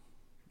you?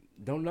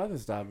 don't nothing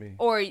stop me.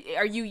 Or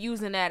are you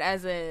using that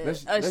as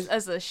Let's-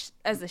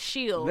 a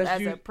shield, as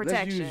a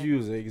protection? Let's use you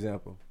as an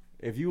example.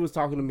 If you was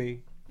talking to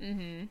me,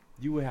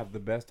 you would have the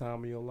best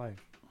time of your life.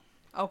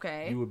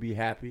 Okay. You would be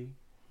happy.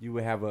 You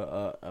would have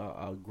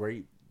a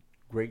great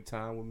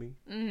time with me.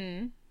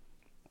 Mm-hmm.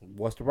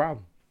 What's the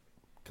problem?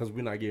 Because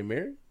we're not getting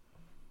married?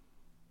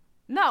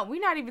 No,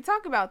 we're not even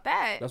talking about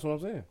that. That's what I'm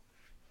saying.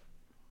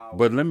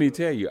 But let me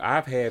tell you,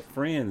 I've had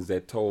friends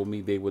that told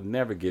me they would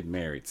never get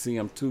married. See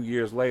them 2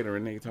 years later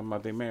and they talking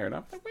about they married.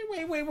 I'm like,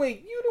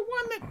 wait. You the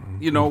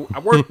one that, I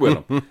worked with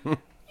them.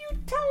 You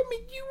told me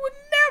you would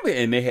never.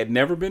 And they had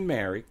never been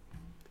married.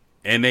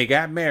 And they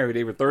got married.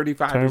 They were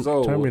 35 years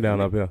old. Turn me down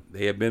up here.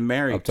 They had been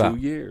married Up top. 2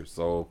 years.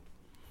 So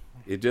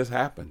it just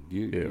happened.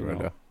 You right know.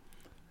 there.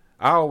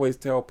 I always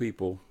tell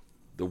people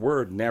the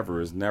word never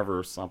is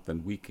never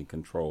something we can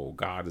control.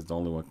 God is the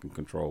only one who can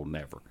control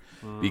never.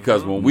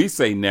 Because when we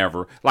say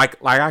never,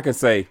 like I can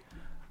say,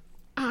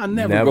 I'll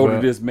never go to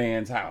this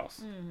man's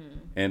house.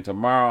 And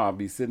tomorrow I'll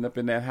be sitting up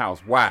in that house.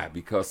 Why?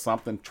 Because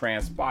something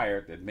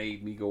transpired that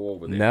made me go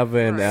over there. Never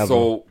and ever.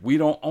 So we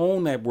don't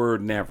own that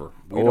word never.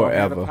 We Or don't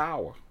have ever. the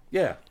power.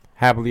 Yeah.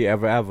 Happily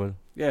ever, ever.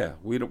 Yeah,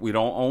 we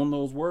don't own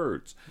those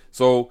words.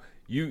 So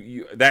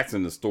you that's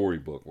in the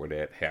storybook where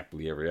that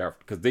happily ever after,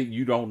 because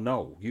you don't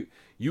know.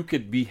 You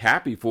could be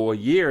happy for a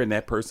year and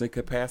that person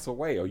could pass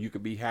away, or you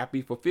could be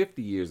happy for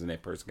 50 years and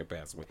that person could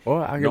pass away.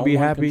 Or I could No be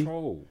one happy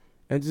control.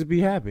 and just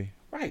be happy.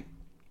 Right.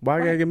 Why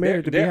I gotta get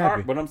married to be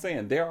happy? But I'm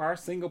saying there are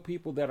single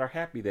people that are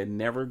happy that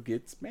never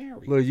gets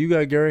married. Look, you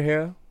got gray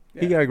hair.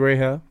 He Yeah. got gray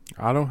hair.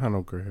 I don't have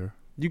no gray hair.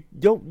 You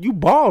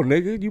bald,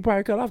 nigga. You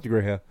probably cut off the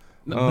gray hair.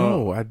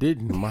 No, I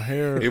didn't. My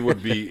hair. It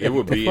would be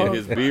in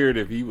his beard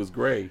if he was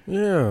gray.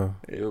 Yeah.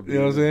 It would be You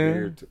know in his what I'm saying?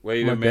 beard.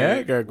 Wait My a minute.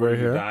 dad got gray Were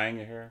you hair. dyeing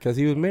your hair? Because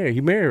he was married.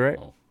 He married, right?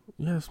 Oh.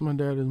 Yes, my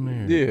dad is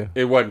married. Yeah.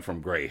 It wasn't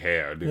from gray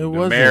hair. The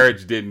wasn't.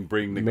 marriage didn't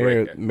bring the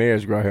gray hair.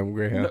 Marriage brought him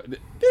gray hair. No,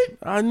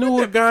 I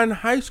knew a guy in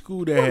high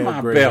school that my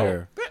had gray belt.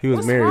 hair. He was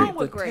What's married. wrong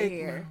with gray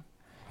hair?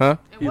 Huh?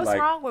 And what's like-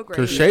 wrong with gray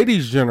Because hair?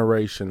 Shady's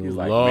generation He's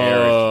like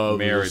loves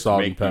marriage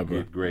salt and make you pepper.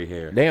 get gray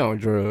hair. They on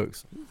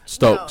drugs.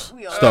 Stokes.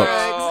 We on Stokes.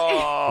 drugs.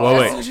 Well,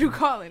 That's wait. what you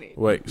calling it.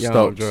 Wait, Y'all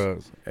on Stokes.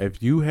 drugs.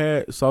 If you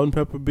had salt and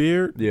pepper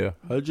beard, Yeah.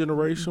 her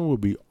generation would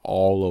be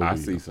all over I you.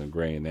 see some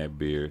gray in that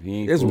beard.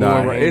 He ain't It's cool. Nah,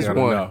 one. he Right? ain't It's got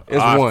one. enough. It's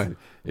I one. see.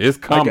 It's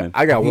coming.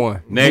 I got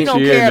one. You Next don't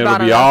year, care and it'll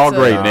about be enough all to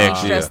great be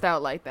next year. stressed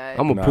out like that.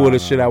 I'm gonna pull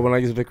this shit out when I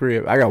get to the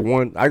crib. I got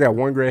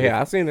one gray hair.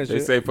 I seen that They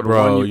shit. say for the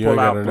Bro, one you you pull ain't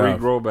got out, 3 enough.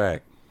 grow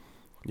back.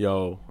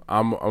 Yo,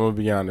 I'm gonna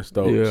be honest,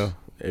 Stokes. Yeah.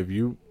 If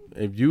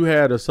you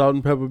had a salt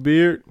and pepper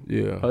beard,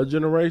 Yeah. her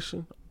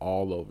generation,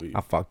 all over you.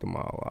 I fucked them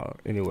all out.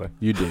 Anyway,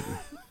 You didn't.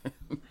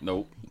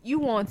 Nope. You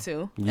want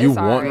to. You It's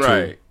all want right. to.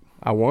 Right.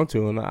 I want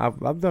to, and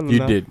I've done You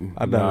enough. didn't.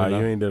 I've done Nah,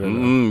 enough. you ain't done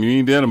enough. You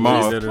ain't done them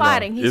all. He's He's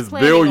plotting. He's It's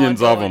planning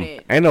billions on of doing them.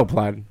 it. Ain't no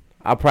plotting.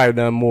 I probably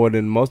done more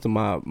than most of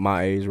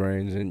my age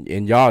range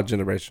in y'all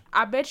generation.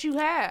 I bet you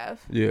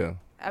have. Yeah.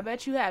 I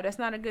bet you have. That's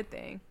not a good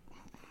thing.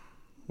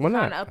 Why Kind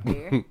not? of up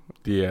there.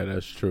 Yeah,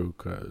 that's true.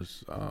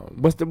 Cause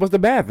What's the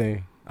bad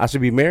thing? I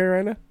should be married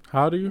right now.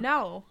 how do you?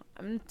 No,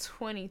 I'm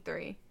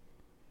 23.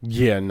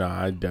 Yeah, no,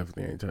 I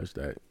definitely ain't touched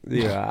that.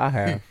 Yeah, I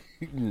have.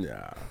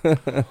 Nah.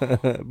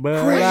 But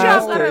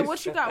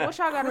What y'all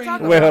got to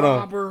talk Wait, about?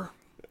 hold on.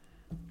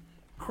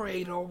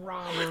 Cradle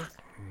robber.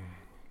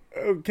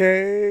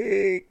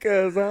 Okay,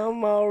 cause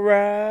I'm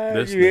alright.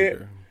 This Yeah.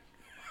 nigga.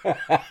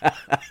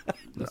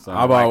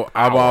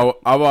 I've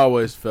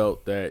always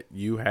felt that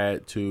you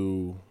had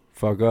to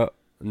Fuck up,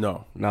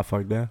 no, not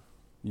fuck down.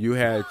 you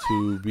had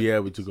to be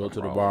able to go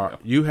to the bar.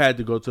 You had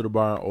to go to the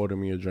bar and order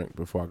me a drink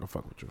before I could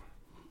fuck with you.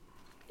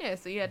 Yeah,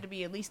 so you had to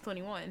be at least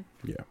 21.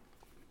 Yeah,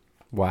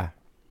 Why?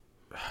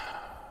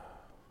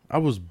 I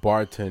was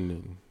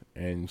bartending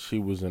and she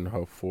was in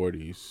her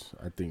 40s,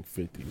 I think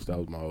 50s. That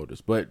was my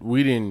oldest, but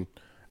I didn't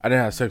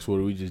have sex with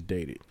her. We just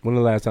dated. When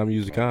the last time you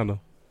used a condom?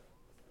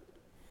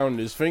 On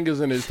his fingers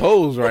and his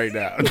toes right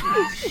now.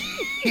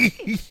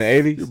 The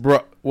 80s?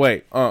 Bro,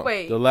 wait.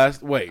 Wait. The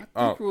last, wait.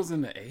 It was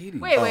in the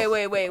 80s.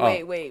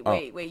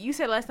 Wait. You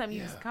said last time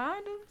you used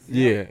condoms?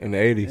 Yeah, in the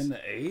 80s. In the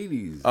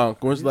 80s.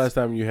 When's the last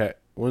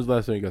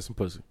time you got some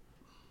pussy?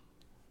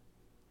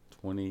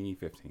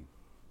 2015.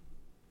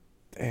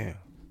 Damn.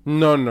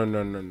 No.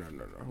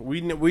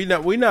 We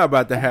not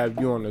about to have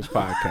you on this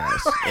podcast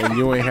and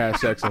you ain't had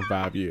sex in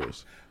 5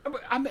 years.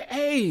 I'm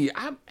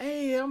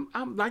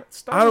like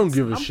Stokes. I don't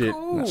give a I'm shit.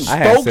 Cool. I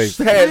had Stokes sex.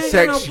 had I ain't sex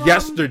got no problem.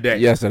 yesterday.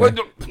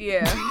 Yesterday.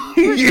 Yeah.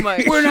 Pretty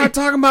much. We're not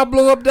talking about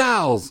blow up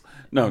dolls.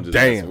 No, I'm just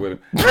Damn. messing with him.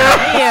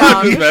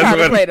 Damn, you're trying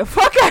to play the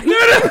fuck out of you.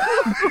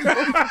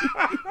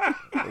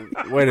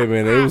 Wait a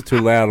minute, it was too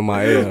loud in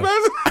my ear.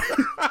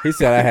 He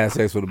said I had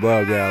sex with a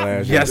blow down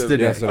last year.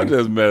 Yesterday. I'm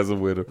just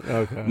messing with him.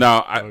 Okay.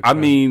 No, I Okay.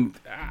 mean,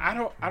 I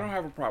don't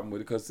have a problem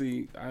with it because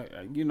see,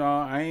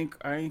 I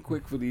ain't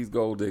quick for these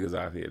gold diggers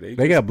out here. They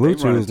got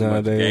Bluetooth run too much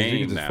nowadays. You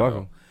game can just now. fuck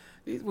 'em.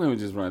 These women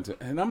just run to,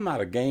 and I'm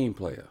not a game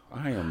player.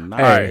 I am not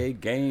Hey. a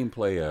game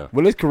player.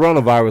 When this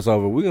coronavirus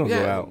over, we gonna go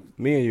Yeah. out.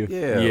 Me and you.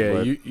 Yeah,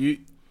 but, you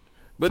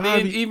but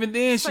Bobby- then even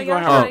then So she y'all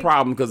gonna have a trying-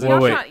 problem because Y'all,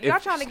 Wait, y'all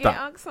trying to get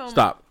stop. Unc some.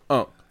 stop.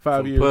 5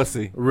 Some years.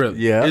 pussy. Really?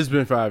 Yeah. It's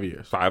been 5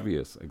 years. 5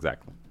 years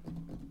exactly.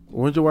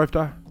 When'd your wife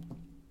die?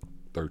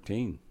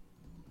 13.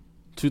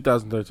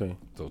 2013.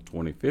 So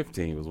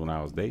 2015 was when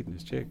I was dating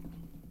this chick.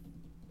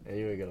 And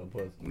you ain't got no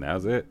pussy. And that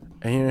was it.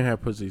 And you ain't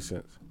had pussy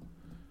since.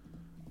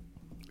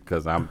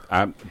 Because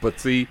but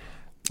see,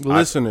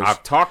 Listeners.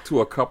 I've talked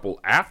to a couple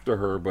after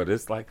her, but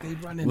it's like they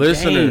running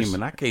Listeners, game,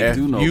 and I can't if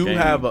do no you game.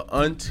 have an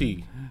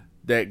auntie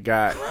that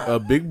got a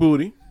big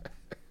booty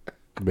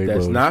Big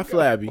that's booty. not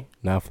flabby,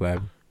 Not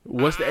flabby.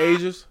 what's the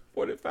ages?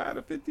 45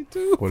 to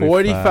 52.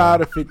 45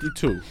 to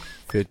 52.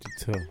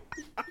 52.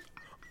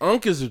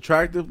 Unc is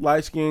attractive,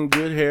 light skin,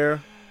 good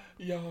hair,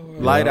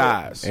 light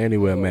eyes, And he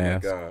wear Oh my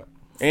mask. God.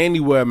 and he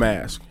wear a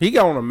mask. He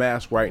got on a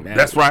mask right now.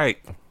 That's right.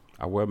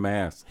 I wear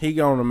masks. He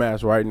got on a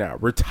mask right now.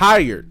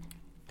 Retired.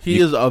 He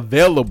is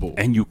available.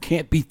 And you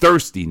can't be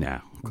thirsty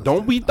now.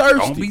 Don't be thirsty.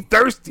 Don't be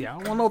thirsty. I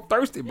don't want no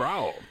thirsty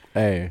bro.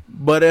 Hey,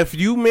 But if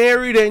you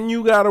married and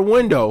you got a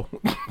window,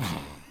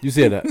 you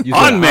said that. You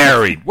said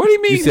Unmarried. What do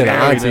you mean? You said an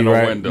married auntie, in a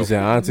right? window? You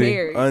said auntie.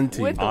 Married.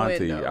 Auntie. With the Auntie,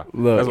 window. yeah.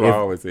 Look, That's what if- I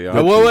always say. no,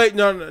 Auntie.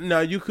 wait, no.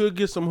 You could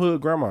get some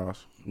hood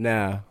grandmas.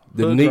 Nah,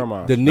 Hood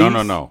grandma. the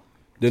niece. No.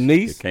 The It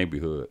niece. can't be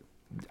hood.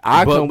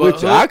 I But- come but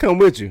with you. hood- I come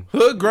with you.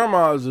 Hood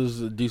grandmas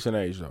is a decent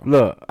age though.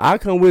 Look, I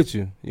come with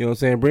you. You know what I'm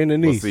saying? Bring the But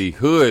niece. see,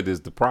 hood is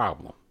the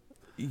problem.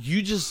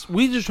 We just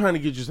trying to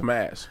get you some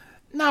ass.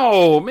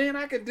 No, man,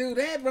 I could do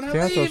that when I See,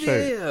 that's leave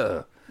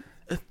so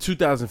here.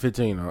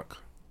 2015, Unc.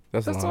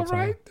 That's a That's long all time.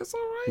 right. That's all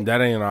right.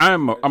 That ain't.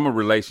 I'm a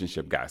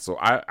relationship guy, so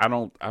I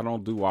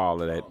don't do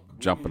all of that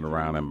jumping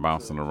around and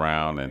bouncing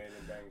around and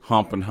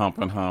humping.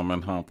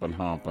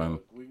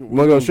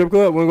 Wanna go to strip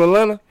club? Wanna go to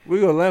Atlanta? We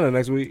go to Atlanta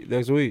next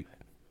week.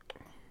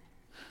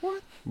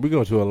 What? We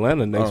go to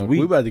Atlanta next We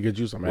week. about to get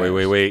you some ass.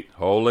 Wait.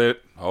 Hold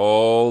it.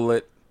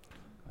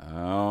 I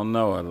don't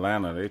know,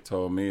 Atlanta. They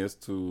told me it's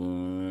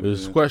too.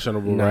 It's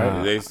questionable, Nah.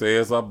 right? They say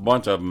it's a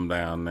bunch of them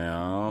down there.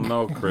 I don't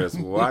know, Chris.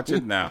 Watch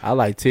it now. I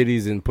like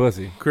titties and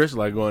pussy. Chris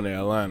like going to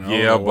Atlanta. I don't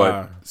Yeah, know but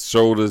why.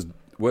 shoulders.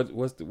 What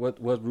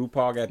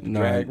RuPaul got the Nah,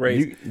 drag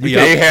race? you They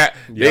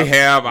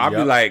have. I'll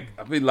Yep. be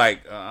like.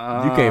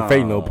 You can't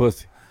fake no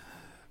pussy.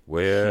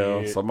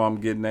 Well, Shit. some of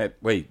them getting that.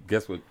 Wait,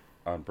 guess what?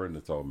 Aunt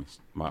Brenda told me.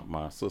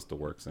 My sister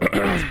works in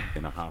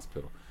in a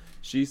hospital.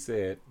 She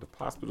said the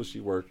hospital she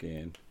work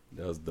in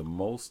does the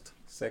most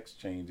sex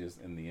changes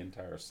in the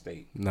entire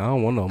state. No, I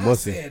don't want no I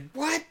pussy. said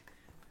what? In See,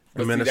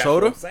 that's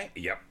Minnesota? what I'm saying.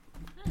 Yep.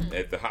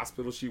 At the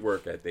hospital she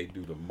work at, they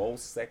do the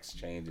most sex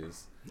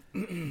changes.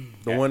 The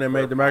one that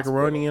made the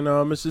macaroni in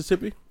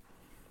Mississippi.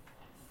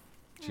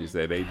 She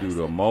said they do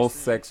the most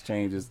sex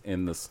changes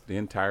in the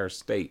entire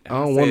state. And I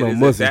don't said, want no "Is it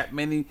mussy." that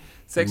many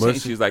sex Mussy?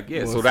 changes? She's like,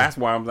 yeah. So Mussy. that's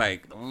why I'm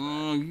like, you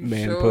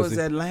Man, sure pussy.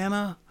 it's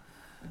Atlanta?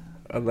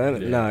 Atlanta,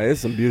 nah, it's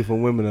some beautiful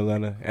women in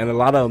Atlanta, and a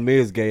lot of them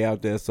is gay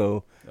out there.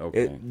 So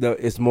Okay.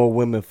 it's more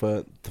women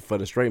for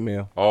the straight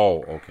male.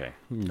 Oh, okay.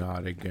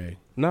 Nah, they gay.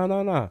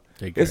 No.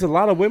 They gay. It's a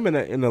lot of women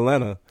in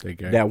Atlanta They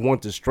gay. that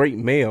want the straight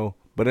male,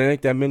 but it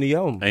ain't that many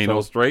of them. Ain't so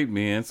no straight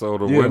men, so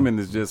the Yeah. women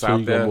is just So out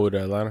you gonna there. move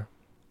to Atlanta?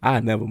 I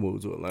never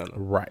moved to Atlanta.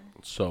 Right.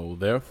 So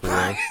therefore,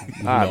 I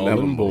null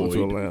never and moved to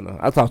void. Atlanta.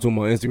 I talked to him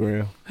on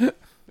Instagram.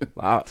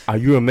 Are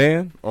you a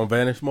man? On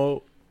vanish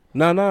mode.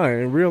 No,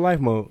 in real life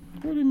mode.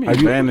 What do you mean Are you-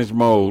 advantage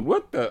mode?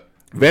 What the?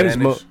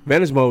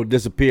 Vanish mode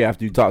disappear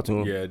after you talk to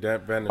him. Yeah,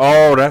 that vanish.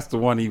 Oh, that's the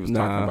one he was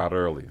talking about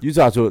earlier. You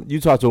talk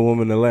to a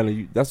woman in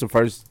Atlanta. That's the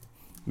first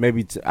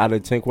maybe out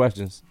of 10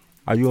 questions.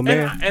 Are you a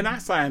man? And I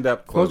signed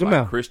up for Close your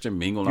mouth. Christian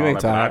Mingle and You all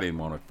ain't that, but I tired. didn't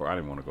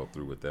want to go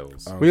through with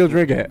those. Where you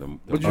drink at?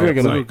 What you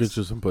drinking We'll on? get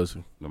you some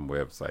pussy. Them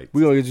websites.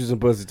 We gonna get you some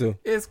pussy too.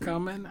 It's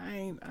coming. I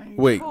ain't.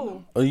 Wait,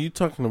 Who? are you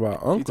talking about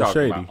Uncle talking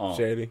Shady? about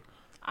Shady.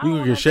 I You don't gonna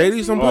want get Shady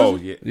pussy. some Oh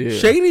pussy? yeah. Yeah.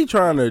 Shady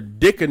trying to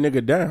dick a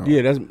nigga down.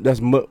 Yeah, that's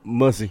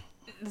mussy.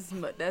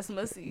 That's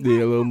mussy.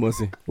 Yeah, a little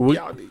mussy.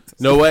 Y'all need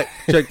to. Know what?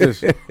 Check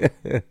this.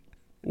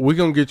 We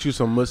gonna get you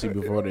some mussy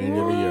before the end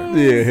of the year.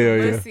 Yeah, hell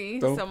yeah. Mussy.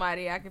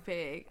 Somebody I can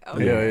peg. Yeah,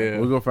 Okay. yeah.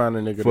 We're gonna find a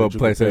nigga For a that you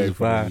can PlayStation pay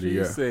for the end 5. of the You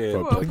year. said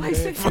For a For a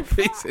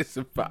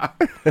PlayStation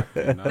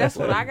 5. That's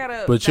what I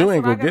gotta. But you that's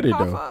ain't what I gonna get gotta it,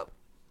 cough though. up.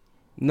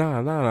 Nah.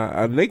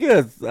 A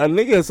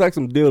nigga suck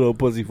some dildo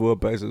pussy for a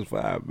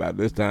PS5 about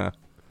this time.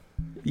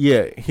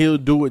 Yeah, he'll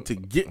do it to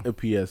get a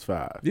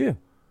PS5. Yeah.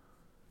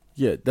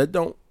 Yeah, that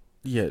don't.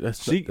 Yeah,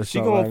 that's She that's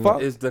gonna all I know.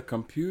 fuck. Is the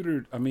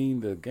computer? I mean,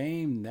 the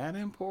game that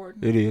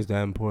important? It is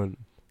that important.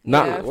 Yeah,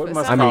 Not What for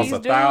must some cost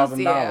of these $1,000? dudes,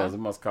 yeah. It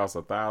must cost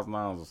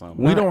 $1,000 or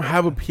something. We don't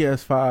have a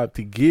PS5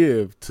 to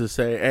give to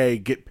say, hey,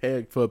 get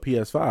pegged for a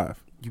PS5.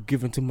 you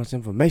giving too much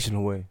information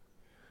away.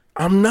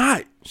 I'm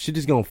not. She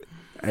just gonna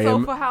Hey,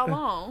 So for how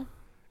long?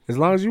 as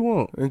long as you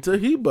want. until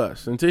he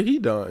busts, until he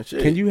done.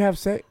 Shit. Can you have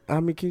sex? I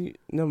mean, can you?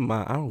 Never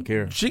mind. I don't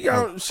care. She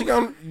got.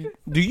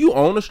 Do you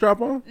own a strap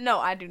on? No,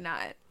 I do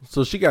not.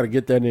 So she got to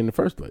get that in the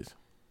first place.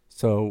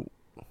 So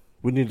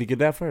we need to get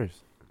that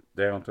first.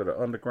 Down to the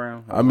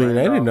underground. I mean,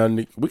 that ain't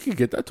nothing. We could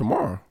get that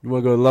tomorrow. You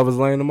want to go to Lovers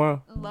Lane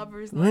tomorrow?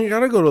 Lovers. We ain't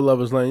gotta go to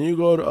Lovers Lane. You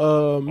go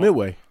to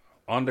Midway.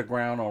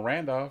 Underground on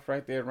Randolph,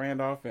 right there, at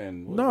Randolph,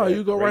 and what No, is that,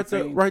 you go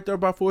Racine? right there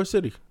by Forest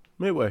City.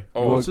 Midway.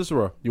 Oh, Oh,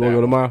 Cicero. You want to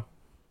go tomorrow?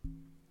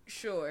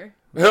 Sure.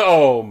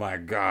 Oh my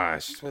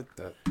gosh! What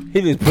the?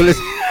 He just put his.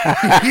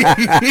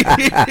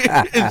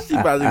 She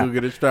about to go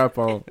get a strap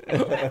on.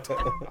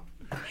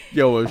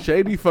 Yo, a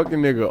shady fucking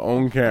nigga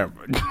on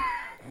camera.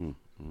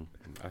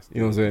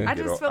 You know what I'm saying? I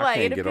just feel like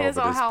it depends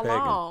on how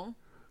long.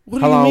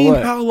 What How do you long mean?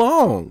 what? How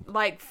long?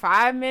 Like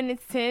 5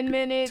 minutes, 10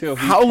 minutes. Till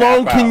he How tap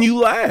long can out. you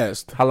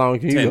last? How long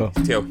can you go?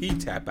 Till he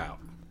tap out.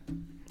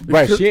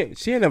 Right, she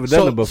ain't never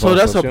done it before. So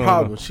that's she a don't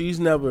problem. know. She's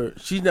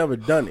never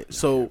done it.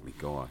 So We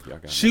go on. Y'all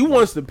got she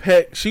wants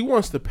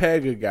to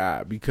peg a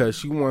guy because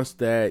she wants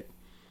that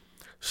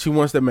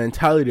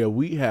mentality that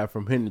we have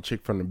from hitting the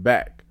chick from the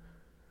back.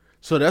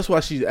 So that's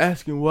why she's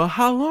asking, well,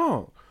 how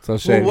long? So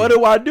Shady, Well, what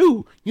do I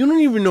do? You don't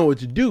even know what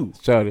to do.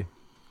 Shady,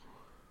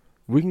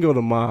 we can go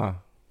tomorrow,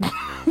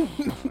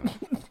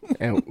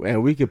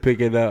 and we can pick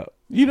it up.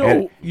 You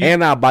know,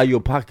 and I'll buy you a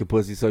pocket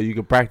pussy so you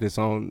can practice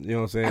on. You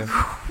know what I'm saying?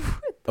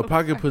 a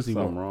pocket pussy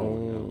Something won't.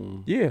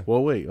 wrong, Yeah,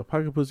 Well, wait, a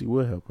pocket pussy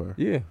will help her,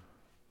 yeah.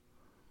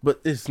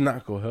 but it's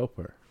not gonna help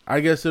her. I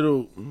guess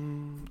it'll.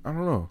 I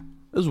don't know.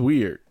 It's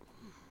weird.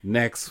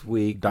 Next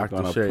week, Dr.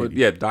 we're gonna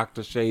Shady.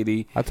 Dr.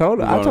 Shady. I told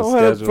her. We're I gonna told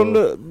her schedule- from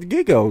the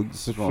get go.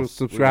 gonna-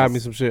 Subscribe we're me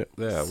some shit.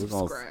 Yeah, we're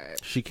gonna. Prescribe.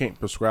 She can't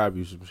prescribe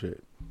you some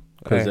shit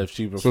because Hey, if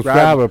she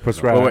Subscribe or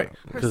prescribe. oh wait,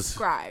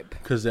 Prescribe.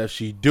 because if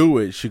she do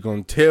it, she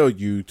gonna tell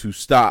you to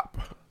stop.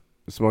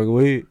 Smoking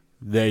weed.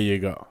 There you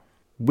go.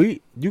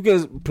 You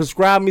can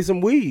prescribe me some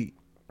weed.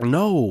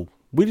 No,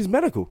 Weed is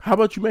medical. how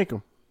about you make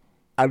them?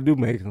 I do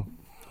make them.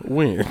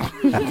 When?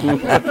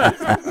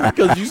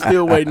 Because you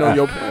still waiting on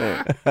your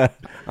plan. I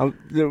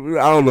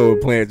don't know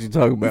what plants you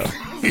talking about.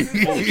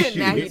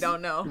 Now you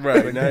don't know.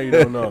 Right now you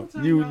don't know.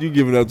 you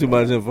giving up too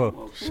much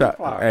info. Shut.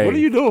 Hey, What are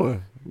you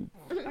doing?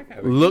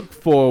 look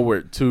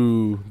forward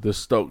to the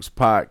Stokes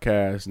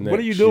podcast next What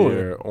are you doing?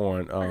 year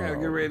on. I gotta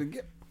get ready to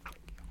get.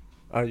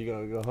 Are you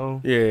gonna go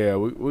home? Yeah,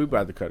 we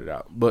about to cut it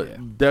out,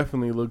 but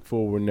definitely look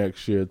forward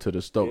next year to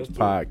the Stokes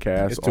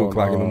podcast. It's 2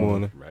 o'clock in the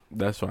morning.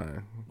 That's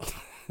fine.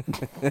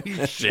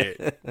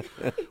 Shit,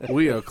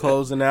 we are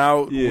closing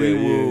out.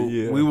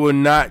 Yeah, We will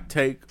not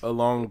take a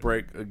long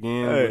break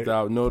again Hey.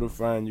 without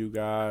notifying you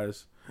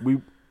guys.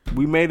 We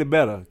made it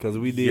better because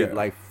we did Yeah.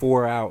 like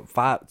 4 hours,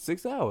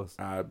 6 hours.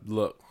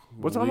 Look,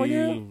 What time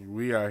again?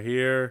 We are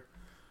here.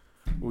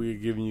 We are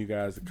giving you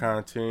guys the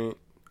content.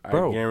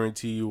 Bro. I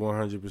guarantee you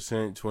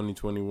 100%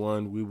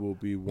 2021, we will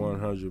be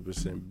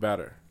 100%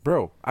 better.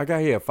 Bro, I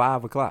got here at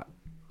 5 o'clock.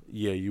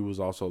 Yeah, you was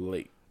also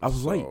late. I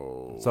was late.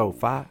 So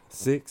 5,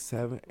 6,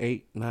 7,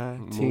 8,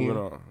 9, 10, Moving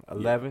on.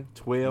 11,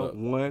 12, Look.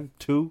 1,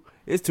 2.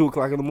 It's 2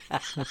 o'clock in the morning.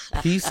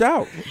 Peace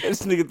out.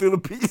 This nigga through the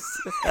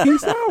piece.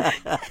 Peace out.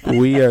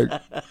 We are.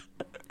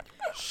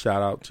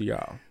 Shout out to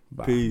y'all.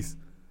 Bye. Peace.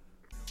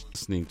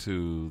 Listening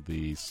to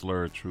the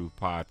Slurred Truth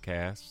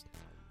podcast.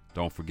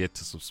 Don't forget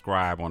to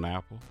subscribe on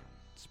Apple,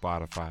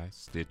 Spotify,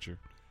 Stitcher,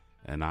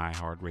 and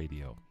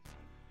iHeartRadio.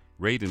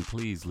 Rate and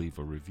please leave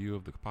a review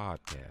of the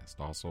podcast.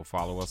 Also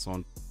follow us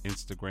on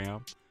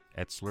Instagram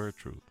at Slurred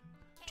Truth,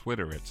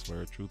 Twitter at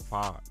Slurred Truth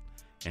Pod,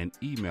 and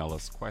email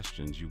us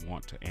questions you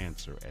want to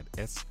answer at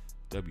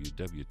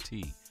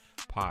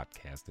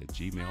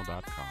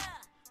swwtpodcast@gmail.com.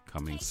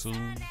 Coming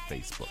soon,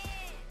 Facebook.